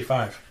about a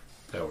 35?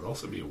 That would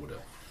also be a wood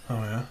elf.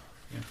 Oh, yeah?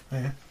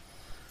 Yeah.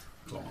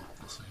 So,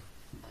 we'll see.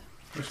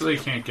 Actually, you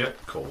can't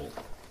get kobold.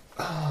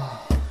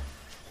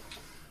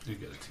 You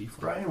get a tiefling.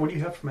 Brian, what do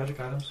you have for magic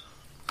items?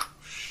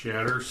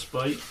 Shatter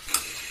Spike,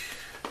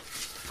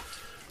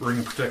 Ring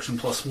of Protection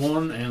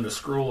 +1, and a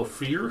Scroll of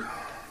Fear.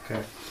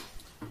 Okay.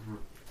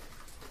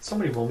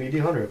 Somebody roll me a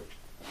d100.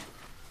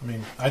 I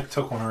mean, I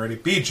took one already.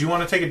 B, do you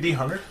want to take a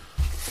D100?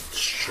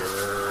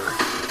 Sure.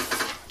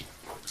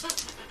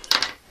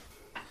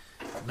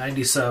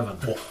 97.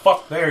 Well,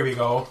 fuck, there we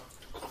go.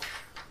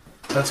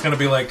 That's going to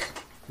be like...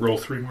 Roll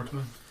 3 more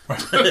times.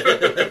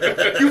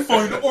 You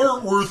find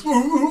art worth...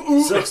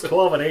 6,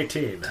 12, and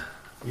 18.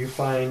 You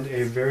find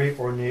a very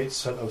ornate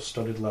set of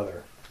studded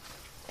leather.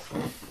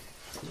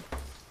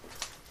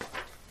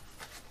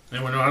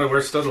 Anyone know how to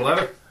wear studded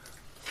leather?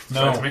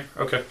 No. Besides me?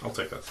 Okay, I'll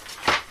take that.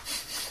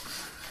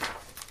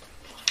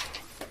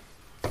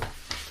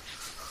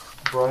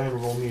 Brian,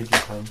 roll me a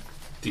d10.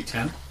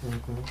 D10.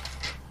 Mm-hmm.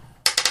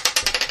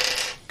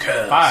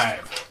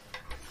 5.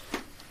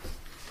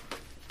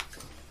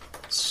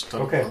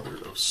 Studded Okay. leather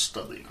of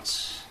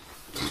studliness.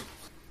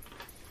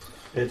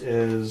 It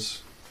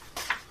is...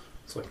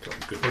 It's like a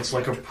good. It's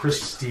like a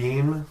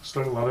pristine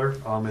studded leather.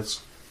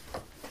 It's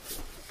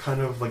kind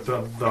of like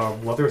the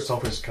leather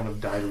itself is kind of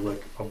dyed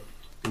like a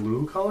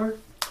blue color.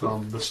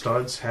 The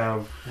studs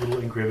have little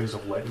engravings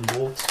of lightning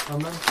bolts on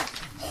them.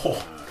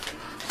 Oh.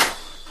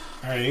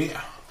 Alright.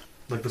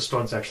 Like the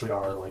studs actually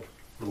are like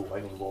little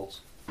lightning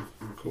bolts.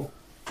 Cool.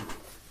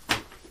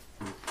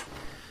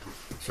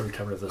 So every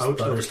time there's this Out of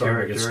thunderstorm,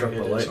 I get character, struck it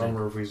by is lightning.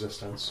 armor of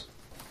resistance.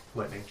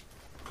 Lightning.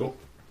 Cool.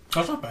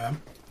 That's not bad.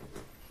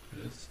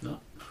 It's not.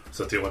 Is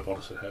that the only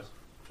bonus it has?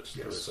 Just the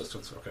Yes.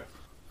 resistance? Okay.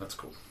 That's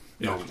cool.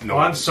 No, Oh, no.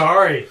 I'm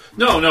sorry.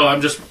 No,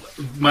 I'm just...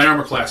 My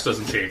armor class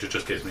doesn't change, it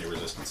just gives me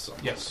resistance. So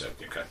Yes.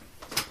 Okay.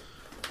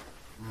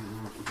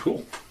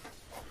 Cool.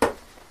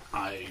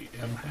 I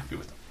am happy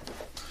with it.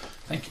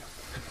 Thank you.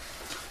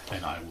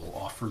 And I will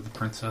offer the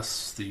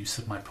princess the use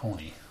of my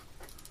pony.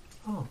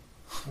 Oh,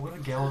 what a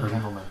gallant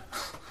gentleman.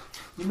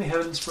 You may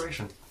have an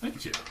inspiration.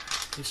 Thank you.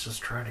 He's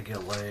just trying to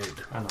get laid.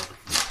 I know.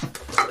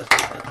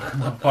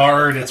 I'm a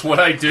bard, it's what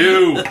I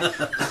do!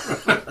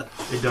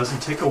 It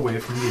doesn't take away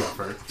from the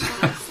effort.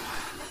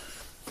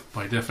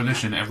 By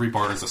definition, every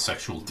bard is a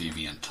sexual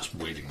deviant just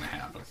waiting to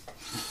happen.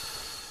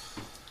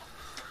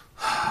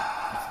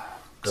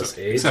 Does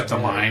age Except the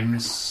matter?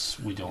 mimes,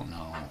 we don't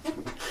know.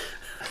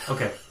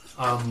 Okay.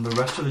 The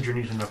rest of the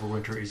journey to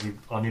Neverwinter is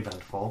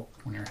uneventful.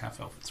 When you're a half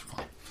elf, it's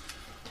fun.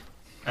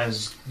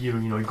 As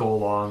you go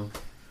along,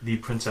 the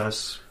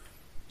princess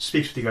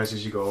speaks with you guys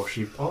as you go.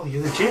 You're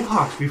the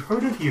Jayhawks. We've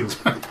heard of you.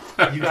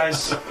 You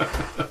guys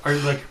are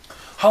like,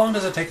 How long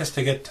does it take us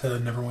to get to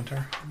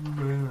Neverwinter?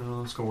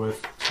 Let's go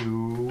with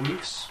 2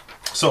 weeks.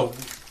 So,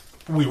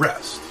 we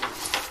rest.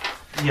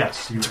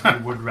 Yes, you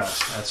would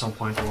rest at some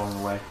point along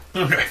the way.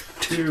 Okay.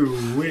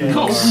 2 weeks.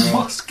 No, we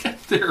must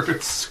get there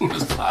as soon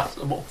as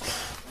possible.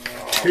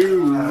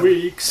 2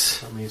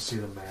 weeks. Let me see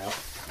the map.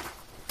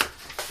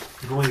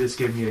 If only this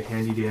gave me a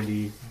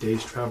handy-dandy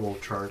day's travel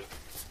chart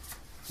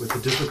with the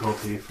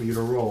difficulty for you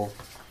to roll.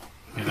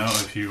 You know,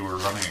 if you were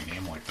running a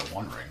game like the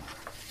One Ring.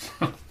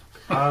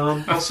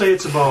 I'll say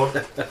it's about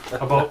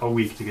a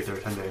week to get there,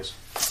 10 days.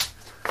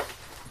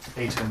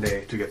 A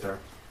 10-day to get there.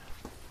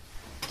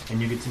 And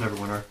you get to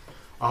Neverwinter.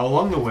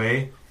 Along the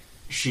way,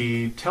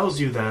 she tells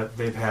you that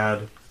they've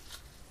had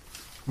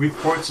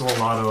reports of a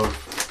lot of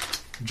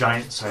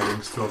giant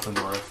sightings throughout the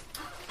north.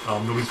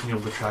 Nobody's been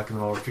able to track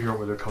them or figure out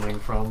where they're coming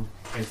from,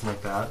 anything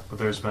like that. But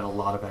there's been a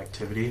lot of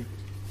activity,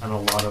 and a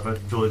lot of it,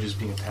 villages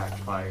being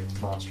attacked by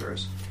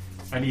monsters.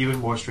 And even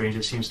more strange,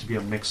 it seems to be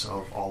a mix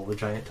of all the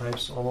giant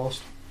types,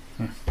 almost.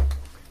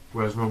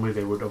 Whereas normally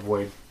they would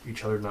avoid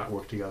each other, not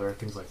work together,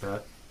 things like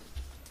that.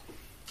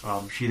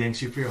 She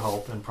thanks you for your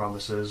help and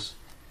promises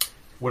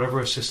whatever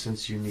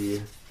assistance you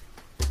need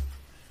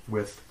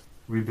with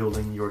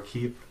rebuilding your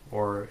keep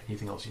or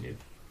anything else you need.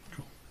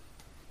 Cool.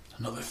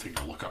 Another thing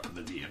to look up in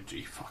the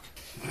DMG. Fuck.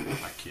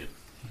 My kid.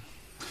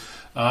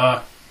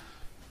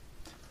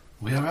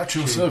 We have at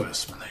your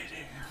service, my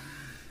lady.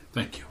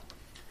 Thank you.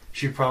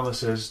 She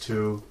promises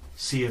to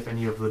see if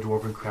any of the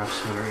dwarven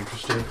craftsmen are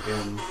interested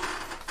in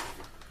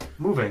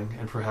moving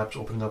and perhaps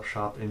opening up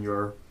shop in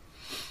your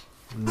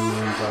new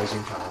and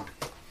rising town.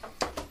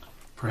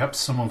 Perhaps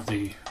some of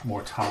the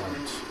more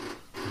tolerant,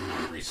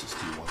 racist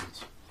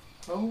ones.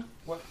 Oh,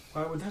 why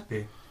would that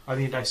be? I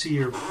mean, I see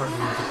you're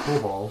partnering with the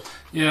kobold.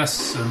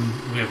 Yes, and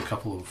we have a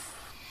couple of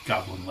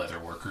goblin leather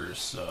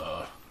workers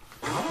Out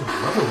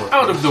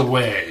out of the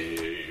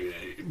way,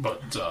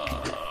 but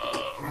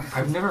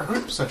I've never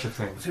heard of such a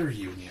thing. they're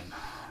union.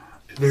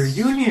 They're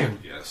union.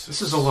 Yes,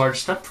 This is a large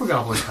step for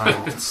Goblin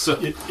Town.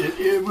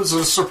 It was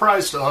a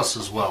surprise to us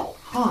as well.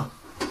 Huh.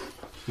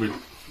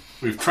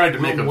 We've tried to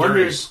make a very...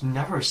 Wonders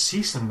never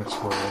cease in this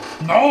world.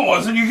 No, it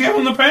wasn't. You gave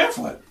him the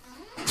pamphlet.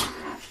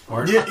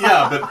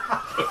 Yeah, but...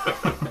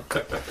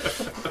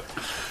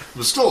 it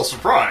was still a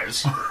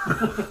surprise.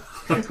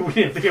 We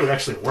didn't think it would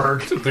actually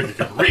work. I think you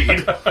can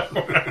read.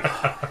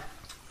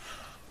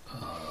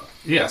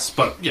 Yes,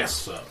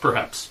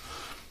 perhaps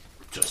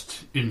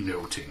just in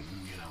noting,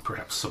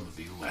 perhaps some of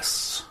the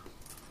less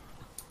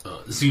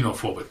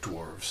xenophobic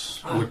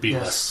dwarves would be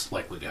less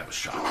likely to have a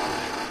shot.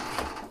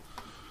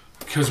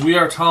 Because we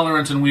are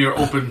tolerant and we are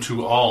open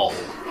to all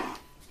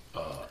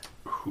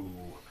who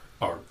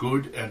are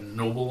good and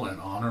noble and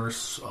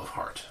honors of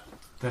heart.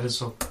 That is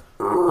a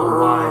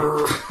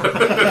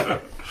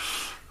lie.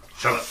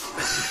 Shut up.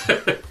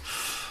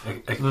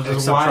 That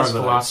is a wise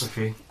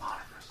philosophy.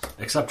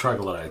 Except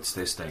troglodytes,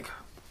 they stink.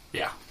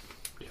 Yeah.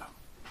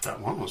 That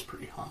one was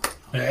pretty hot.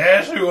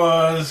 Yes, he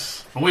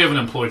was. And we haven't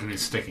employed any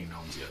stinking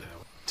gnomes yet, have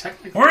we?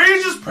 Technically... Were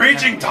you just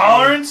preaching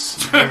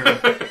tolerance?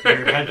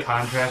 Your head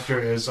contractor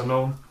is a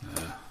gnome.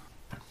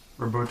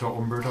 Roberto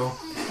Umberto.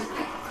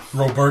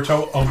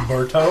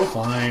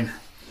 Fine.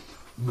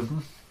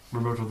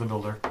 Roberto the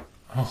Builder.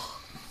 Oh,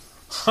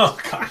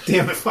 god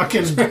damn it,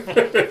 fucking...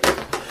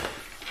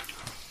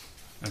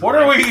 And What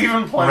are we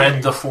even playing?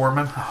 Red the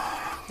Foreman.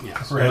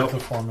 Yes. Red the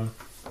Foreman.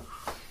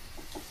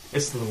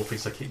 It's the little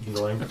things I keep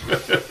giggling.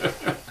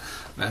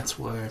 That's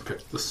why I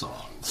picked the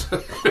songs.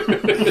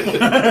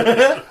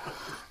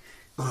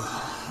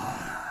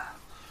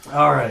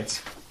 All right.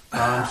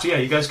 So yeah,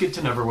 you guys get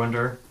to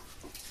Neverwinter.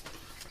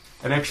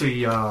 And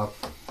actually,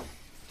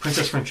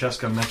 Princess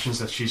Francesca mentions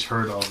that she's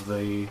heard of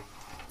the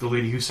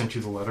lady who sent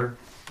you the letter.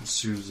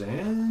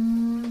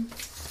 Suzanne?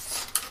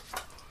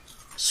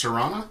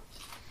 Serana?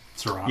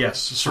 Serana.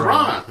 Yes,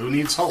 Serana, who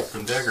needs help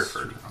in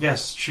Daggerford.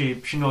 Yes,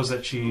 she knows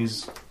that she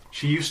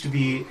used to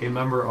be a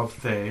member of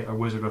Thay, a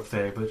wizard of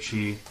Thay, but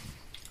she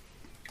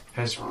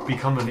has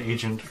become an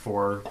agent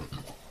for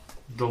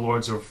the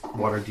Lords of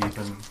Waterdeep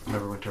and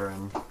Neverwinter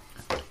and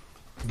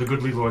the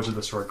goodly Lords of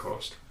the Sword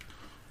Coast.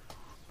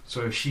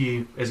 So if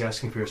she is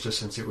asking for your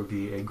assistance, it would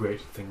be a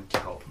great thing to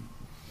help.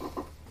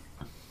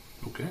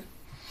 Okay.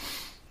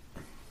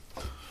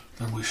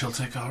 Then we shall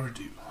take our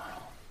due.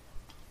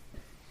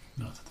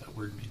 Not that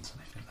word means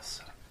anything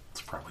necessarily.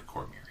 It's probably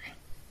Cormyri.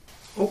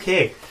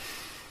 Okay.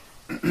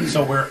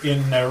 So we're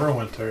in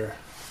Neverwinter.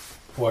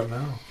 What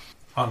now?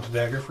 On to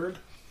Daggerford?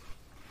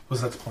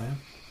 Was that the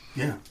plan?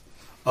 Yeah.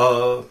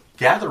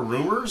 Gather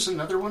rumors in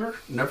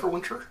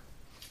Neverwinter?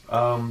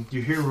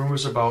 You hear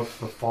rumors about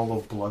the fall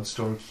of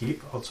Bloodstone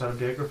Keep outside of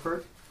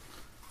Daggerford?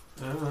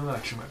 That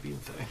actually might be in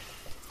Thay.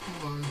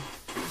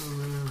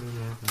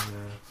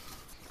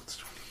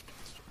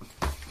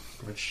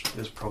 Which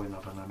is probably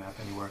not on a map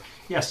anywhere.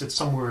 Yes, it's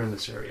somewhere in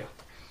this area.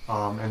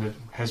 And it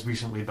has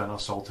recently been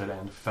assaulted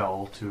and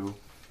fell to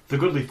the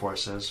goodly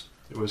forces.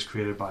 It was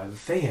created by the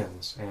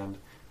Thayans and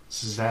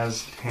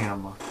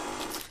Zaztam,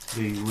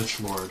 the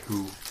Lich Lord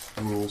who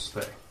rules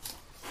Thay.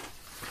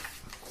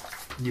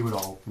 You would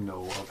all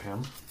know of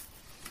him.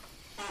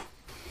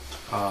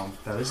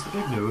 That is the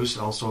big news.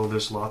 Also,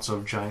 there's lots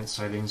of giant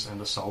sightings and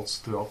assaults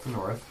throughout the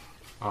north.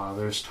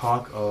 There's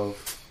talk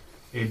of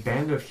a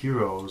band of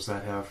heroes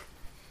that have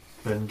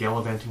been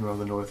gallivanting around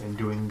the north and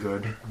doing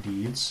good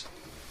deeds.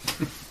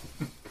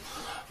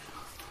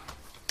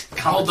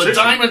 Called the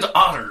Diamond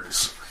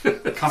Otters.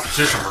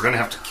 Competition. We're going to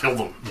have to kill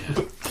them.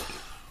 Yeah.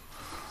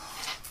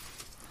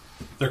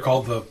 They're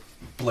called the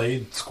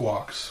Blade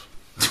Squawks.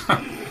 It's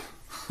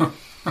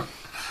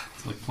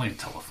like playing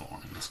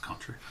telephone in this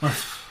country.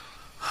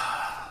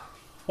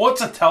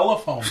 What's a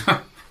telephone?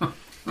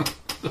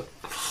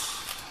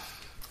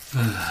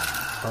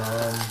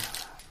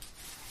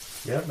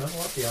 Yeah, not a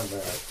lot beyond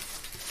that.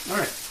 All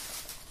right.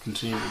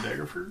 Continue to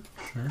Daggerford.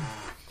 Sure.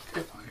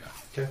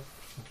 Okay.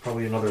 It's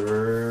probably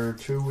another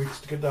 2 weeks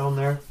to get down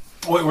there.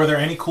 Wait, were there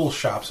any cool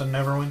shops in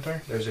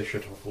Neverwinter? There's a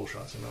shit ton of cool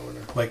shots in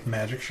Neverwinter. Like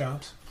magic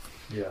shops?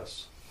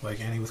 Yes. Like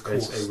any with cool...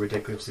 It's a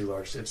ridiculously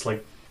large... It's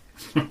like...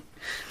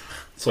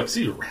 It's like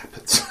Cedar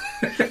Rapids.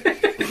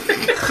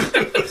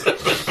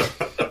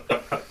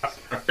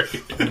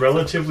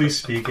 Relatively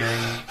speaking,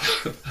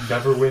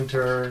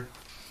 Neverwinter,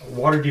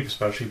 Waterdeep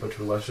especially, but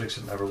to a lesser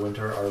extent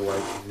Neverwinter, are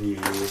like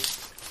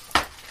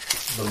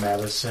the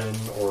Madison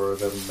or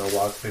the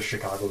Milwaukee,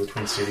 Chicago, the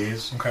Twin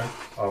Cities Okay.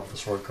 of the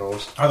Sword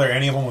Coast. Are there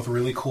any of them with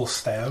really cool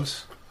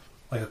staves?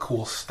 Like a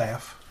cool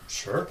staff?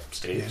 Sure.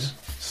 Staves.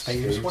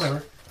 Staves,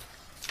 whatever.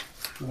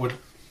 Would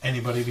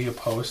anybody be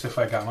opposed if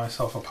I got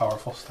myself a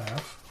powerful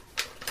staff?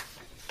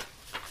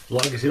 As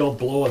long as you don't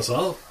blow us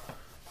up.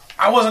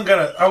 I wasn't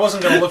gonna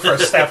look for a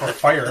staff of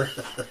fire,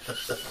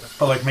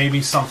 but like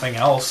maybe something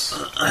else.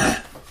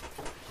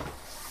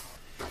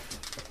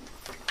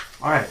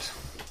 All right.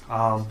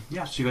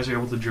 Yeah, so you guys are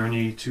able to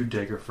journey to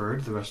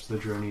Daggerford. The rest of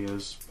the journey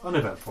is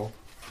uneventful.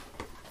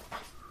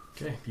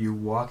 Okay, you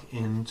walk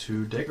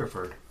into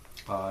Daggerford.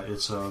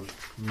 It's a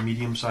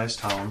medium-sized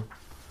town.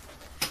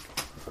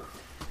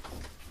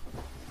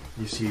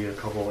 You see a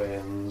couple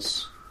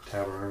inns,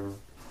 tavern,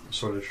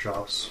 assorted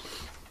shops.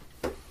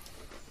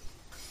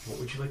 What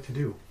would you like to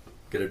do?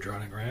 Get a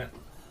drowning rat.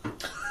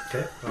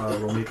 Okay,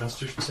 roll me a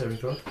Constitution saving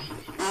throw.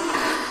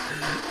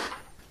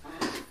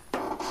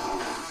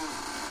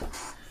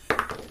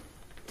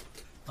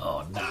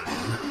 Oh, 9.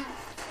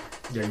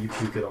 Yeah, you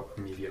puke it up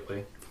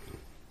immediately.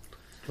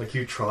 Like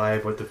you try,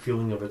 but the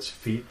feeling of its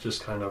feet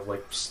just kind of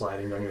like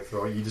sliding down your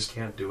throat, you just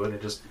can't do it.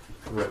 It just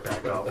right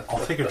back up.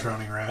 I'll take a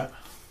drowning rat.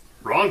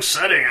 Wrong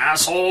setting,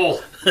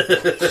 asshole.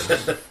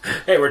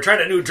 Hey, we're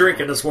trying a new drink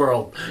in this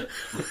world.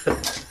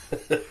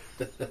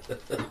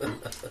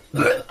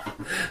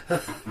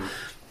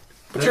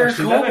 But you're a That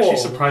actually kobold.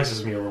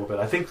 surprises me a little bit.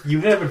 I think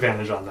you have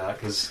advantage on that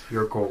because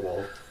you're a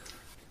kobold.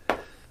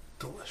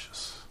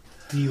 Delicious.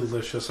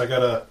 Delicious. I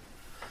got a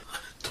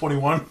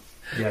 21.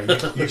 Yeah,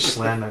 you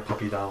slam that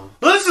puppy down.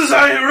 This is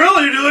how you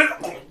really do it!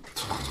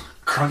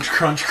 Crunch,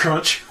 crunch,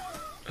 crunch.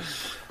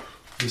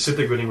 You sit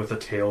there grinning with the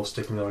tail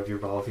sticking out of your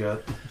mouth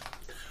yet.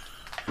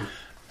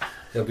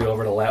 He'll be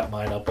over to lap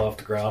mine up off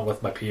the ground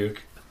with my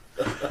puke.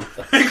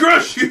 Hey,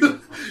 Grush,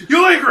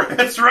 you like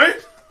rats, right?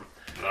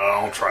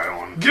 I'll try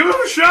one. Give them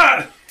a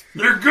shot.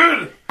 They're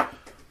good.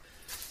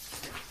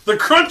 The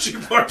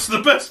crunchy part's the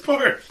best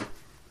part.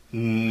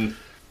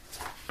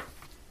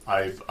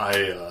 I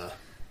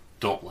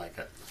don't like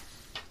it.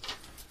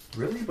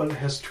 Really? But it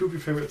has two of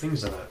your favorite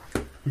things in it.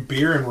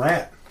 Beer and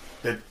rat.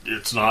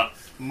 It's not.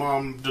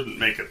 Mom didn't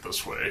make it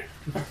this way.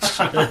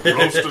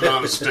 Roasted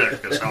on a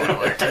stick is how I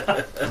like it.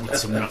 With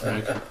some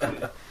nutmeg.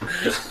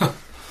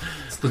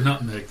 It's the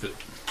nutmeg that...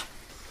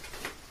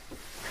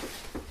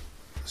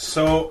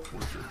 So,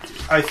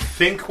 I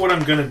think what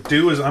I'm going to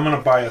do is I'm going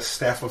to buy a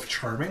Staff of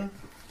Charming.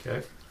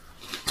 Okay.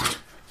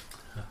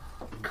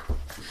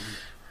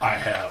 I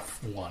have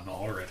one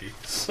already.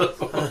 So.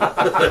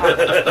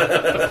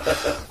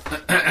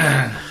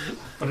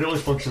 But it only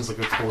functions like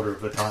a quarter of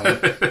the time.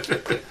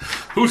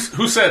 Who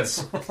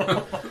says?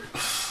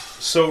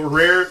 So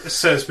rare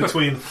says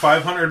between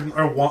 500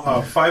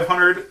 or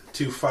 500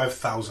 to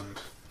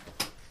 5,000.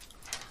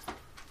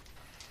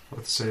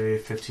 Let's say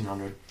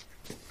 1,500.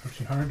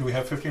 1,500? Do we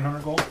have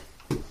 1,500 gold?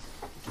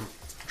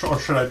 Or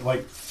should I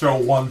like throw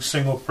one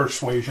single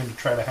persuasion to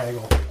try to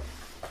haggle?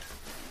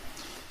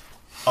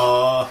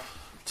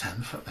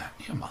 10 for that.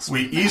 You must.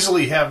 We be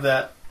easily have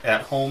that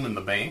at home in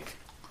the bank.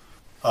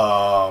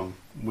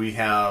 We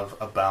have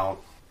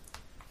about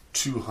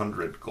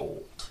 200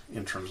 gold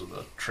in terms of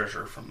the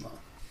treasure from the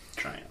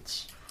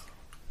giants.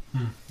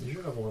 You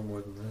should have a lot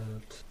more than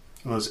that.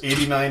 It was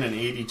 89 and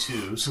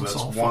 82, so It's that's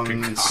all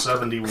fucking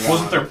 171.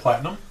 Wasn't there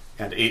platinum?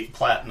 And 8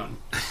 platinum.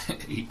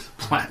 8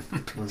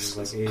 platinum. Which is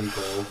like 80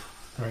 gold.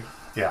 Right.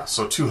 Yeah,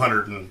 so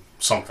 200 and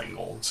something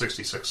gold.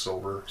 66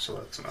 silver, so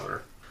that's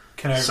another.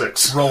 Can I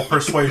 6. roll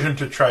persuasion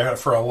to try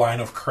for a line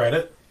of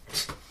credit?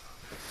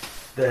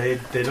 They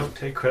don't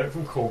take credit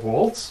from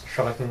kobolds,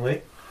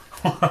 shockingly.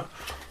 But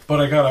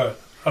I got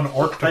an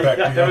orc to back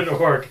I me have up. an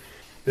orc.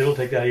 They don't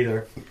take that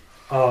either.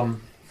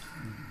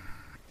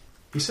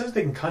 He says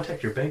they can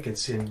contact your bank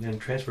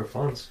and transfer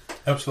funds.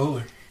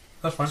 Absolutely.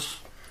 That's fine.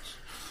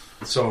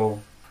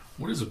 So,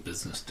 What does a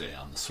business day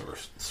on the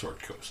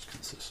Sword Coast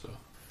consist of?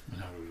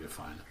 And how do we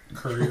define it?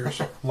 Couriers.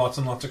 Lots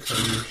and lots of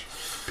couriers.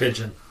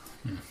 Pigeon.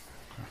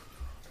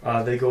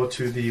 They go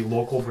to the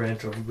local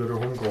branch of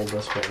Glitterholm Gold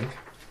West Bank,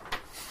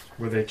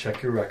 where they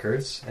check your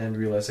records and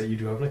realize that you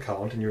do have an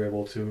account and you're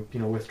able to,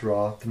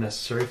 withdraw the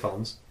necessary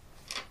funds.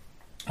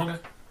 Okay.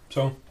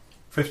 So,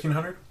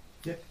 1,500?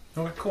 Yeah.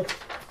 Okay, cool.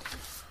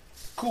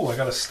 Cool, I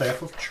got a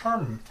Staff of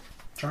Charming?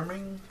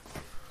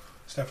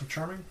 Staff of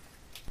Charming?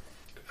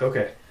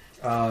 Okay.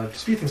 To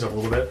speed things up a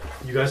little bit,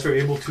 you guys are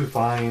able to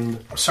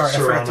find Sorry,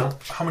 Serana. I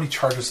forgot how many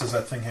charges does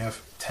that thing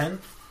have? 10?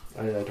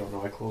 I don't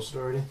know. I closed it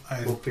already.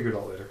 We'll figure it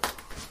out later.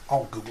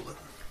 I'll Google it.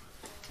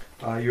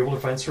 You're able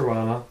to find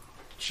Serana.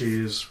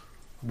 She's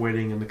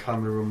waiting in the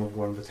common room of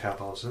one of the tap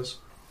houses.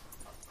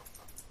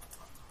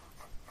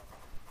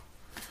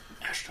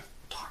 Ashton,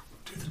 talk.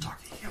 Do the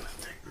talking human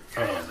thing.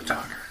 Oh, the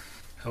talker.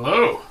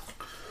 Hello.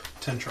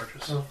 10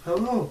 charges. Oh,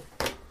 hello.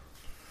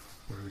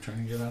 What are we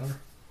trying to get out of her?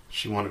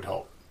 She wanted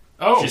help.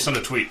 Oh. She sent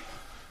a tweet.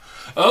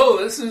 Oh,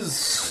 this is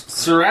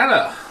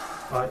Serana.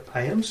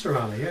 I am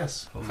Serana,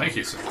 yes. Well, thank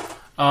you, sir.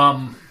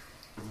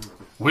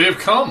 We have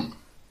come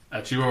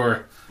at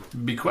your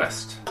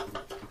bequest.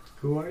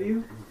 Who are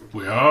you?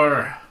 We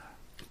are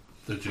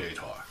the Jade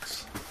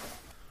Hawks.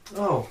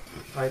 Oh,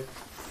 I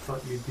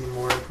thought you'd be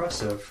more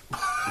impressive.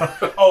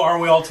 Oh, are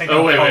we all taking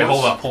Oh, wait,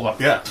 photos? hold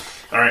up. Yeah.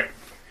 All right.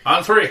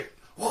 On 3.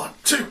 1,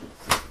 2.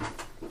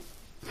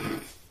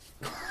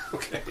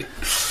 Okay.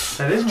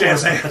 That is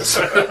Jazz more, hands.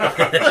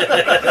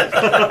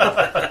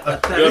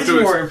 that is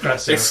more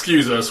impressive.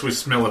 Excuse us, we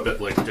smell a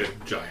bit like a dead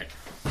giant.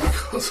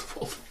 Because of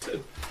all the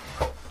dead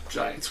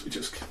giants we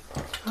just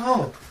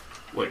Oh,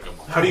 like them.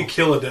 How do you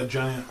kill a dead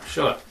giant?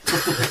 Shut up.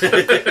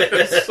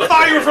 I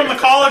thought you were from the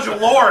College of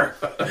Lore.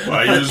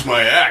 I used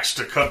my axe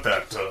to cut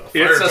that fire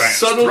It's a giant's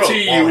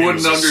subtlety throat while you he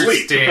wouldn't was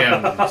asleep.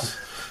 understand.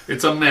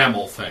 It's a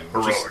mammal thing.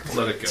 Heroic. Just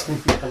let it go.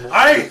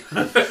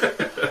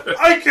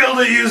 I killed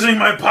it using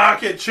my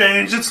pocket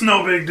change. It's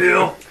no big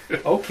deal.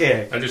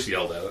 okay. I just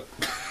yelled at it.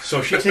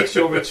 So she takes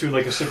you over to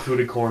like a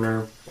secluded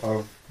corner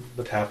of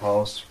the tap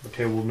house, the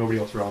table with nobody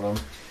else around them,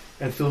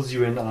 and fills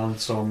you in on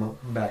some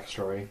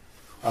backstory.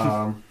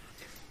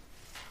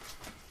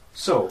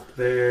 So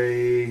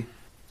the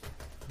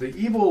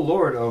evil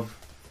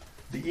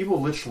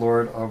lich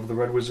lord of the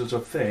Red Wizards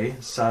of Thay,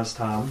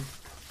 Saztam,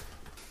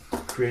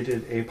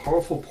 created a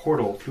powerful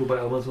portal fueled by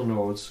elemental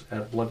nodes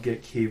at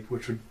Bloodgate Keep,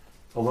 which would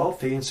allow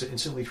Thayans to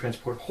instantly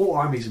transport whole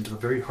armies into the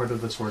very heart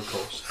of the Sword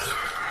Coast.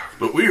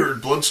 But we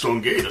heard Bloodstone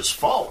Gate has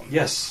fallen.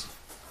 Yes,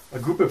 a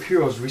group of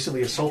heroes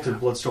recently assaulted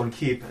Bloodstone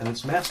Keep and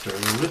its master,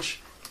 the Lich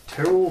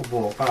Terrell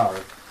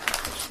Bard.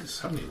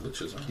 How many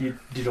liches are You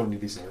don't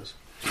need these names.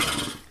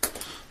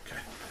 Okay.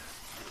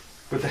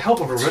 With the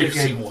help of a You've renegade,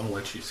 seen one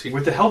lich, you've seen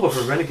with the help of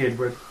a renegade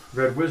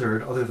red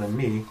wizard other than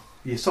me,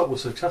 the assault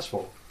was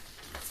successful.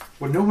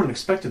 What no one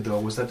expected, though,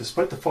 was that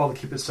despite the fall of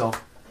the keep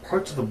itself,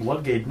 parts of the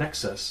Bloodgate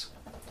Nexus,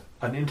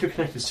 an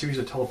interconnected series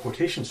of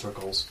teleportation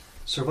circles,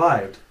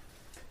 survived.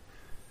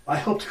 I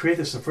helped create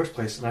this in the first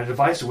place, and I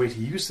devised a way to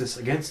use this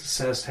against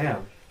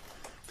Saztam.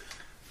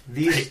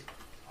 These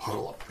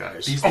Huddle up,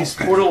 guys. these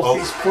portals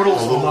a will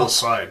little not.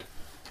 aside.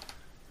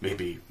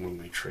 Maybe when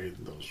we trade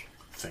those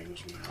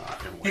things,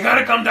 You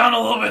gotta come down a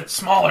little bit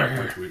smaller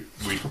here.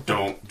 we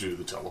don't do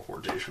the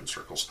teleportation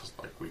circles because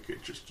we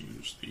could just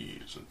use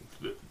these. And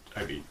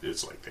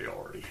it's like they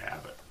already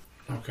have it.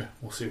 Okay,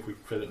 we'll see if we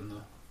can fit it in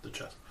the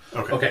chest.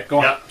 Okay, go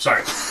on. Yeah,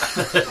 sorry.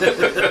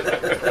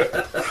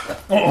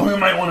 Oh, we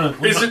might want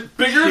to. Is it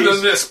bigger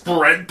than this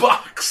bread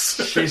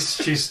box?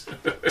 She's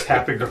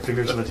tapping her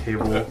fingers on the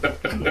table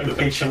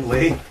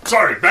impatiently.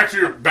 Sorry. Back to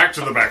the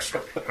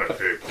backstory.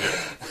 Okay.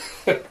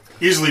 Yeah.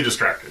 Easily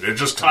distracted. It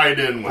just tied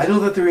in with. I know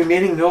that the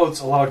remaining nodes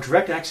allow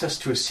direct access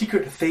to a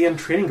secret Thayan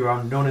training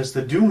ground known as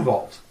the Doom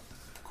Vault.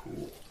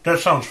 Cool. That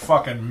sounds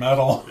fucking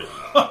metal.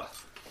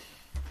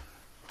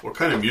 What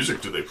kind of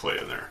music do they play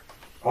in there?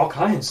 All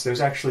kinds.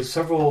 There's actually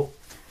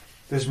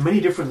there's many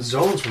different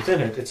zones within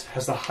it. It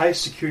has the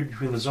highest security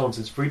between the zones.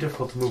 It's very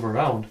difficult to move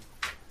around.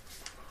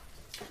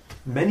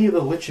 Many of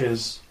the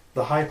liches,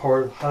 the highly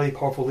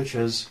powerful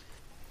liches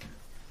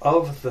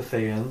of the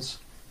Thayans,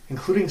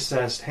 including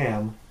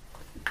Saztam,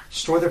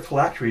 store their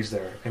phylacteries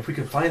there. And if we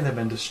can find them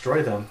and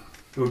destroy them,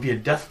 it would be a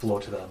death blow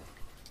to them.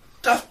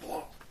 Death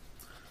blow.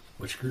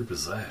 Which group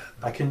is that?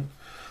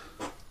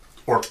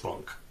 Orc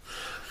bunk.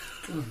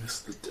 Goodness,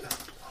 the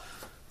death blow.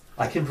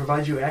 I can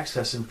provide you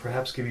access and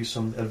perhaps give you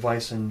some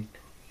advice and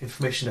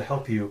information to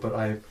help you, but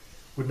I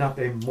would not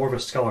be more of a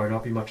scholar and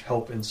not be much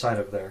help inside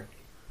of there.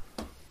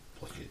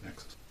 Bloodgate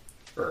Nexus.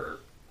 Or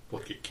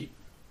Bloodgate Keep.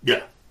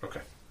 Yeah. Okay.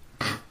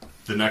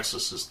 The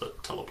Nexus is the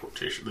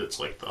teleportation. It's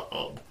like the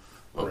hub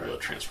of the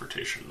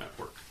transportation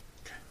network.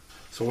 Okay.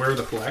 So where are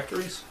the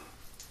phylacteries?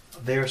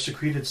 They are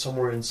secreted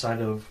somewhere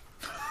inside of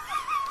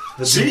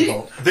the See? Doom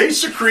Vault. They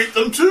secrete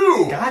them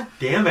too! God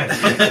damn it!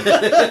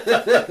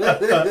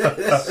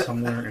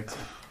 Somewhere inside.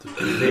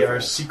 They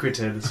are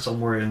secreted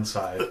somewhere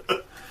inside.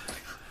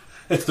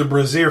 It's the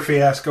Brazier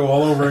fiasco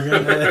all over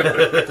again.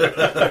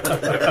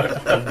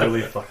 I'm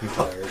really fucking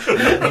tired.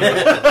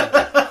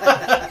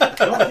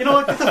 You know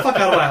what? Get the fuck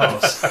out of my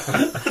house.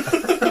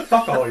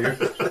 Fuck all of you.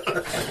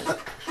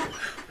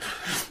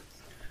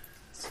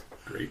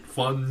 Great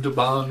fun to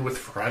bond with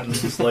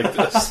friends like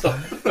this.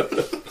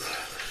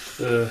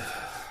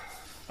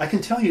 I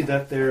can tell you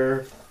that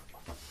the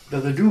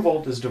Doom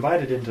Vault is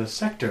divided into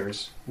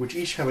sectors, which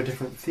each have a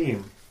different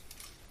theme.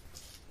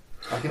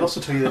 I can also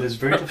tell you that it's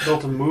very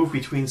difficult to move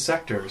between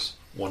sectors.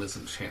 One is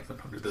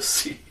Enchantment Under the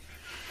Sea.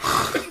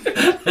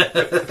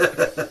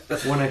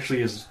 One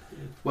actually is,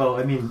 well,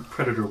 I mean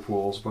predator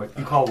pools, but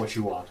you call it what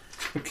you want.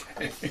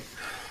 Okay.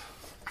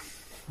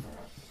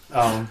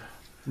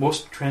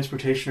 Most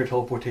transportation or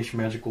teleportation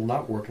magic will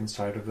not work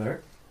inside of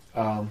there.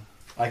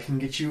 I can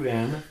get you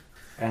in,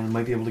 and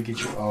might be able to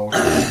get you out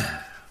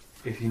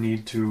if you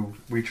need to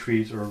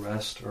retreat or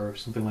rest or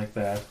something like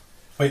that.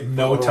 Wait,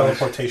 no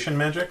teleportation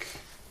magic?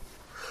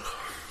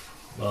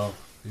 Well,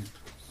 you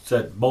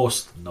said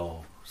most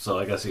no, so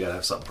I guess you gotta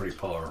have something pretty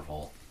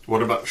powerful.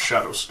 What about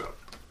Shadow Step?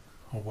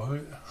 Oh, what?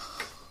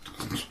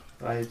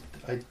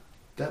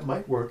 That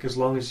might work as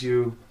long as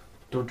you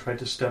don't try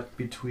to step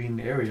between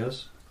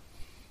areas.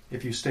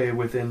 If you stay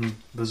within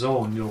the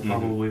zone, you'll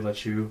probably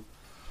let you...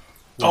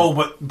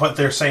 Oh, but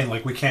they're saying,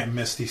 like, we can't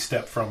misty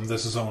step from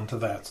this zone to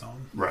that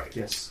zone. Right.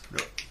 Yes.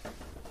 Yep.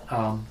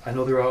 I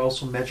know there are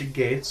also magic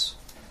gates.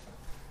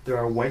 There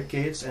are white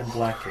gates and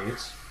black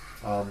gates.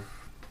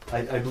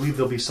 I believe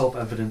they'll be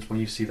self-evident when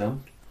you see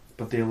them,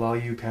 but they allow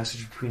you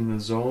passage between the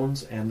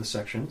zones and the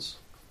sections,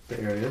 the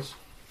areas.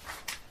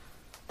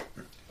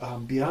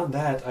 Beyond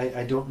that,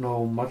 I don't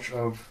know much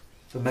of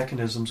the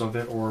mechanisms of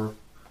it or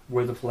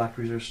where the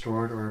phylacteries are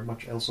stored or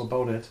much else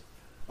about it.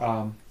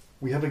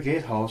 We have a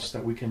gatehouse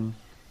that we can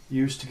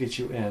use to get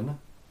you in.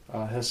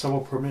 It has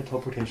several permanent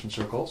teleportation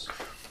circles.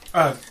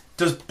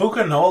 Does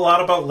Buka know a lot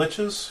about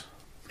liches?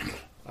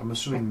 I'm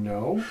assuming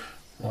no.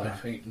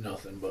 Life ain't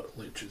nothing but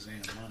leeches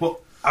and money.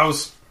 Well, I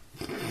was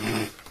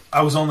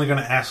only going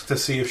to ask to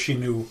see if she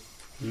knew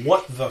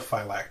what the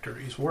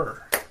phylacteries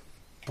were,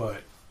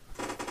 but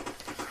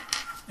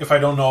if I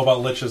don't know about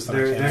liches, then I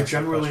can't They're answer the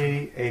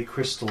generally a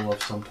crystal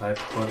of some type,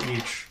 but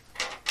each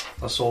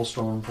a soul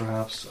stone,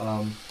 perhaps.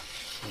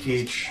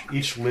 Each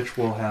lich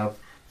will have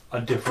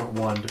a different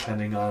one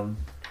depending on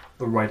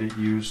the rite it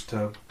used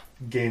to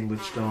gain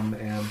lichdom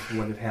and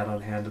what it had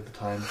on hand at the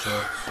time.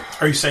 So,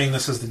 Are you saying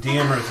this is the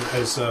DM or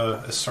is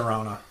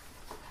Sarana?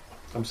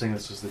 I'm saying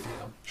this is the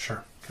DM.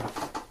 Sure. Okay.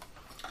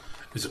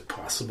 Is it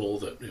possible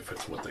that if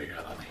it's what they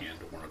had on hand,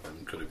 one of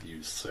them could have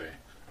used, say,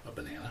 a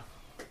banana?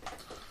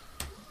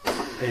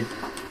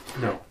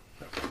 No.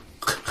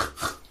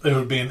 It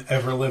would be an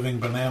ever-living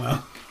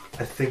banana.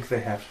 I think they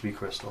have to be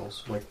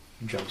crystals, like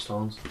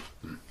gemstones,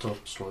 to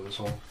store the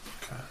soul.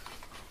 Okay.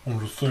 I'm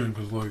just saying,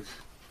 because, like,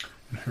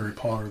 in Harry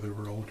Potter, they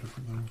were all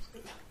different things.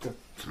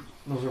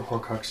 Those are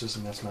Horcruxes,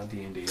 and that's not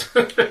D&D.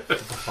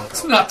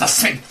 It's not the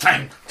same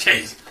thing.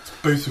 Jeez. It's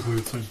basically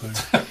the same thing.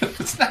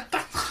 It's not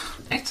that.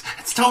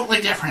 It's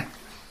totally different.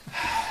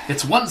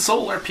 It's one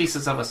soul or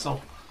pieces of a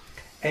soul.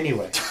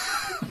 Anyway,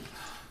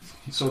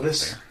 so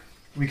this,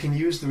 we can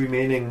use the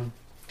remaining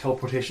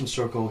teleportation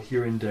circle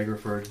here in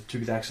Daggerford to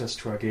get access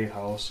to our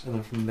gatehouse, and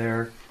then from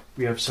there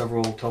we have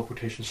several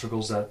teleportation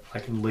circles that I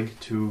can link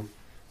to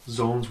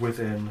zones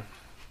within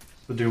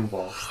the Doom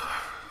Vault.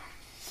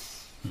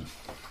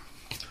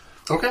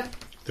 Okay.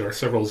 There are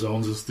several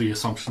zones. Is the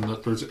assumption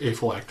that there's a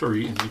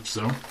phylactery in each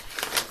zone?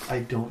 I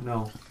don't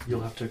know.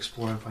 You'll have to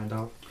explore and find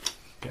out.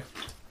 Okay.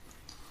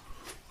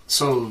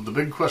 So the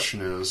big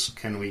question is,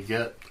 can we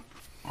get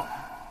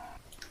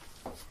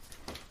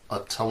a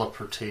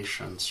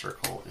teleportation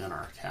circle in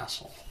our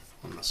castle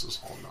when this is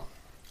all done?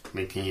 I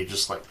mean, can you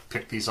just, like,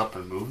 pick these up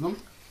and move them?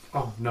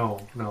 Oh,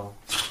 no.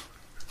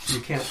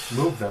 You can't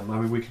move them. I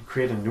mean, we could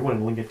create a new one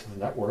and link it to the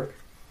network.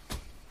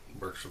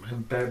 Works for me.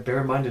 And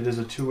bear in mind, it is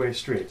a two-way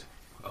street.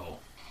 Oh.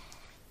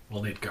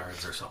 We'll need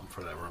guards or something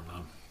for that room,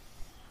 then.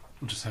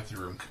 We'll just have the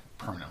room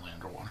permanently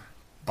underwater.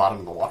 Bottom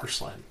of the water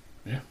slide.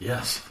 Yeah.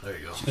 Yes, there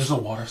you go. There's a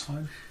water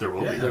slide? There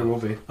will be. There will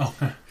be. Oh,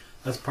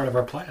 That's part of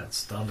our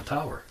plans, down the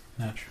tower.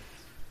 natural.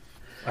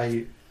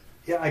 I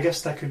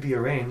guess that could be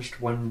arranged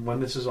when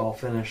this is all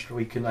finished.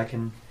 I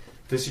can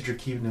visit your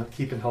keep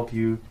and help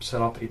you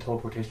set up a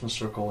teleportation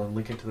circle and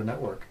link it to the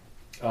network,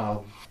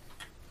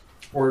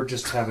 or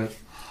just have it.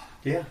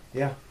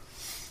 Yeah.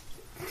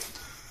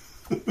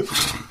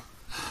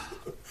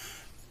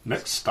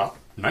 Next stop,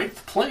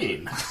 Ninth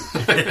Plane.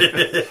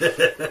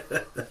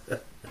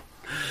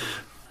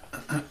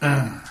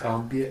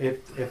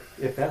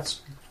 If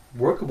that's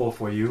workable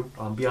for you,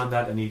 beyond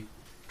that, any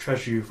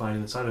treasure you find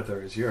inside of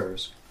there is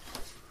yours.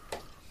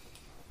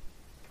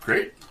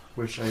 Great.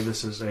 Which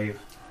this is a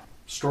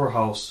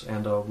storehouse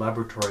and a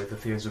laboratory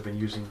that these have been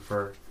using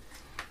for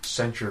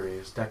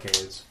centuries,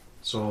 decades.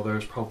 So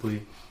there's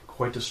probably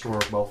quite a store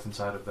of wealth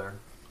inside of there.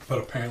 But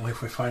apparently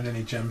if we find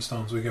any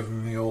gemstones, we give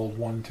them the old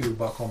 1-2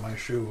 buckle my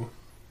shoe.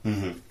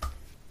 Mm-hmm.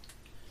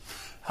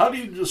 How do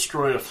you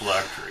destroy a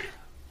phylactery?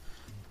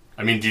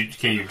 I mean,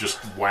 can you just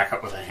whack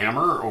it with a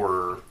hammer,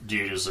 or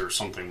is there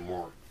something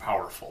more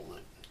powerful?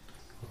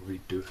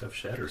 We do have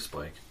Shatter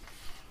Spike.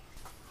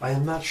 I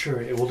am not sure.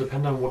 It will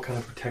depend on what kind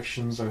of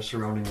protections are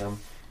surrounding them.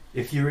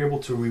 If you're able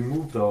to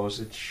remove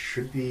those, it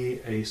should be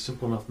a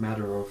simple enough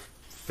matter of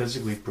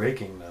physically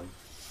breaking them.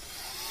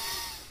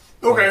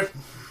 Okay.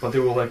 But they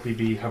will likely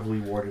be heavily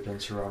warded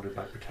and surrounded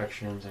by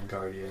protections and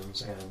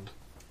guardians and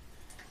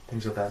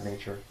things of that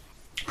nature.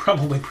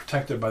 Probably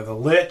protected by the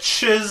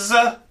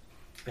liches.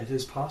 It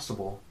is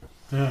possible.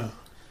 Yeah.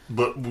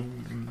 But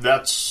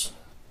that's...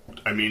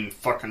 I mean,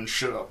 fucking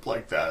shit up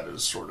like that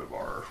is sort of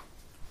our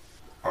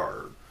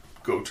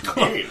go-to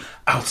game.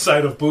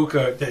 Outside of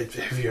Buka,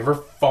 have you ever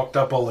fucked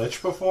up a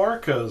lich before?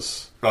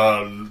 Because...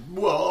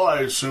 well,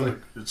 I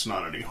assume it's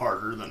not any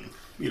harder than,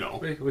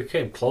 We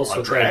came close a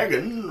with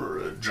dragon or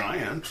a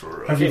giant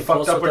or a... Have you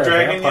fucked up a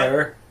dragon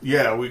yet?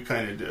 Yeah, we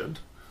kind of did.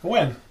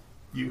 When?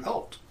 You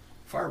helped.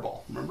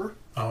 Fireball, remember?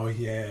 Oh,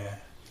 yeah.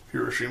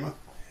 Hiroshima?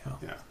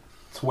 Yeah.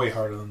 It's way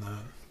harder than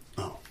that.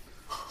 Oh.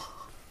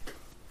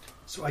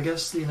 So I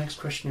guess the next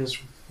question is...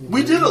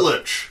 We did a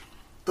lich!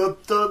 The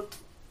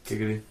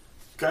Giggity.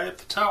 guy at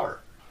the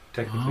tower.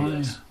 Technically,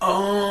 yes.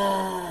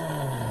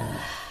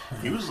 Oh.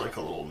 He was like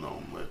a little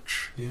gnome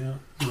lich. Yeah.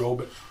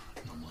 Robot.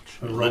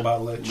 A No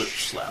robot lich.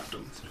 Lich slapped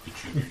him.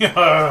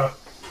 Yeah.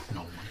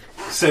 No.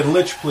 Said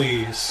lich,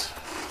 please.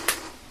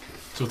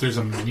 So if there's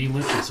a mini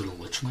lich, is it a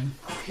lichling?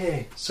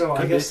 Okay, so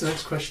I guess the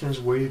next question is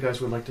where you guys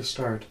would like to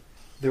start.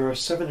 There are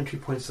 7 entry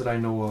points that I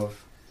know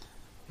of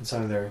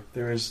inside of there.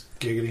 There is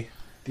Giggity.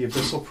 the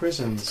Abyssal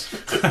Prisons,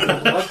 the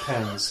Blood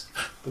Pens,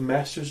 the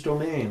Master's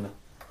Domain,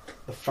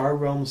 the Far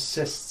Realm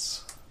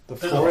Cysts, the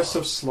Forest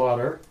of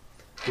Slaughter,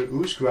 the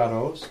Ooze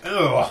Grottos,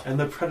 and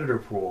the Predator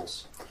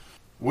Pools.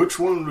 Which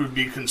one would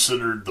be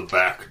considered the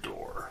back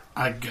door?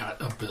 I got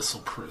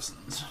Abyssal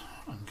Prisons.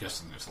 I'm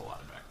guessing there's a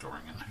lot of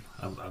backdooring in there.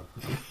 I'm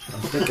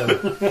thinking...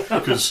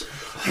 Because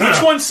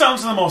Which one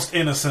sounds the most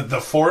innocent? The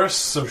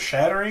Forests of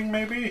Shattering,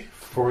 maybe?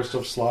 Forest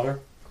of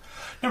Slaughter?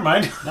 Never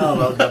mind.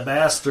 No, the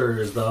Master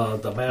is the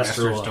Master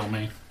Master's one.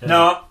 Domain.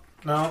 Yeah.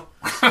 No.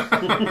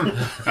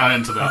 Not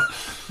into that.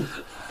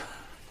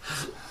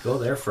 Go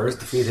there first,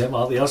 defeat him,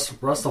 all the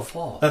rest will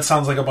fall. That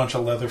sounds like a bunch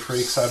of leather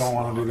freaks. I don't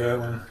want to do that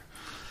one.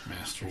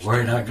 Master's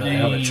We're not going to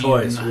have a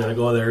choice. We're going to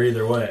go there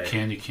either way.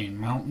 Candy Cane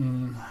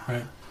Mountain.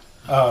 Right.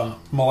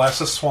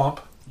 Molasses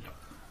Swamp.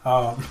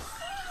 And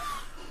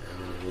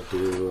we'll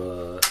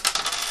do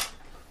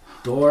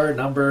door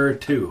number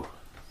 2.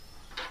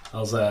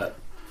 How's that?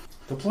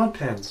 The Blood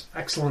Pens.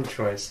 Excellent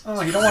choice.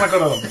 Oh, you don't want to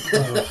go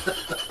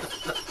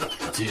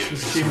to... Dude,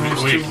 She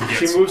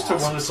moves to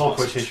one of the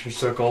teleportation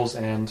circles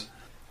and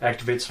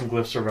activates some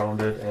glyphs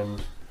around it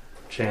and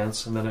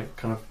chants, and then it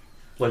kind of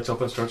lights up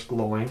and starts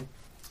glowing.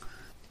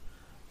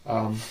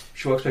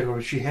 She walks back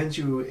over. She hands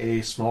you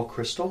a small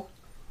crystal.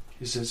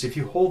 She says, if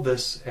you hold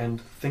this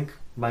and think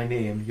my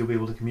name, you'll be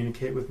able to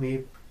communicate with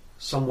me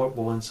somewhat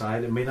well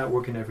inside. It may not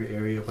work in every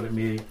area, but it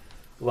may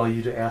allow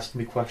you to ask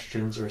me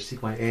questions or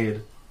seek my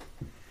aid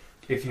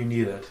if you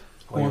need it.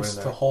 Who wants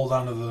to hold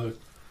on to the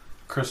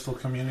crystal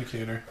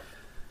communicator?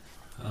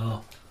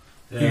 Oh.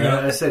 Yeah,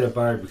 I say the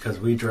Bard because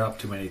we drop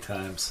too many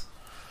times.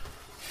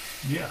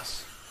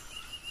 Yes.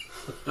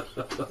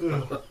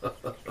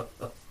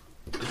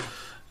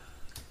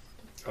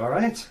 All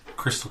right.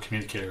 Crystal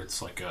communicator,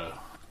 it's like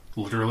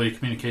literally a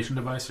communication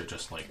device, or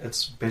just like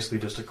It's basically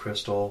just a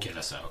crystal. get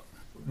us out?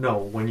 No,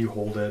 when you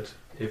hold it,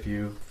 if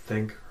you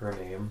think her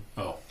name,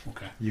 Oh,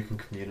 okay. you can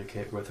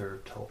communicate with her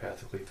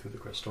telepathically through the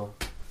crystal.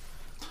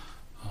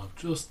 I've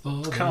just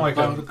thought kinda like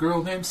about a- a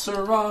girl named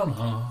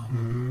Serana.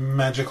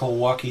 Magical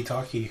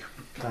walkie-talkie.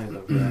 Kind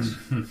of, yes.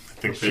 I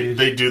think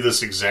they do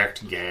this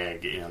exact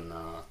gag in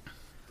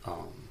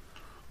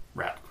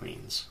Rat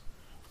Queens,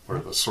 where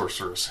the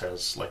sorceress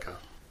has like a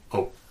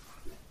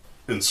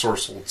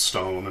ensorcelled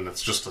stone, and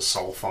it's just a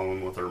cell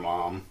phone with her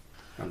mom,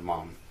 and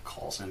mom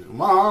calls in,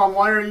 "Mom,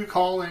 why are you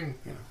calling?"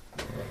 You know.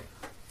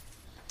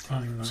 I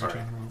don't even know what Sorry,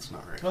 you're talking about. it's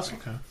not very That's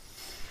funny. okay.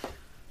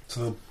 To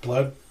the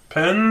blood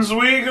pens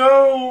we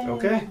go!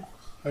 Okay.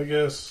 I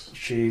guess.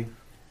 She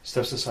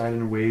steps aside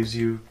and waves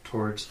you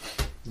towards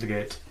the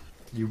gate.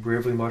 You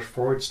bravely march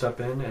forward, step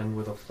in, and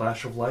with a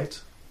flash of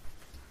light,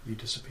 you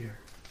disappear.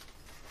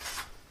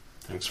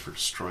 Thanks for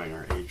destroying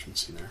our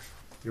agency there.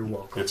 You're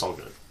welcome. It's all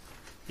good.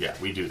 Yeah,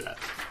 we do that.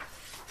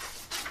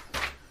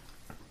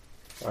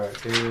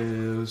 Alright, it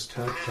is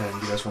 10 of 10.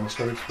 Do you guys want to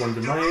start exploring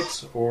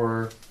tonight,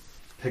 or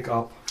pick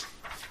up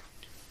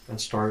and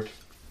start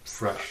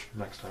fresh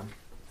next time?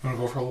 Want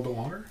to go for a little bit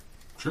longer?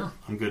 Sure.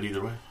 I'm good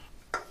either way.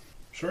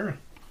 Sure.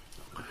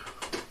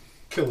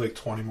 Kill like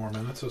 20 more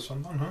minutes or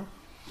something, huh?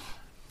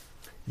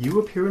 You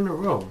appear in a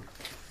room.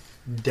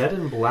 Dead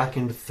and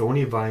blackened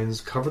thorny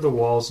vines cover the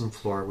walls and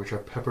floor, which are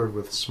peppered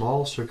with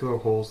small circular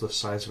holes the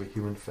size of a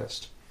human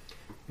fist.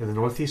 In the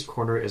northeast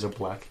corner is a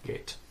black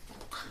gate.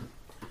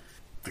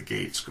 The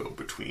gates go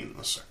between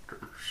the sectors.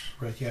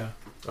 Right, yeah.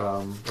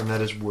 And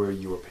that is where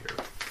you appear.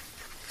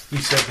 You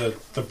said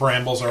that the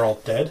brambles are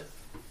all dead?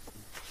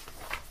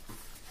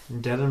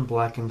 Dead and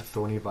blackened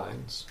thorny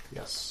vines.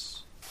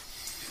 Yes.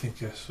 think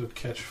this would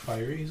catch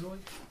fire easily?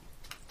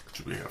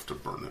 Do we have to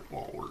burn it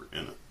while we're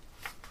in it?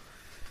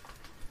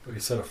 We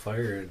set a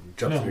fire and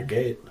jump No. through the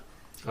gate.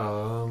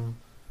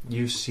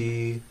 You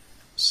see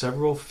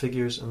several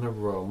figures in the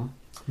room.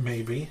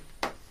 Maybe.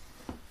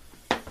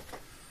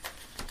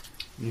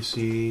 You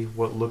see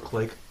what look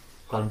like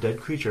undead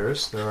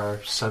creatures. There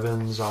are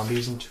 7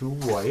 zombies and 2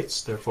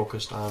 whites. They're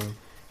focused on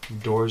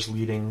doors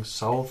leading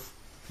south.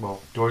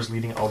 Well, doors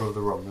leading out of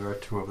the room. There are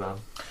 2 of them.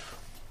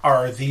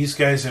 Are these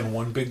guys in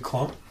one big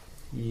clump?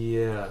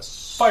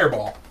 Yes.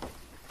 Fireball.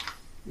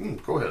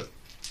 Go ahead.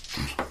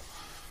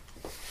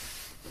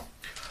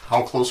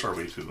 How close are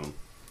we to them?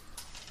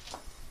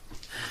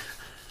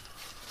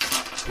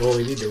 Well,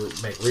 we need to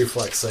make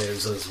reflex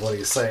saves, is what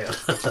he's saying.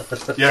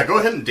 Yeah, go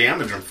ahead and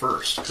damage them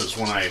first, because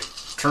when I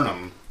turn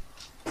them,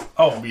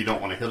 you don't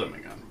want to hit them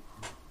again.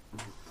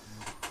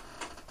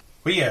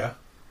 Well, yeah.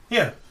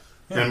 Yeah.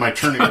 And my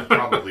turning will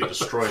probably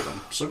destroy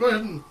them. So go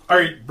ahead and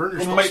burn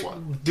your spell might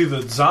slot. do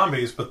the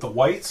zombies, but the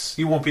whites,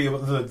 you won't be able.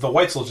 The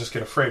whites will just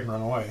get afraid and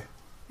run away.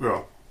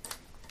 Yeah.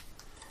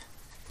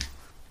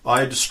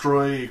 I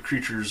destroy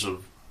creatures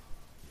of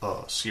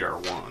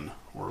CR1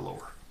 or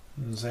lower.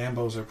 And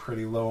Zambos are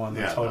pretty low on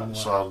the Yeah, totem.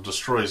 so I'll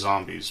destroy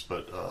zombies,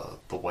 but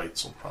the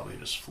whites will probably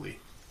just flee.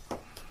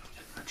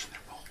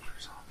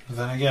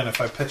 Then again,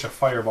 if I pitch a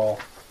fireball,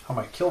 I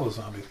might kill the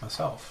zombies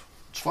myself.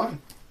 It's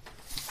fine.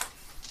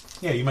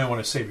 Yeah, you might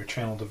want to save your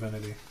channel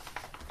divinity.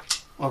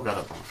 I've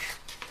got a bunch.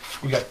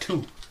 You got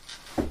 2.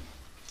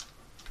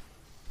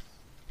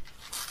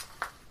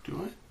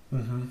 Do I?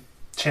 Mm-hmm.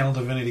 Channel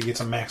divinity gets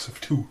a max of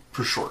 2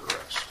 For short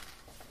rest.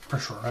 per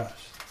short rest.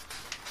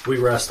 We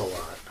rest a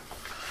lot.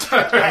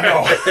 I know.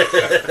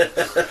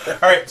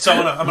 All right, so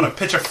I'm gonna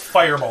pitch a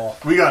fireball.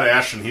 We got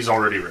Ashton. He's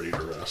already ready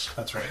to rest.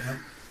 That's right.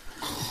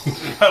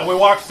 Yeah. We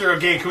walked through a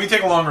gate. Can we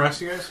take a long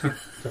rest, you guys?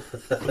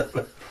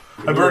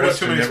 I burned up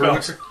too many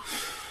spells.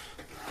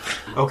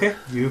 Okay,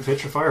 you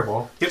pitch a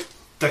fireball. Yep.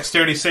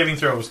 Dexterity saving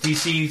throws.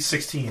 DC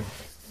 16.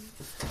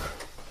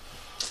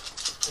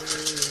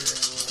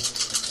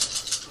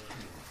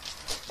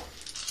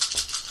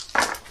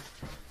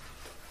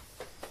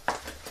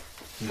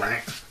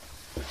 Right.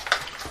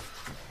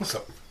 What's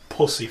a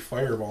pussy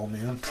fireball,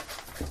 man?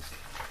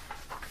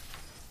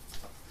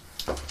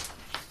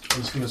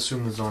 I'm just going to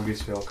assume the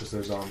zombies fail because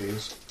they're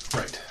zombies.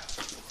 Right.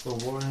 The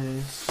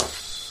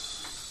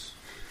whites.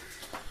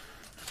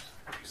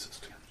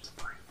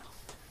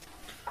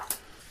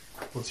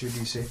 What's your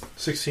DC?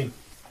 16.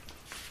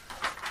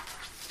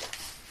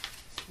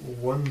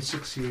 1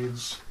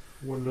 succeeds,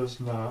 1 does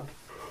not.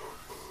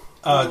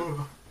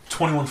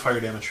 21 fire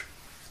damage.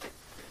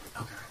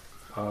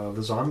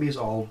 The zombies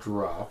all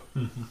drop.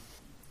 Mm-hmm.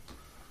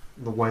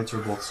 The whites are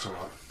both still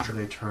up.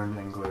 They turn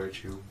and glare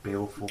at you,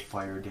 baleful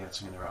fire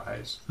dancing in their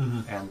eyes,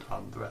 and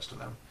on the rest of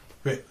them.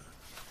 Right.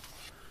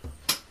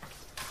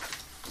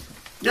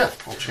 Yeah,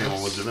 I'll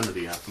channel with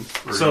divinity at them.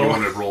 Or So- you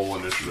want to roll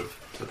initiative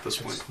at this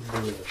point?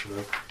 Really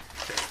initiative.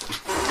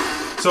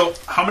 So,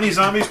 how many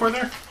zombies were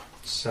there?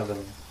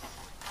 7.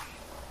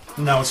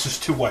 No, it's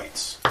just 2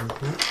 whites.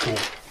 Cool.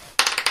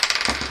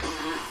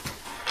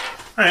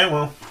 Alright,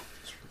 well.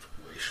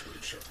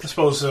 I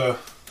suppose I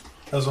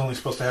was only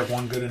supposed to have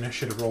 1 good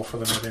initiative roll for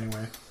the night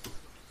anyway.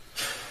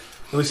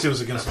 At least it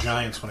was against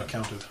giants when it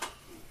counted.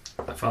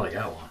 I finally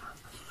got one.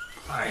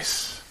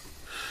 Nice.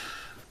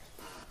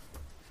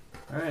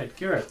 Alright,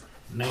 Garrett.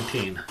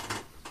 19.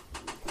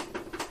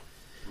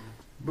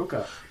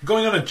 Buka.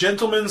 Going on a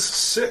gentleman's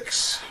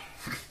 6.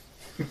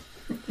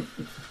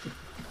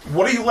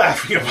 What are you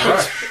laughing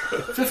about?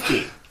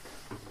 15.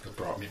 That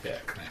brought me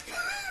back.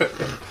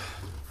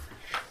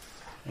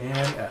 And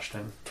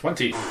Ashton.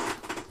 20.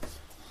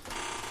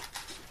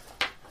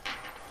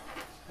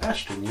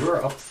 Ashton, you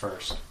are up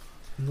first.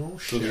 No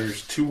So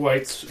there's 2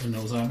 whites and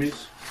no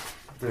zombies.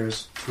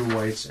 There's 2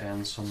 whites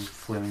and some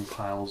flaming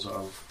piles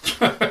of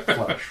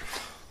flesh.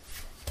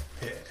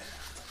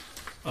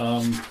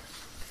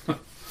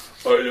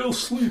 I'll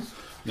sleep.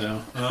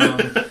 No.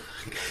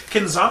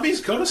 Can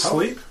zombies go to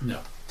sleep? No.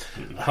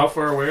 How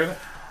far away are they?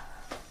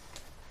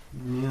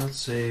 Yeah, let's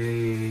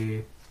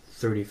say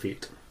 30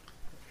 feet.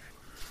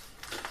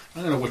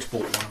 I'm going to witch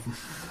bolt one of them.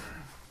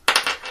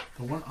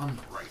 The one on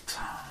the right.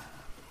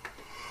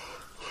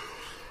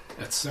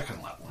 At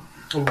second level.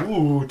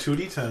 Ooh,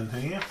 2d10,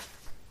 hey?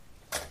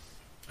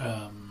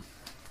 18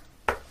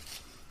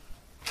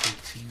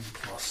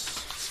 plus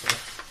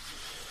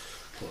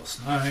stuff. Plus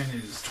 9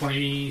 is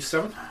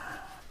 27.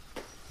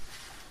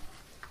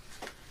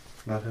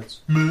 That hits.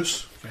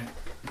 Moose. Okay.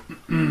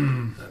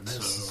 That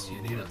misses. So,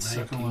 You need a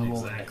second 19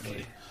 level,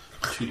 exactly.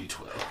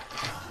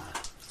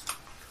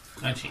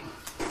 2d12. 19.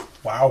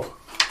 Wow.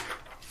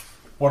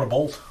 What a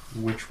bolt.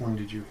 Which one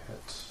did you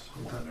hit?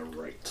 One on the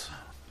right.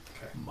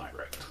 Okay. My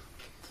right.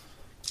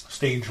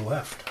 Stage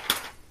left.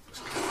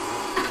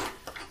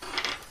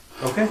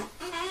 Okay.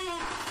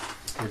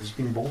 It is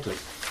being bolted.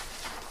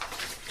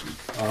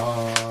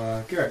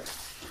 Garrett.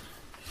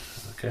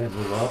 Okay,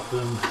 move up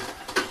and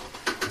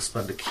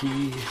spend a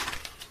key.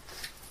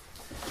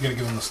 You gonna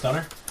give him the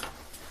stunner?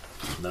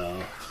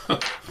 No.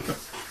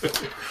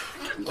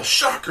 Give him the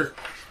shocker.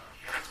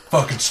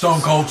 Fucking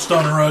stone cold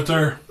stunner right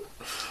there.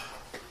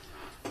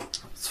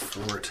 It's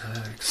 4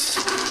 attacks.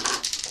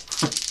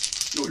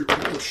 No, you're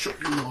going to shut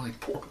your line,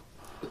 poor.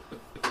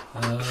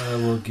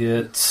 We'll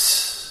get...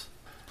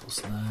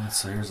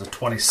 So here's a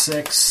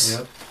 26.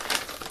 Yep.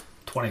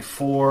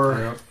 24.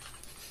 Yep.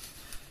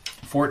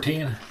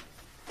 14.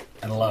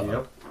 And 11.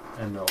 Yep.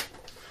 And no.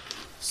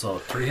 So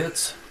 3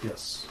 hits.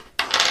 Yes.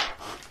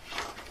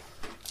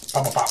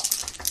 Pop.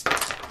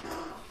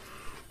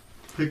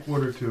 Pick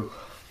 1 or 2.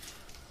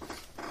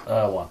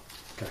 1.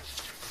 Okay.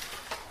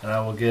 And I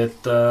will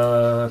get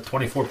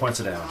 24 points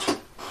of damage.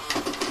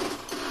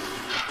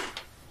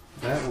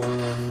 That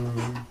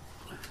one...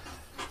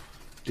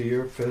 Do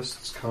your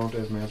fists count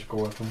as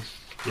magical weapons?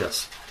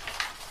 Yes.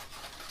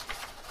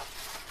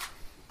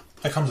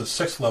 That comes at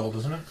 6th level,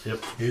 doesn't it?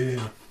 Yep.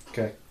 Yeah.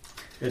 Okay.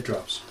 It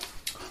drops.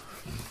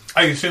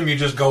 I assume you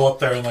just go up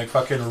there and like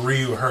fucking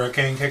Ryu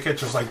hurricane kick it,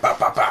 just like bop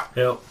bop bop.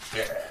 Yep.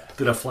 Yeah.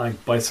 Did a flying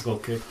bicycle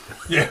kick.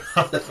 Yeah.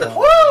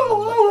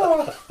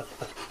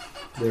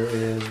 There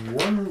is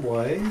 1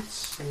 white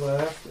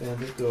left,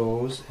 and it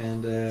goes,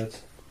 and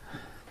it's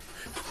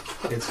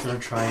going to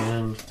try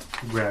and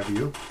grab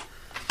you.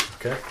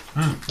 Okay.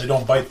 They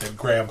don't bite, they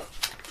grab.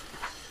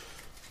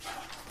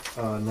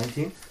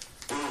 19.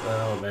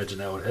 I'll imagine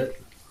that would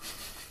hit.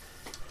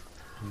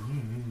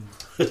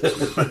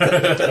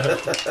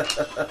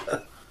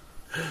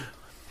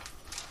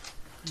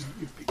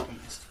 You big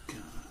beast. God.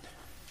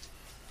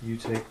 You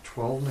take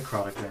 12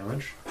 necrotic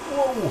damage,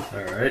 Whoa.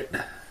 All right.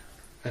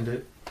 and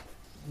it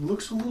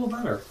looks a little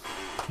better.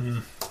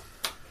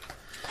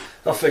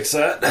 I'll fix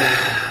that.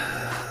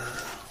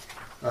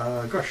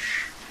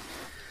 Gush.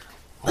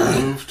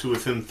 I'll move to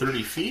within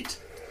 30 feet.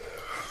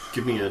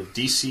 Give me a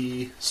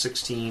DC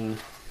 16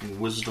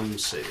 Wisdom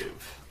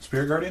save.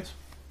 Spirit Guardians?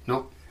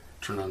 Nope.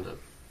 Turn undead.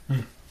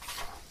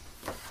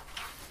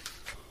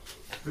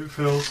 It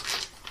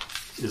fails.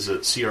 Is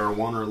it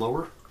CR1 or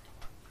lower?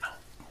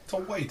 It's a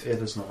white.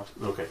 It is not.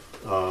 Okay.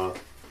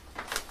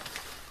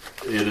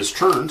 It is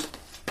turned.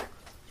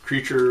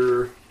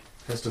 Creature.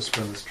 Has to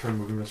spend its turn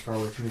moving as far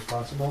away from you as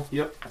possible.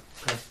 Yep.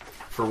 Okay.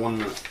 For 1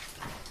 minute.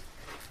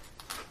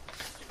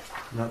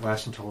 And that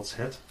lasts until it's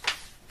hit.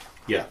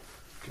 Yeah.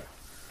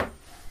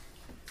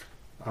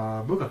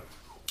 Booga.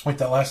 Wait,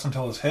 that lasts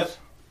until it's hit?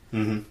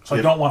 Mm-hmm. So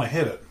I don't want to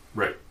hit it.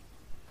 Right.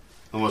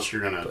 Unless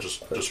you're gonna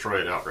just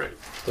destroy it outright.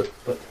 But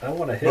I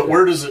want to hit But it.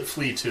 where does it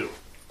flee to?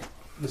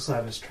 It's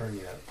not his turn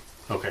yet.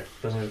 Okay.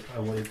 Doesn't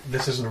it,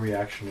 this isn't a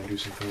reaction to do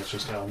something. It's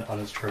just on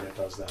its turn it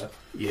does that.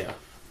 Yeah.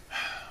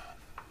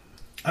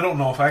 I don't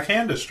know if I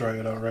can destroy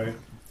it outright.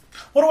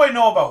 What do I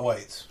know about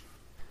whites?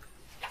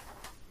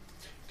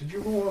 Did you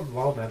roll a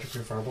wild magic for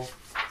your fireball?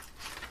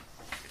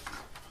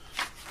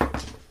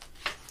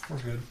 We're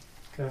good.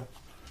 Okay.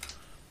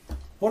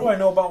 What do I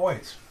know about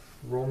whites?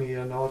 Roll me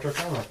a knowledge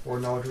arcana or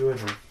knowledge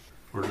religion.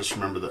 Or just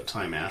remember that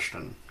time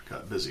Ashton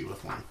got busy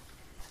with one.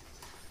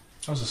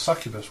 That was a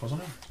succubus,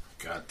 wasn't it?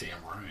 Goddamn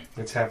right.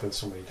 It's happened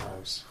so many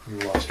times. You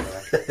lost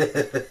track.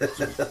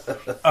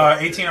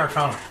 18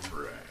 Arcana.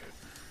 Right.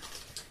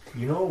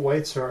 You know,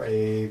 whites are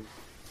a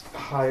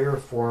higher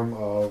form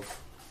of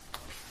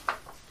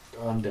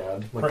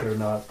undead. Like, Right. they're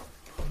not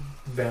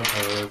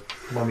vampire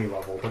mummy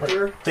level, but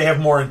they're They have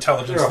more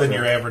intelligence They're up than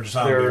there. your average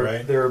zombie,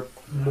 right? They're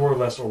more or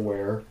less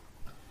aware.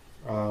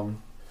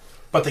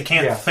 But they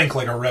can't Yeah. think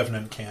like a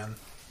revenant can.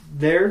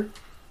 They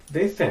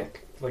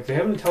think. Like, they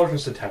have an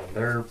intelligence of 10.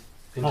 They're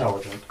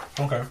intelligent.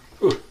 Okay.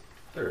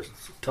 They're as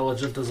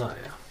intelligent as I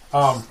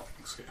am.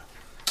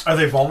 Are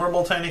they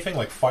vulnerable to anything,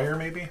 like fire,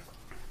 maybe?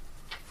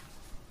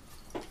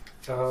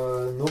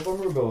 No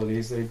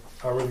vulnerabilities. They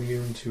are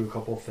immune to a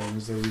couple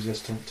things. They're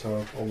resistant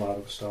to a lot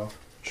of stuff.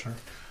 Sure.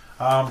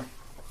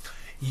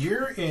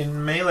 You're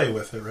in melee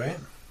with it, right?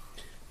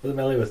 With the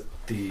melee with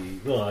the...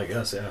 Well, I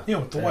guess, yeah. Yeah,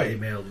 with the Yeah, white. He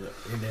nailed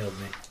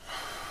me.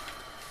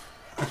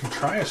 I can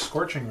try a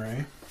Scorching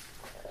Ray.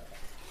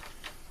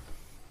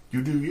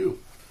 You do you.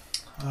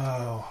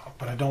 Oh,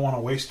 but I don't want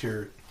to waste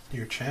your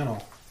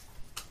channel.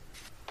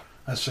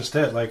 That's just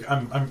it. Like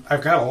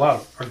I've got a lot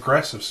of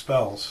aggressive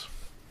spells.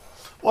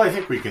 Well, I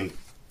think we can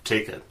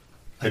take it.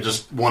 I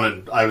was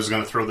going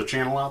to throw the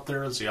channel out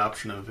there as the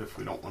option of if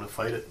we don't want to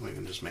fight it, we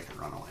can just make it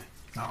run away.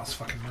 No, let's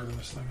fucking murder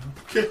this thing. Huh?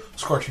 Okay.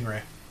 Scorching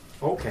Ray.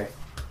 Okay.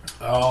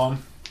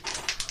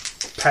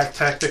 Pack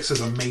Tactics is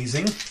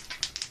amazing.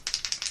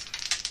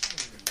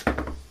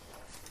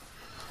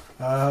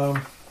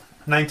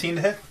 19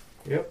 to hit.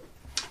 Yep.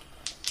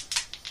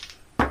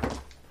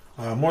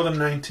 More than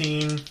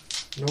 19.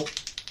 Nope.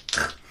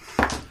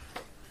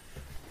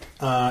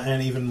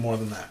 And even more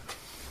than that.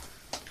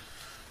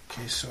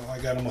 Okay, so I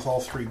got him with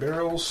all 3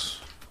 barrels.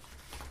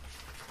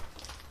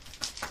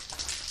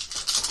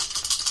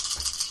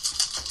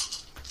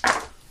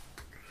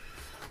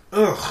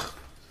 Ugh,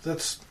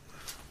 there's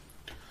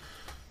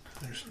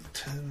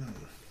 10,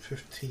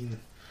 15,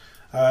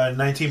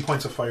 19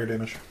 points of fire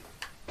damage.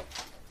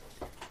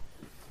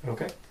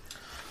 Okay.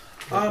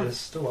 It is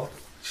still up.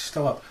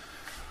 Still up.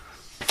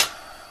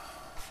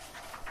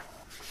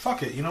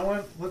 Fuck it. You know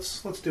what?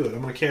 Let's do it.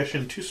 I'm going to cash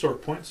in 2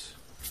 sword points.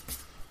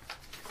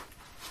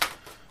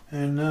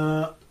 And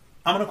I'm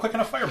going to quicken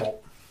a firebolt.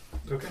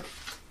 Okay.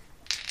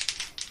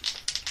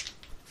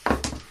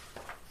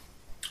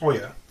 Oh,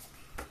 yeah.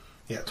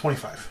 Yeah,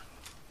 25.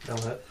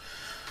 That'll hit.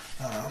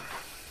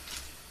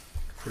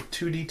 For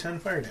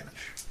 2d10 fire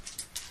damage.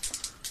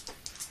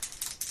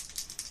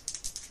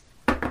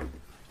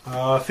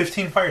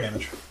 15 fire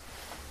damage.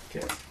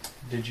 Okay.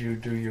 Did you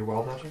do your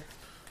wild magic?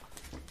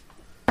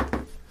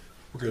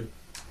 We're good.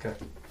 Okay.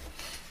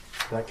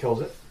 That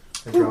kills it.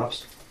 It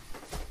drops.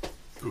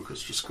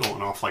 Uka's just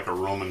going off like a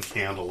Roman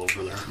candle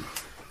over there.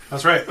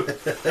 That's right.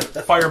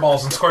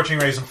 Fireballs and scorching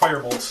rays and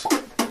firebolts.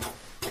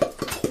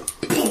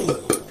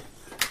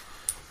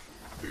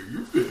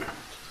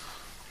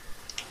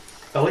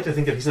 I like to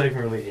think that he's not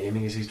even really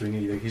aiming as he's doing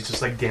it either. He's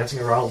just like dancing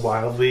around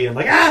wildly and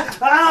like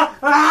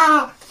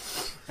ah!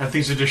 And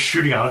things are just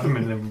shooting out of him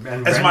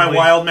and As my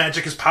wild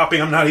magic is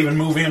popping, I'm not even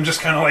moving. I'm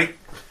just kind of like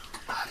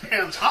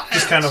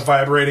just kind of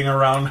vibrating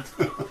around.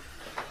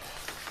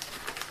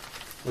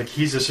 Like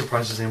he's as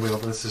surprised as anybody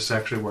else that this is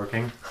actually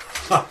working.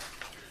 All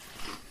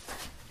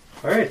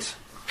right,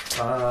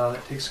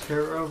 that takes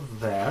care of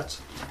that.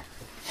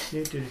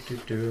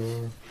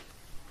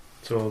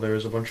 So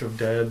there's a bunch of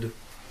dead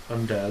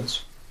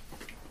undeads.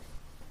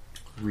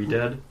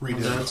 Redead.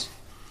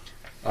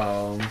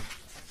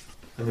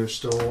 And there's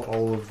still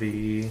all of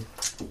the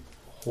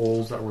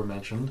holes that were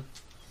mentioned.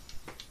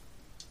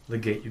 The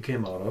gate you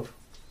came out of.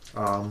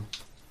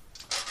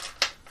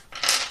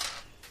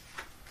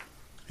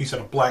 You said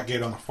a black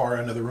gate on the far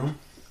end of the room?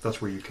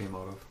 That's where you came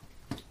out of.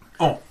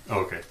 Oh.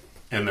 Okay.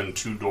 And then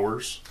 2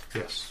 doors?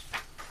 Yes.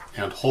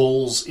 And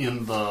holes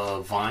in the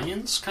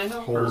vines, kind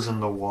of? Holes in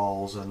the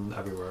walls and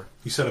everywhere.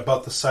 You said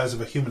about the size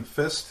of a human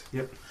fist?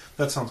 Yep.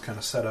 That sounds kind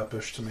of set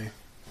up-ish to me.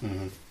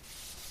 Mm-hmm.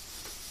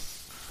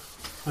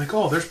 Like,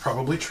 oh, there's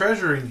probably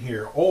treasure in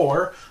here.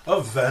 Or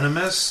a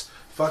venomous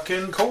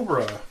fucking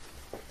cobra.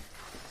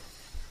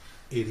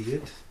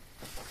 Idiot.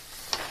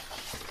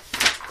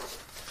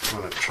 I'm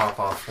going to chop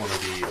off one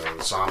of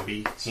the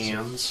zombie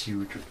hands.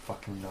 Huge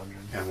fucking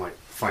dungeon. And, like,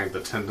 find the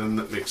tendon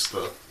that makes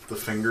the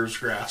fingers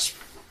grasp.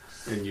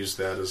 And use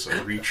that as a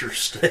reacher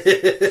stick.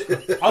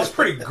 That's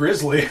pretty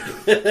grisly.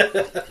 You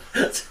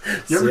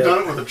ever done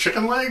it with a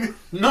chicken leg?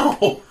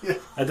 No. Yeah.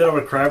 I did it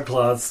with crab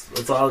claws.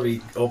 It's all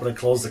we open and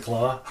close the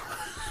claw.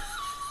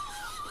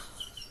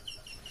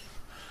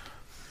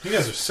 You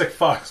guys are sick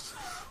fucks.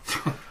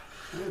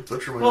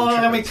 Butcher my Well, own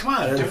I mean, chickens. come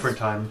on. Different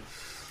time.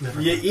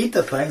 You eat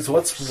the things.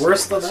 What's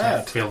worse than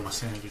that? Failed my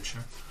sanity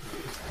check.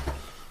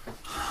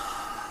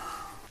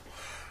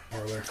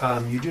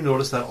 You do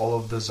notice that all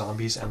of the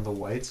zombies and the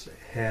whites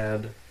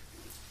had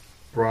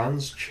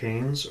bronze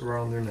chains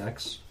around their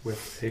necks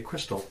with a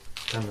crystal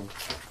tendon.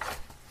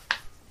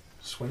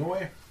 Swing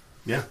away.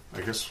 Yeah,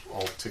 I guess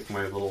I'll take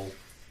my little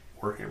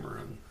warhammer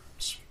and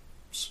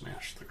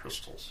smash the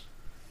crystals.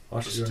 Why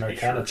don't Just you do to an be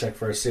arcana sure. check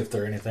first, see if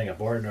they're anything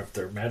aboard or if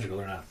they're magical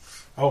or not.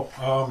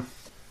 Oh,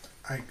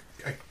 I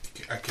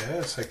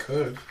guess I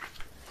could.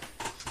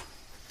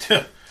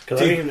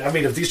 Because I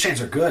mean, if these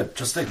chains are good,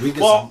 just think we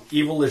get Well, some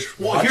evilish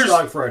well,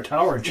 watchdog for our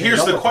tower. And chain Here's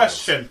up the with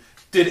question.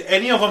 Did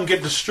any of them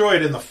get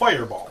destroyed in the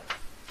fireball?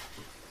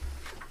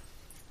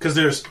 Because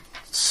there's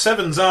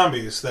 7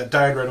 zombies that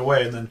died right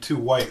away and then 2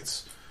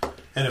 whites.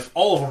 And if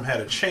all of them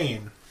had a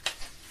chain,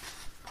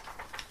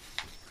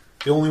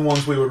 the only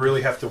ones we would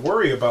really have to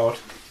worry about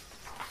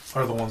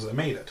are the ones that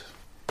made it.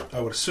 I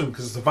would assume,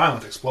 because it's a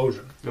violent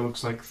explosion. It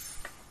looks like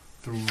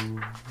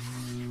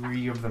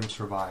 3 of them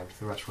survived.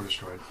 The rest were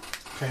destroyed.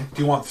 Okay.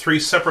 Do you want 3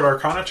 separate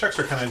Arcana checks,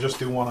 or can I just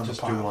do one on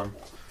Just the pile? do one.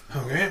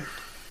 Okay.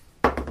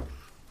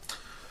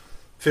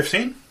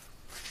 15?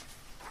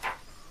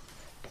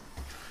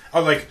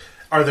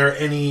 Are there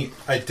any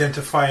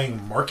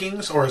identifying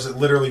markings, or is it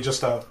literally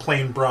just a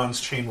plain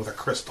bronze chain with a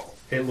crystal?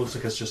 It looks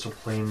like it's just a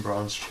plain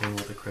bronze chain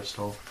with a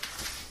crystal.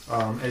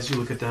 As you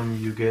look at them,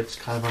 you get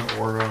kind of an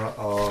aura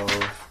of...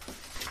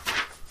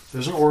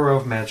 There's an aura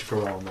of magic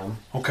around them.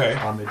 Okay.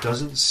 It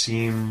doesn't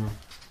seem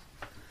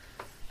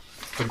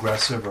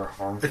aggressive or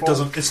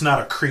harmful. It's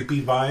not a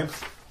creepy vibe,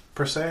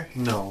 per se?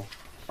 No.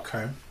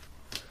 Okay.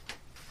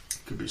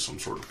 Could be some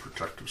sort of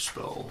protective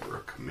spell or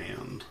a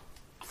command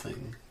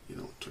thing,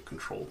 to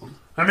control them.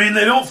 I mean,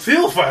 they don't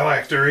feel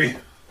phylactery.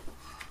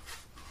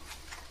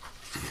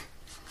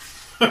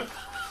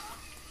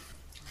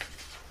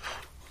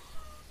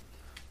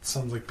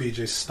 Sounds like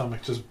BJ's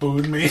stomach just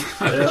booed me.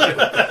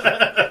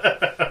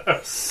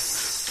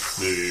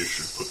 Maybe you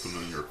should put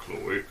them in your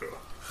cloaca.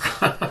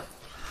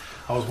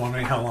 I was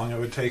wondering how long it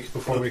would take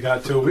before we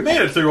got to it. We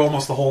made it through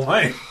almost the whole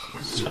night.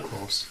 So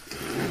close.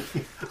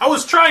 I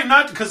was trying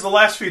not to, because the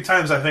last few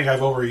times I think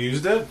I've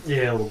overused it.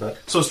 Yeah, a little bit.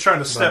 So I was trying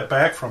to step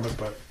back from it,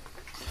 but...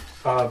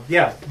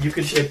 Yeah, you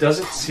could. It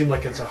doesn't seem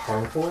like it's a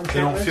harmful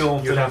enchantment. They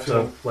don't You'd have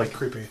feel to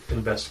creepy.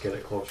 investigate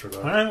it closer.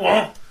 Though. All right,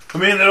 well, I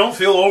mean, they don't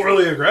feel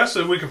overly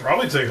aggressive. We could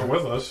probably take it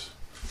with us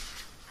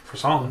for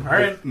something. All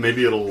right.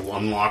 Maybe it'll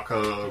unlock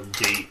a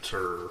gate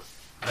or...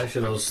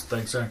 Actually, those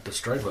things aren't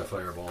destroyed by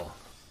fireball.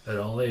 It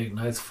only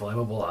ignites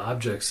flammable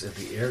objects in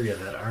the area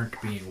that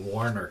aren't being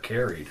worn or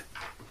carried.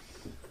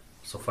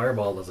 So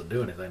fireball doesn't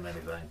do anything.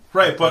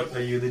 Right, but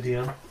Are you the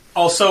DM?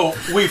 also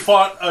we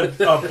fought a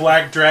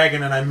black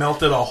dragon, and I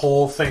melted a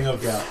whole thing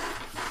of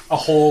a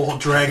whole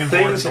dragon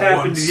horn Things into happen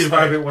one to the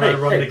environment when I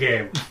run hey. the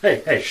game.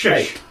 Hey,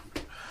 Shush.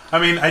 I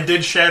mean, I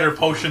did shatter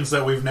potions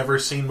that we've never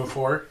seen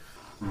before.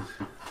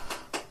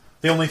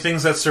 The only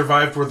things that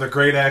survived were the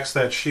great axe,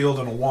 that shield,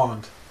 and a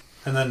wand.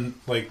 And then,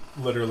 like,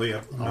 literally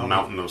a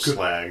mountain of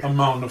slag. A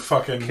mountain of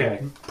fucking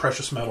Okay.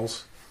 precious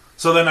metals.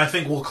 So then I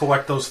think we'll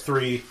collect those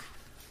 3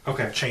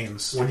 Okay.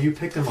 chains. When you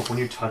pick them up, when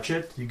you touch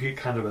it, you get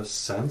kind of a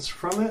sense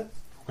from it.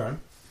 Okay.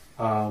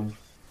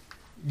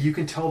 You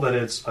can tell that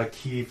it's a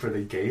key for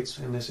the gates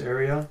in this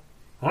area.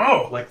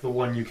 Oh! Like the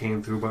one you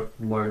came through, but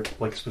more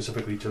like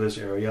specifically to this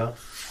area.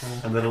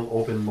 And then it'll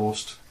open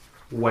most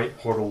white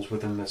portals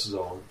within this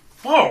zone.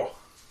 Oh!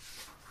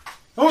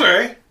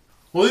 Okay.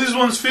 Well, these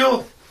ones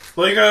feel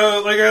like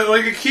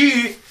a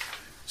key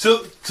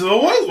to the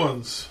white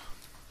ones.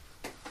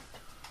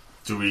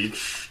 Do we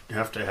each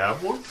have to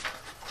have one?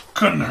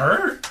 Couldn't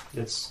hurt.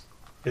 It's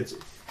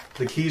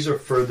the keys are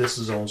for this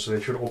zone, so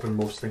they should open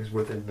most things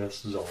within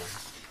this zone.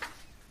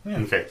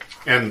 Okay.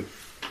 And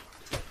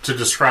to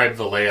describe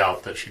the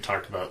layout that she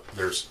talked about,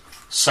 there's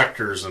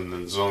sectors and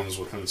then zones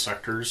within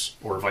sectors,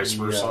 or vice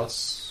versa?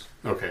 Yes.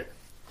 Okay.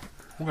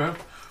 Okay.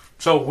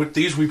 So with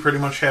these, we pretty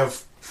much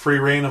have free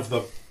reign of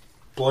the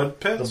blood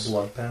pits? The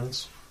blood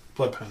pens.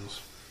 Blood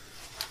pens.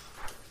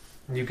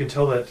 You can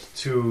tell that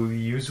to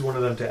use one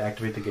of them to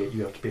activate the gate,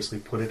 you have to basically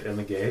put it in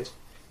the gate.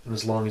 And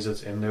as long as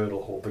it's in there,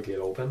 it'll hold the gate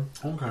open.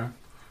 Okay.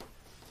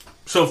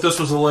 So if this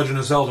was The Legend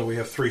of Zelda, we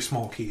have 3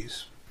 small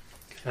keys.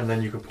 And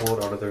then you can pull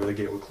it out of there, the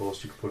gate would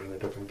close, you can put it in a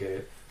different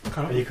gate.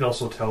 Okay. And you can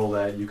also tell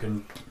that you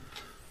can...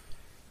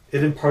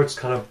 It imparts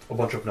kind of a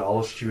bunch of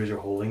knowledge to you as you're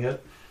holding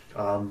it.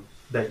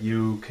 That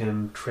you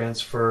can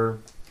transfer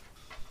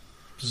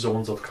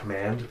zones of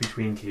command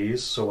between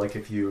keys. So like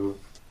if you...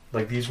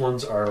 Like these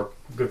ones are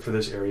good for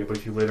this area, but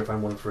if you later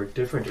find one for a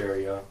different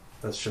area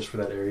that's just for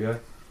that area,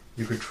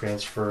 you could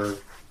transfer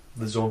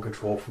the zone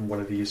control from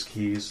one of these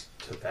keys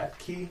to that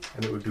key,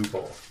 and it would do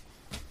both.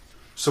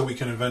 So we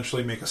can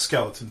eventually make a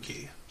skeleton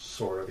key.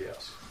 Sort of,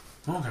 yes.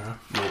 Okay.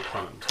 No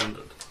pun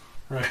intended.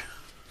 Right.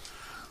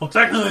 Well,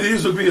 technically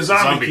these would be a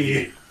zombie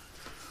key.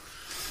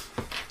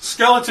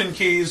 Skeleton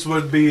keys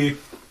would be...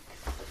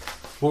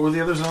 What were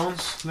the other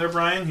zones there,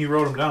 Brian? You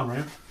wrote them down,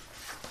 right?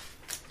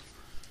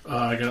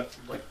 I got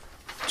like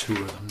 2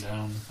 of them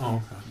down. Oh,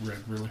 okay.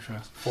 Read really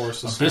fast.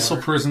 Forest of Abyssal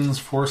Slaughter. Prisons,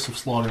 Force of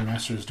Slaughter,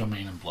 Master's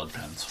Domain, and Blood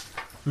Pens.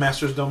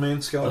 Master's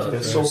Domain, skeleton.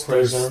 There's- Abyssal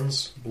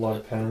Prisons,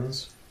 Blood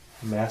Pens,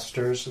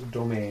 Master's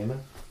Domain,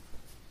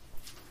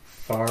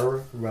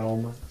 Far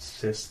Realm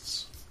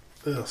Cysts.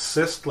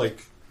 Cyst,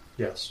 like...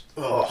 Yes.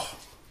 Ugh.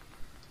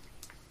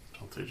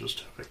 Don't they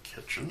just have a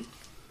kitchen?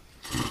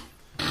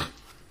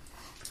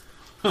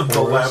 The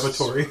Forest.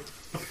 lavatory.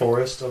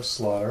 Forest of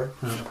Slaughter.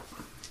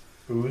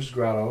 Ooze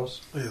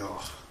Grottos.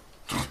 Ugh.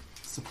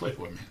 It's the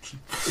Playboy Mansion.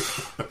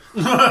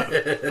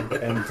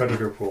 And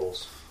Predator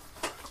Pools.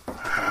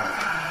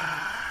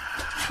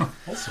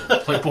 Also,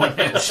 the Playboy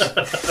Mansion.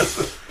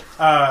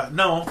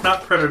 No,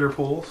 not predator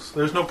pools.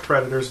 There's no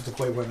predators at the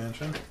Playboy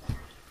Mansion.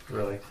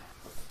 Really?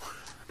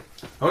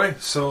 Okay,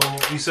 so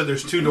you said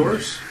there's 2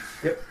 doors?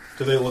 Yep.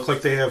 Do they look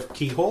like they have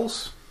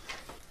keyholes?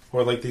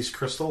 Or like these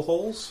crystal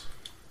holes?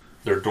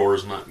 They're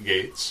doors, not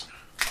gates.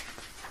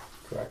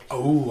 Correct.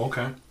 Oh,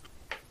 okay.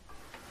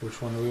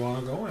 Which one do we want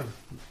to go in?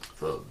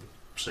 The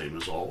same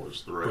as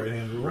always. The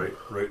Right-hand rule?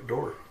 right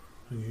door.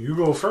 You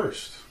go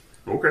first.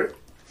 Okay.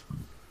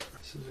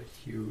 This is a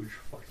huge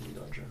fucking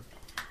dungeon.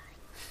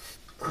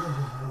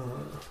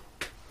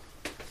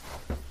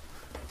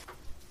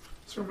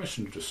 Is there a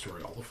mission to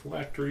destroy all the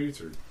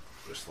phylacteries, or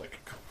just like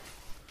a couple?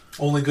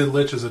 Only good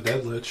lich is a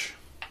dead lich.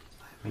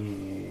 I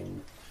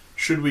mean...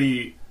 Should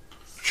we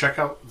check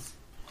out...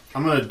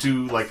 I'm going to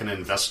do like an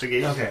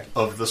investigate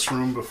of this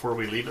room before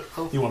we leave it,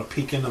 though. You want to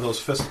peek into those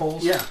fist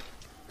holes? Yeah.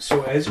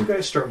 So as you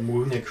guys start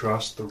moving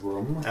across the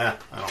room... I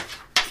don't...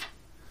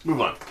 Move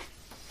on.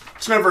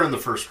 It's never in the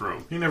first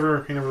room. He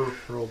never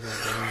rolled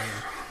that.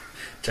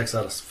 Checks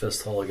out his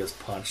fist hole, gets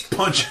punched.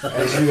 Punch.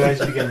 As you guys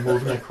begin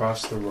moving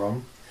across the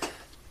room,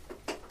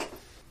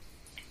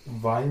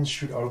 vines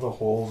shoot out of the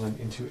holes and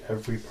into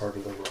every part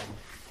of the room.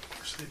 Of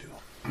course they do.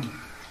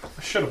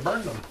 I should have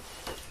burned them.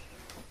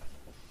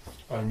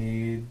 I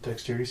need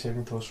dexterity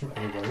saving throws from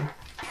everybody.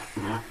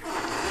 Yeah.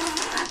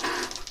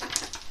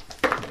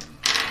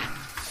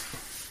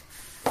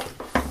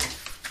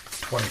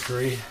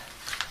 23.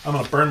 I'm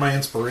going to burn my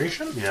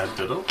inspiration? Yeah,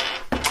 ditto.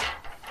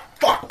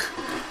 Fuck!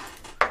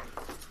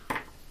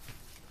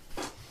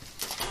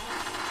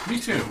 Me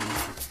too.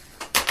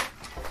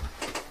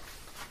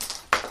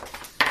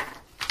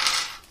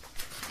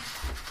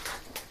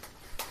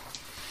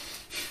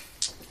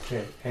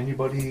 Okay,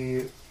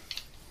 anybody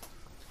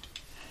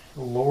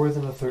lower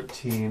than a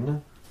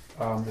 13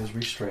 is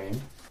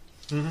restrained.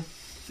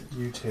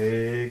 Mm-hmm. You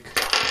take...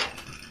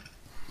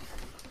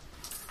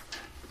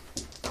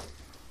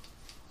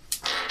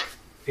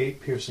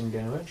 8 piercing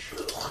damage.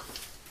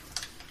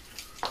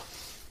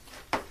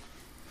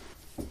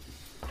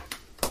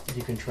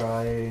 You can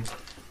try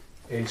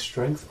a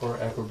strength or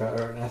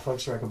an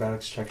athletics or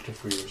acrobatics check to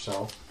free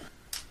yourself.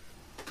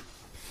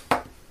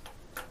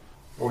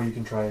 Or you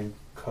can try and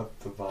cut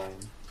the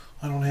vine.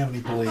 I don't have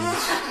any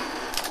blades.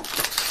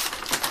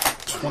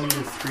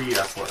 23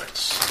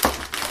 athletics.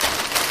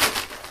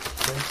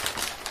 Okay.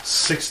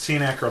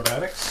 16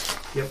 acrobatics.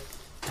 Yep.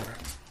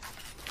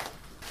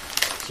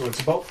 So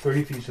it's about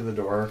 30 feet to the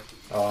door.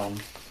 The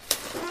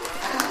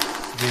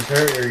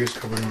entire area is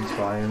covered in these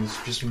vines.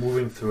 Just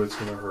moving through it's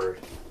going to hurt.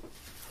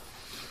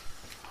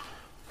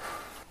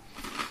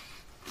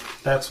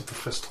 That's what the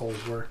fist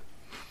holes were.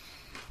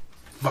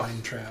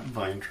 Vine trap.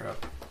 Vine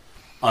trap.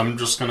 I'm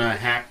just going to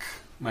hack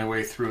my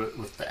way through it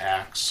with the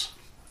axe.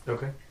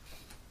 Okay.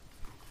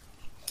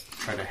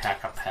 Try to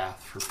hack a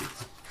path for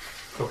people.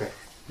 Okay.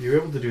 You're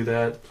able to do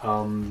that.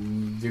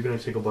 You're going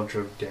to take a bunch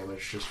of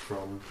damage just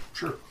from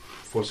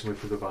forcing it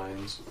through the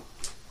vines.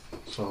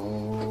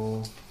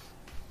 So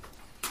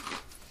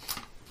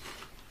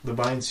the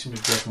vines seem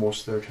to direct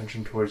most of their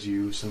attention towards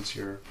you since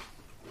you're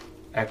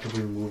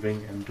actively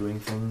moving and doing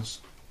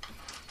things.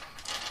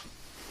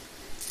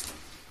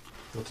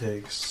 You'll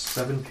take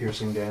 7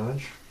 piercing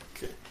damage.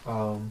 Okay.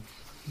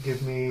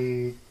 Give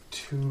me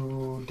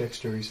 2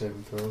 dexterity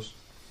saving throws.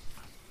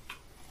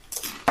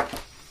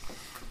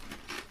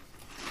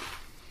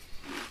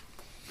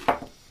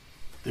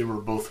 They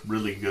were both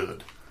really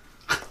good.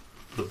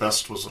 The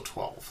best was a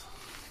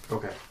 12.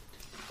 Okay.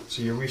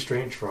 So you're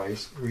restrained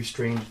twice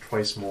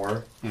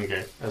more.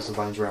 Okay. As the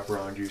vines wrap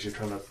around you, so you're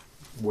trying to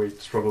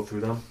struggle through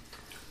them.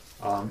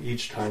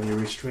 Each time you're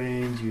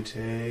restrained, you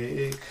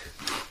take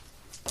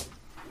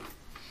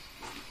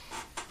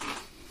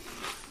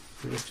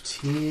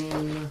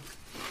 15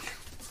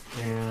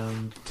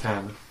 and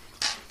 10.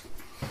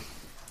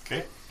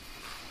 Okay.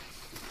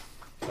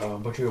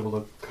 But you're able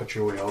to cut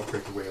your way out,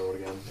 break your way out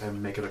again,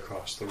 and make it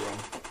across the room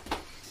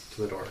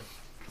to the door.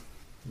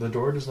 The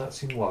door does not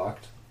seem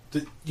locked.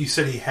 You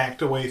said he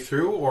hacked a way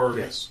through, or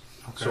yes?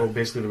 Okay. So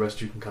basically, the rest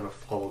of you can kind of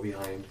follow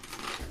behind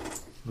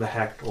the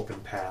hacked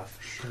open path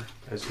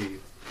as he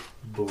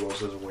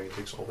bulldozes away and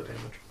takes all the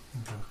damage.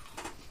 Okay.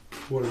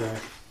 What did I?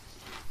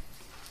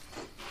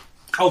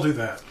 I'll do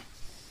that.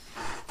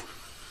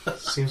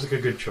 Seems like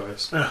a good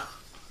choice. Yeah.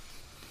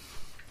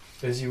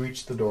 As you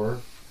reach the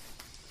door,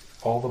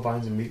 all the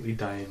vines immediately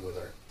die and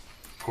wither.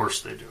 Of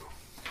course they do.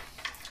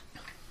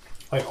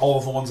 Like all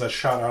of the ones that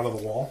shot out of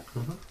the wall?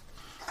 Mm-hmm.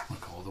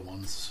 Like all the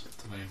ones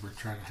that I ever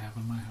tried to have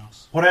in my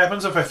house. What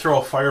happens if I throw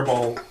a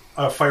firebolt,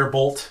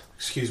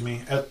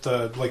 at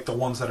the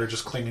ones that are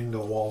just clinging to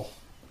the wall?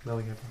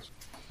 Nothing happens.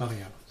 Nothing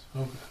happens.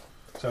 Okay.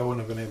 So I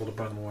wouldn't have been able to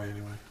burn them away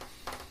anyway.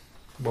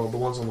 Well, the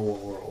ones on the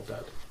wall are all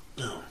dead.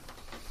 Oh.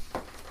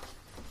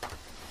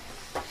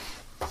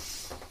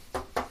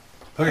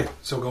 Okay,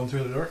 so going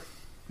through the door?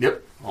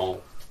 Yep.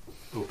 I'll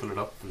open it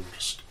up and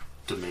just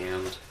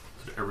demand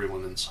that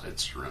everyone inside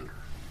surrender.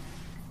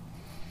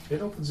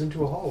 It opens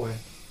into a hallway.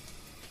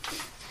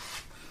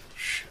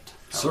 Shit.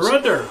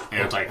 Surrender!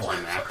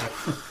 Anticlimactic.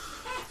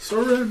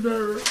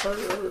 Surrender! It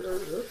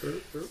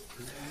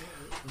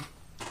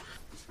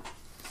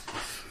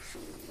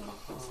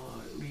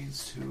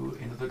leads to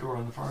into the door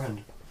on the far end.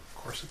 Of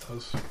course it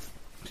does.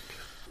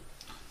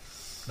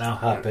 Now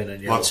hop in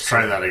and yell. Let's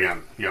try that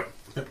again. Yep.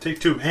 Yep, take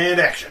 2, and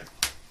action.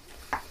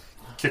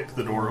 Kick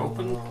the door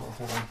open.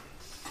 Hold on.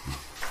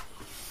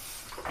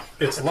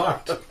 It's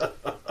locked.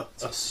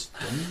 It's a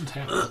stone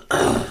tablet.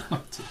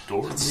 It's a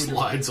door It made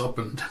slides up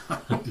and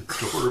down.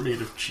 of, door made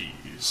of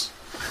cheese.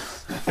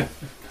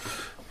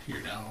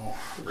 You're now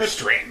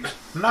Restrained.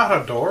 Not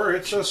a door,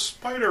 it's a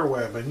spider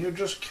web, and you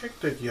just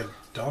kicked it, you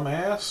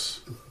dumbass.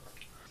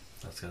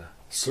 That's gonna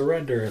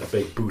surrender, and a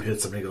big boot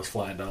hits him and he goes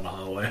flying down the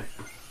hallway.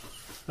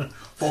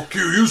 Fuck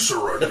you, you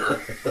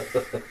surrender.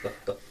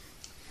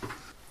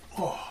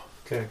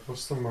 Okay,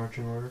 what's the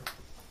marching order?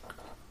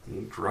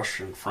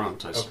 Rush in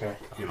front. Okay.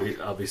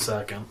 I'll be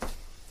second.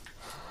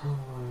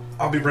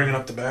 I'll be bringing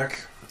up the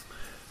back.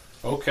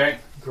 okay.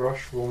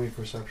 Grush, roll me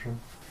perception.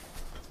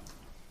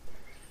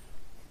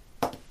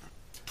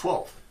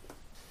 12.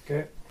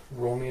 Okay,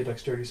 roll me a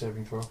dexterity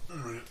saving throw.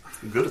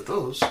 Good at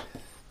those.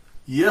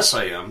 Yes,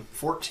 I am.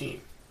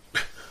 14.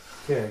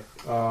 Okay,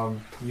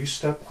 you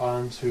step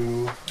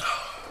onto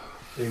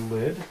a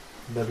lid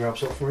that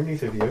drops out from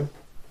underneath of you.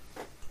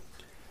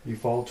 You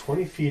fall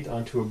 20 feet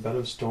onto a bed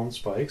of stone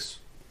spikes.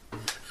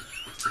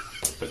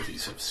 But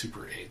these have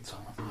super aids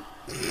on them.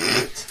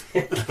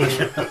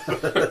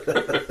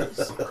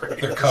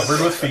 They're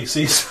covered with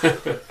feces.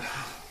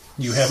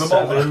 You have a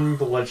 7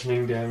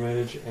 bludgeoning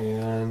damage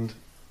and...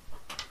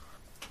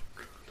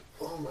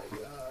 Oh my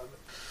god.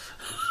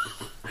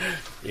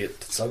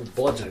 It's some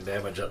bludgeoning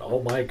damage, and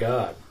oh my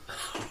god.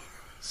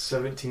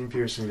 17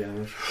 piercing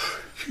damage.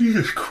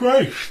 Jesus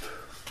Christ.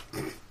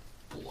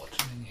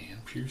 Bludgeoning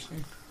and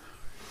piercing.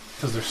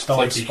 Because they're It's stone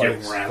like you get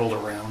spikes. rattled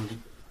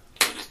around.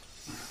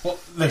 Well,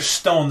 they're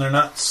stone. They're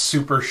not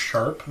super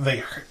sharp.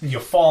 You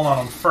fall on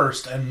them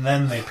first, and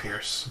then they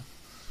pierce.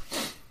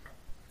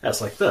 That's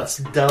like this.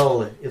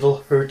 Dull. It'll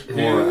hurt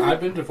more. Yeah,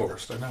 I've been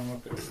divorced. I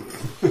know.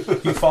 Okay.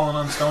 You fallen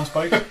on Stone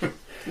Spike?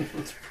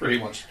 It's pretty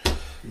much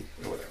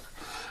whatever.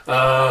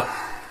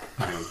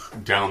 I'm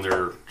down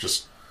there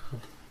just.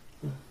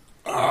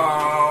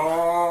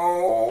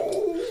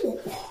 Oh.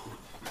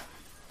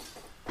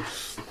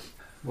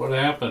 What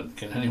happened?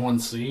 Can anyone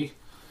see?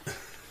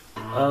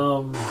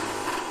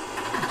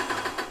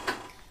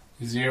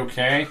 Is he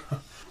okay?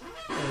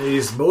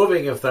 He's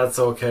moving, if that's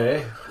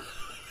okay.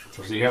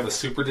 Does he have a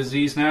super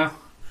disease now?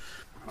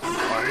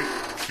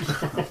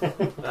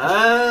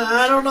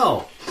 I don't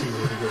know.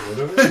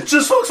 It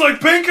just looks like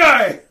pink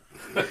eye!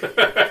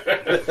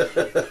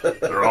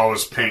 They're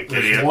always pink,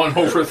 There's idiot. one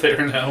over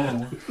there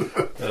now.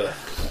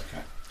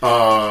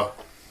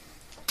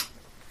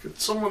 Could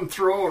someone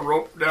throw a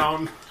rope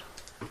down?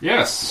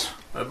 Yes.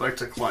 I'd like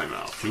to climb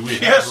out. Do we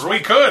Yes, we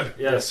could!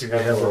 Yes, you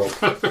got a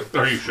rope.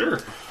 Are you sure?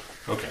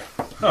 Okay.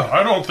 Oh,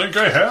 I don't think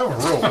I have a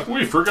rope.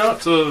 We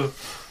forgot to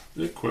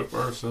equip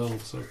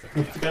ourselves. Okay.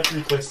 We forgot to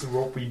replace the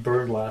rope we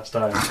burned last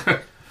time.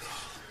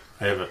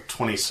 I have a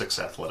 26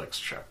 athletics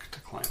check to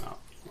climb out.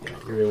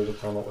 You're able to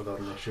climb out without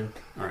an issue.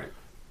 All right.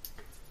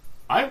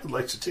 I would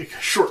like to take a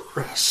short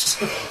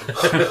rest.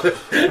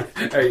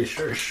 Are you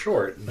sure?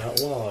 Short, not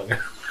long.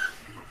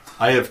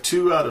 I have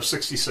 2 out of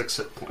 66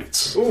 hit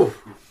points. Ooh.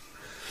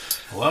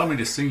 Allow me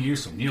to sing you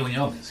some Neil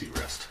Young as you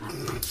rest.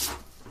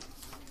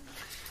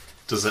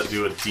 Does that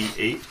do a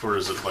D8 or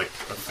is it like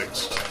a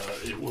fixed?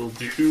 It will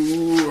do.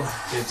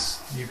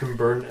 You can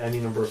burn any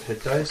number of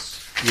hit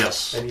dice,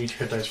 Yes. and each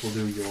hit dice will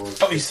do your.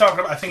 Oh, he's talking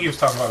about, I think he was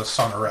talking about a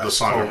Song of Rest. The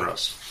Song of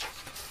Rest.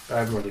 I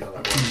have no idea how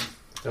that works.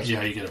 That's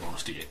Yeah, you get a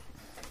bonus D8.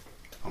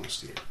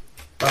 Almost D8.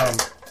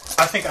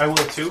 I think I will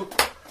too,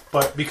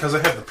 but because I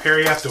have the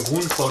periactive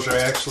wound closure,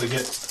 I actually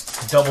get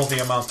double the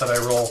amount that I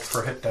roll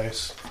for hit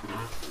dice.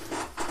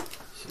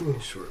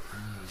 Short.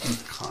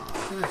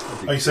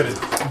 Oh, you said it's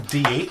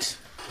D8?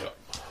 Yep.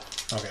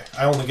 Okay,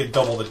 I only get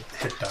double the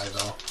hit die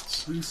though.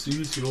 This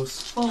is your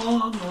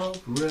song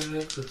of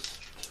rest.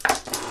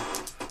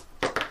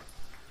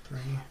 3.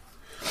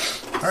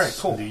 Alright,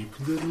 cool. Sleep,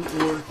 little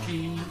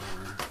orky.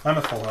 I'm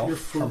at full health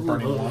from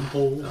burning 1.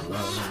 11.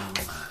 I'll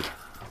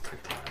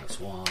take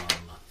 -1.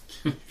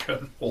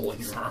 Got a hole in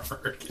your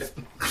armor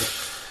again.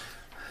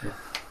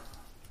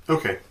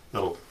 Okay,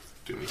 that'll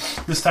do me.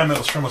 This time it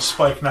was from a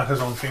spike, not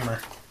his own femur.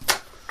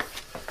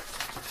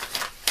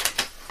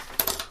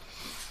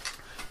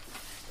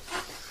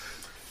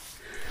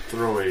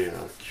 Throw a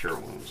cure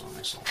wounds on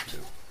myself too.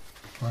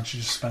 Why don't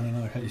you just spend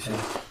another hit die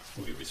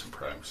We'll give you some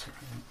primes.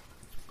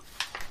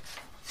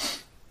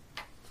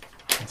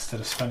 instead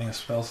of spending a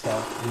spell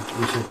slot?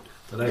 We should.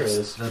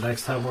 The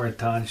next time we're in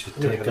town, you should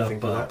Yeah, take gotta up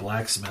think of that.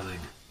 blacksmithing.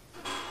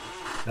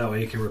 That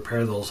way you can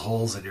repair those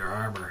holes in your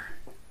armor.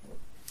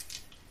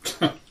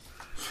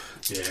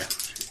 Yeah.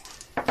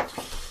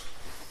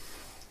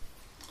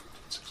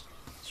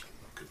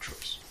 Good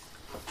choice.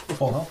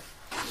 Full health?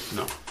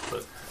 No,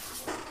 but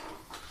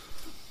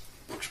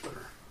much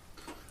better.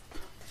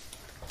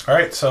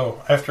 Alright,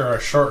 so after a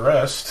short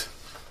rest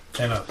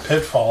and a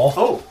pitfall,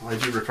 Oh, I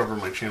do recover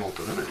my channel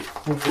divinity.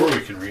 Before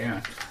we can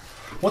react.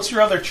 what's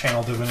your other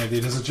channel divinity?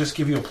 Does it just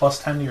give you a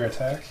 +10 to your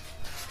attack?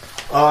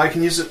 I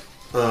can use it.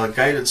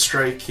 Guided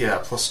strike, yeah,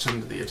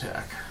 +10 to the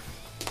attack.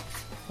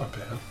 Not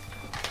bad.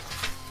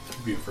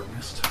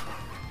 Beautifulness.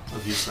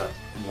 I've used that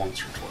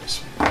once or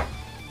twice.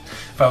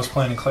 If I was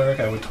playing a cleric,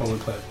 I would totally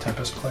play a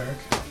Tempest cleric.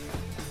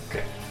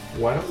 Okay.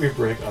 Why don't we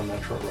break on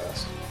that short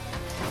rest?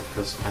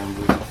 Because I'm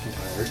really fucking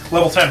tired,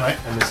 Level 10, right?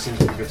 and this seems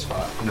like a good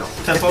spot. No.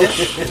 Tempo? No.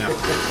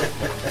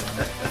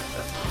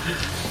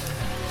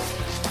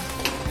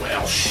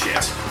 Well,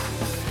 shit.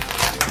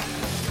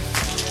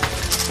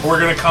 We're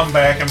gonna come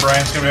back and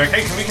Brian's gonna be like,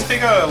 hey, can we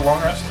take a long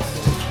rest?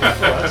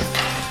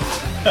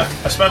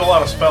 I spent a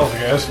lot of spells, you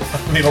guys.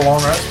 Need a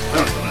long rest? I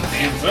haven't done a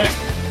damn thing.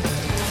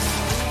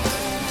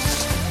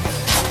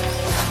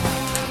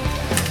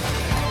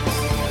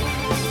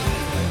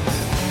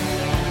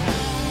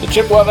 The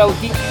Chippewa Valley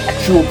Geek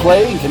Actual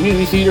Play and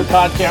Community Theater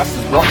Podcast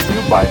is brought to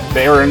you by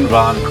Baron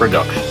Von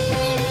Productions.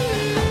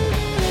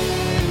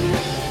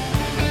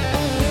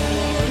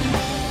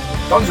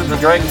 Dungeons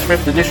 & Dragons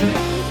 5th Edition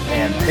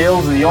and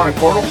Tales of the Yawning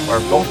Portal are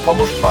both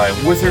published by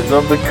Wizards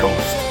of the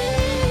Coast.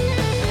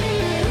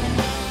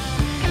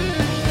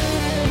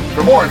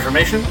 For more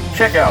information,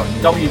 check out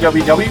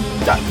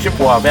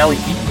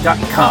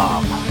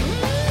www.chippewavalleygeek.com.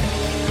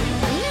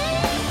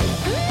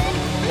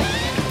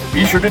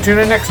 Be sure to tune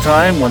in next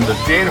time when the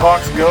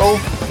Jadehawks go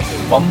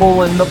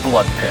Bumble in the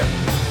Blood Pit.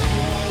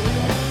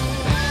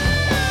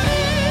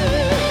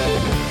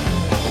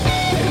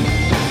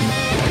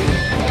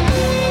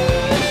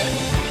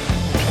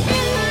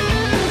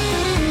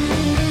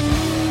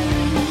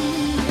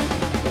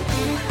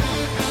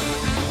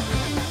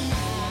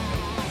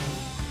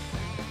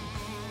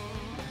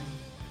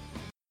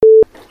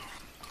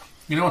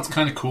 You know what's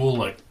kind of cool?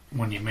 Like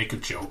when you make a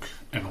joke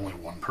and only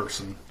one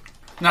person,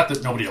 not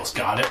that nobody else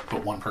got it,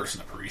 but one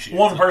person appreciates it.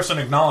 One person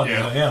acknowledges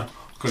it, yeah.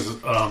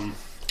 Because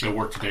At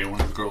work today,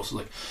 one of the girls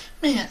was like,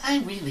 "Man, I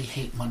really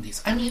hate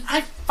Mondays. I mean, I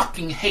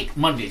fucking hate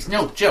Mondays.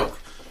 No joke."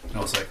 And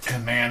I was like,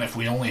 "And man, if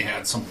we only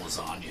had some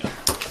lasagna."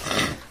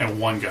 And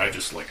one guy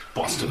just like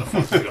busted a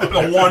fucking gut.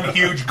 The one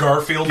huge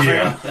Garfield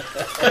fan.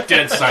 Yeah.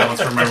 Dead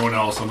silence from everyone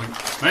else. I'm like,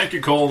 "Thank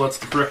you, Cole. That's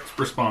the correct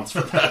response for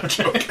that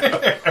joke."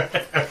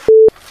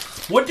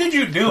 What did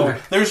you do?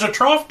 There's a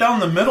trough down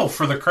the middle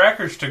for the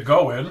crackers to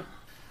go in.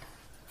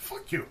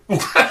 Fuck you.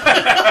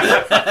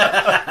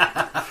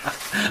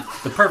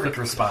 The perfect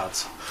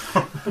response.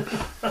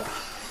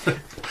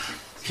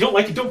 If you don't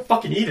like it, don't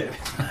fucking eat it.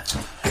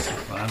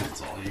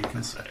 That's all you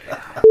can say.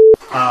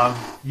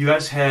 You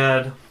guys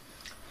had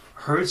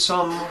heard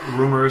some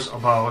rumors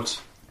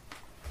about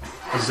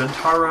a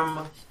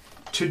Zentarum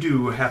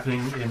to-do happening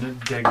in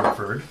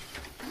Daggerford,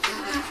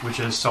 which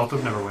is south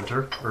of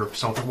Neverwinter, or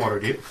south of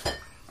Waterdeep.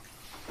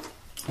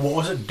 What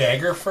was it?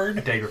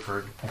 Daggerford?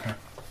 Daggerford. Okay.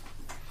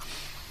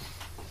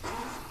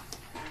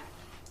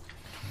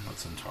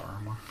 What's in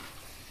Taramar?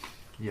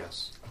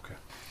 Yes. Okay.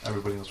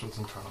 Everybody knows what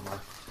Zentarum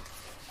are.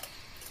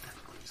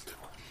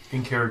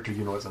 In character,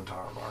 you know what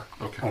Zentarum are.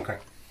 Okay.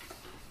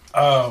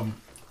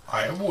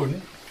 I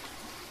wouldn't.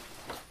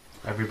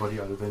 Everybody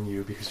other than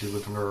you, because you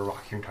lived under a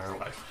rock your entire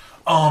life.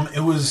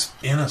 It was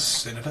in a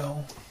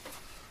citadel.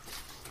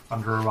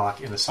 Under a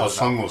rock in a A citadel.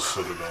 sunless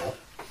citadel.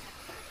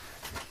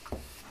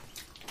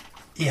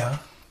 Yeah.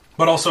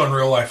 But also in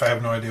real life, I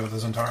have no idea what the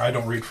Zentarum. I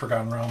don't read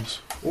Forgotten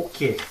Realms.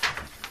 Okay.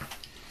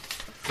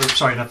 Or,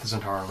 sorry, not the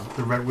Zentarum.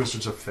 The Red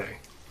Wizards of Fae.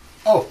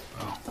 Oh.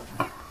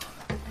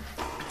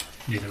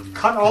 You know,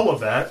 Cut all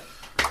of that.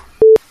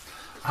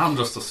 I'm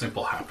just a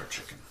simple hyper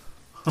chicken.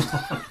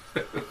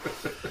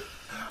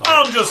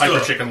 I'm just Hyper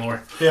a... chicken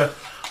lore. Yeah.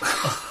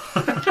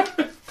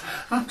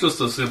 I'm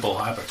just a simple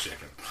hyper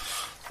chicken.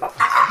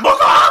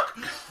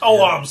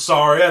 Oh, I'm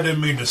sorry. I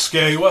didn't mean to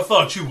scare you. I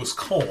thought you was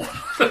corn.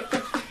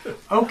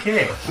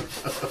 Okay.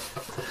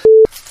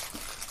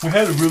 We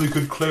had a really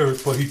good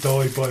cleric, but he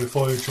died by a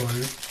fire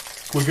giant.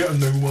 Can we get a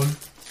new one?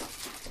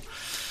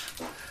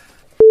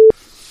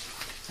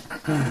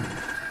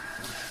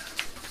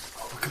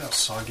 Look at how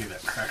soggy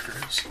that cracker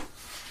is.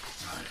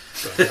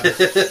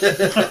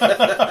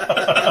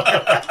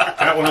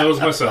 Got one of those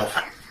myself.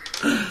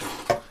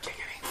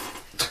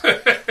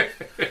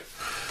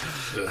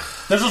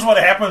 This is what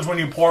happens when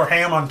you pour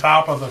ham on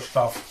top of the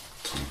stuff.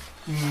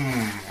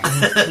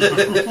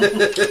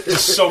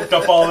 Just soaked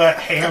up all that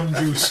ham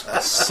juice.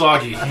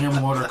 Soggy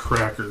ham water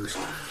crackers.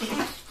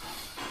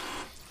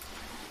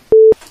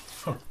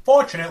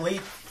 Fortunately,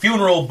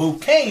 funeral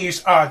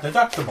bouquets are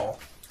deductible.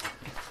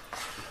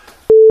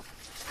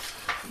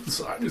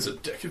 Inside is a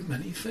deck of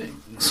many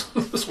things.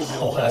 This will be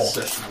the last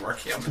session of our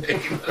campaign.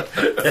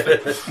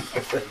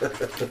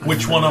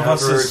 Which one of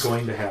us Never is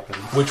going to happen.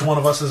 Which one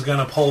of us is going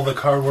to pull the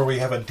card where we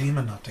have a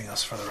demon hunting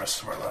us for the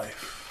rest of our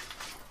life?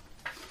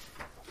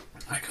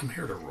 I come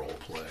here to role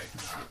play.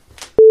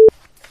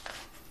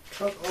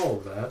 Cut all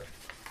of that.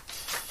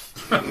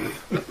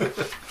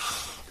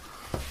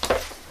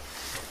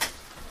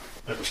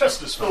 The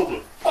chest is filled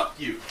with fuck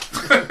you.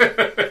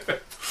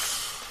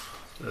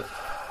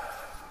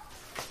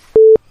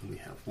 We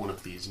have one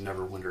of these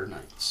Neverwinter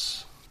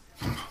nights.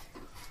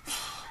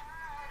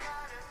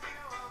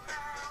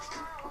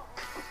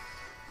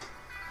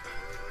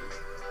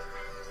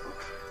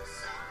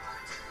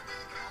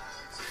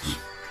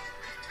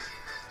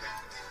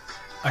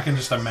 I can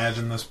just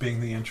imagine this being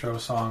the intro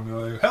song.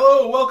 Like,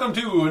 hello, welcome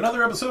to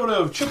another episode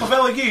of Chippewa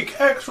Valley Geek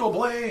Actual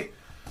Play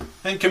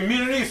and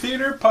Community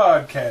Theater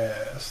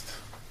Podcast.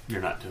 You're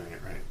not doing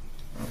it right.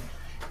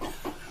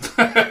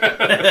 Okay,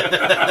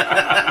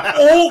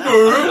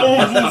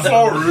 I'm so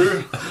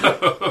sorry.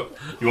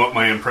 You want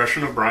my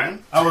impression of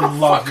Brian? I would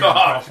love your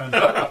impression.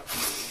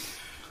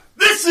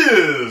 This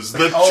is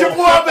the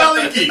Chippewa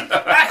Valley Geek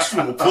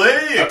Actual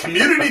Play, a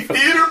community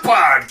theater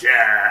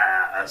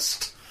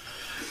podcast.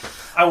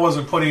 I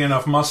wasn't putting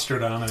enough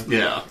mustard on it.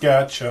 Yeah.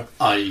 Gotcha.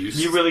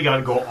 You really got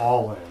to go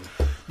all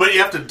in. But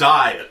you have to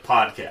die at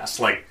podcasts.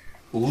 Like,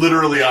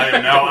 literally, I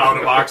am now out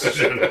of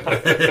oxygen.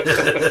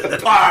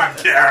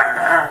 Podcast!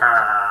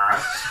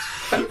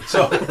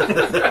 So,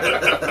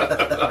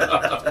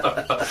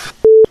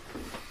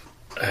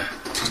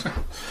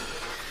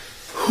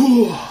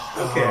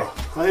 Okay.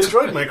 I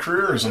enjoyed my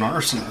career as an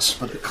arsonist,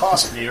 but it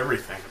cost me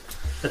everything.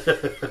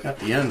 At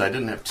the end, I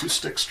didn't have two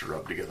sticks to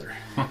rub together.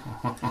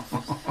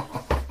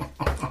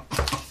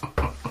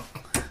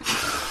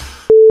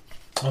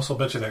 also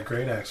bet you that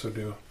great axe would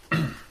do a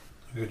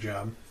good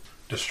job.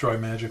 Destroy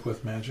magic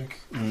with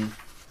magic. And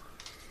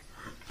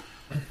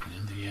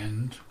in the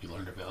end, we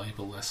learned a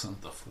valuable lesson.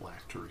 The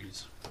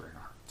phylacteries were in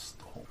our hearts.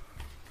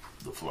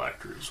 The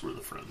phylacteries were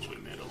the friends we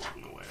made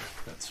along the way.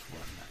 That's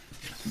what I meant.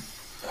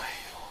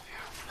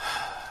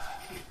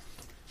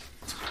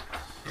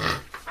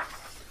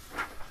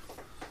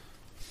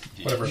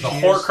 Yes. Whatever. The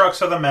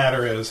horcrux of the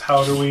matter is,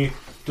 how do we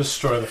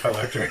destroy the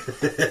phylactery?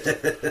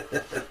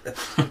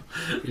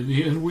 In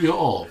the end, we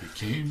all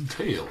became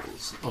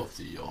tales of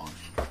the Yawning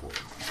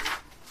portal.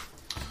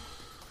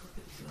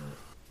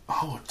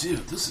 Oh,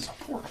 dude, this is a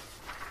portal.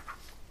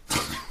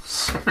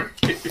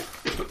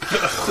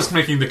 Just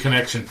making the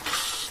connection.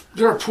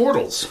 There are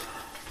portals,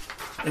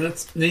 and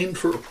it's named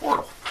for a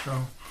portal.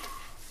 So.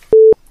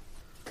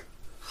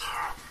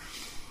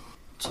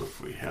 So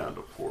if we had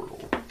a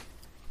portal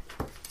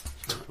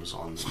that was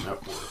on the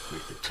network, we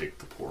could take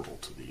the portal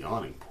to the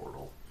Yawning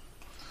portal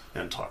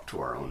and talk to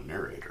our own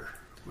narrator,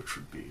 which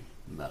would be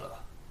meta.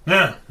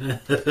 Yeah.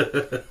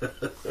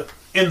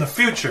 In the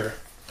future,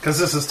 because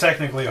this is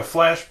technically a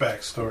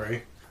flashback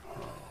story.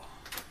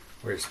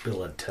 Where's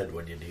Bill and Ted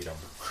when you need them?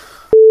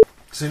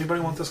 Does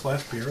anybody want this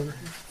last beer over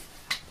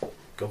here?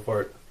 Go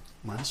for it.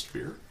 Last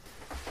beer?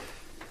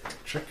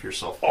 Check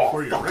yourself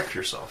before you wreck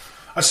yourself.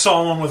 I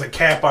saw one with a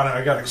cap on it.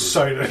 I got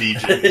excited.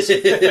 BJ's.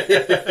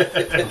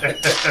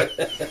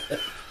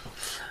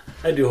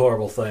 I do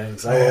horrible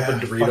things. I open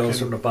Doritos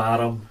from the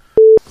bottom.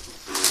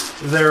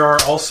 There are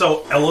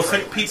also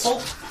elephant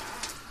people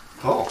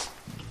Oh.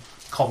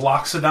 called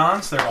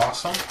Loxodons. They're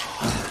awesome.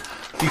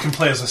 You can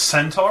play as a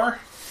centaur.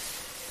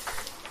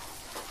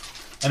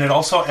 And it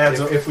also adds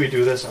If we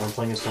do this, I'm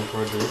playing a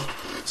Centaur Druid.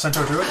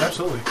 Centaur Druid?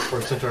 Absolutely.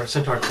 Or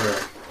Centaur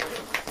Cleric.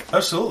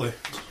 Absolutely.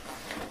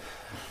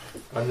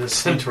 I'm the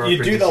Centaur.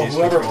 You do know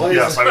whoever plays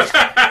Yes, I was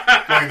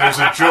going, there's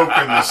a joke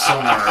in this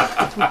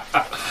somewhere.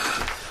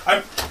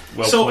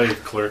 Well So- played,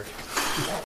 clerk.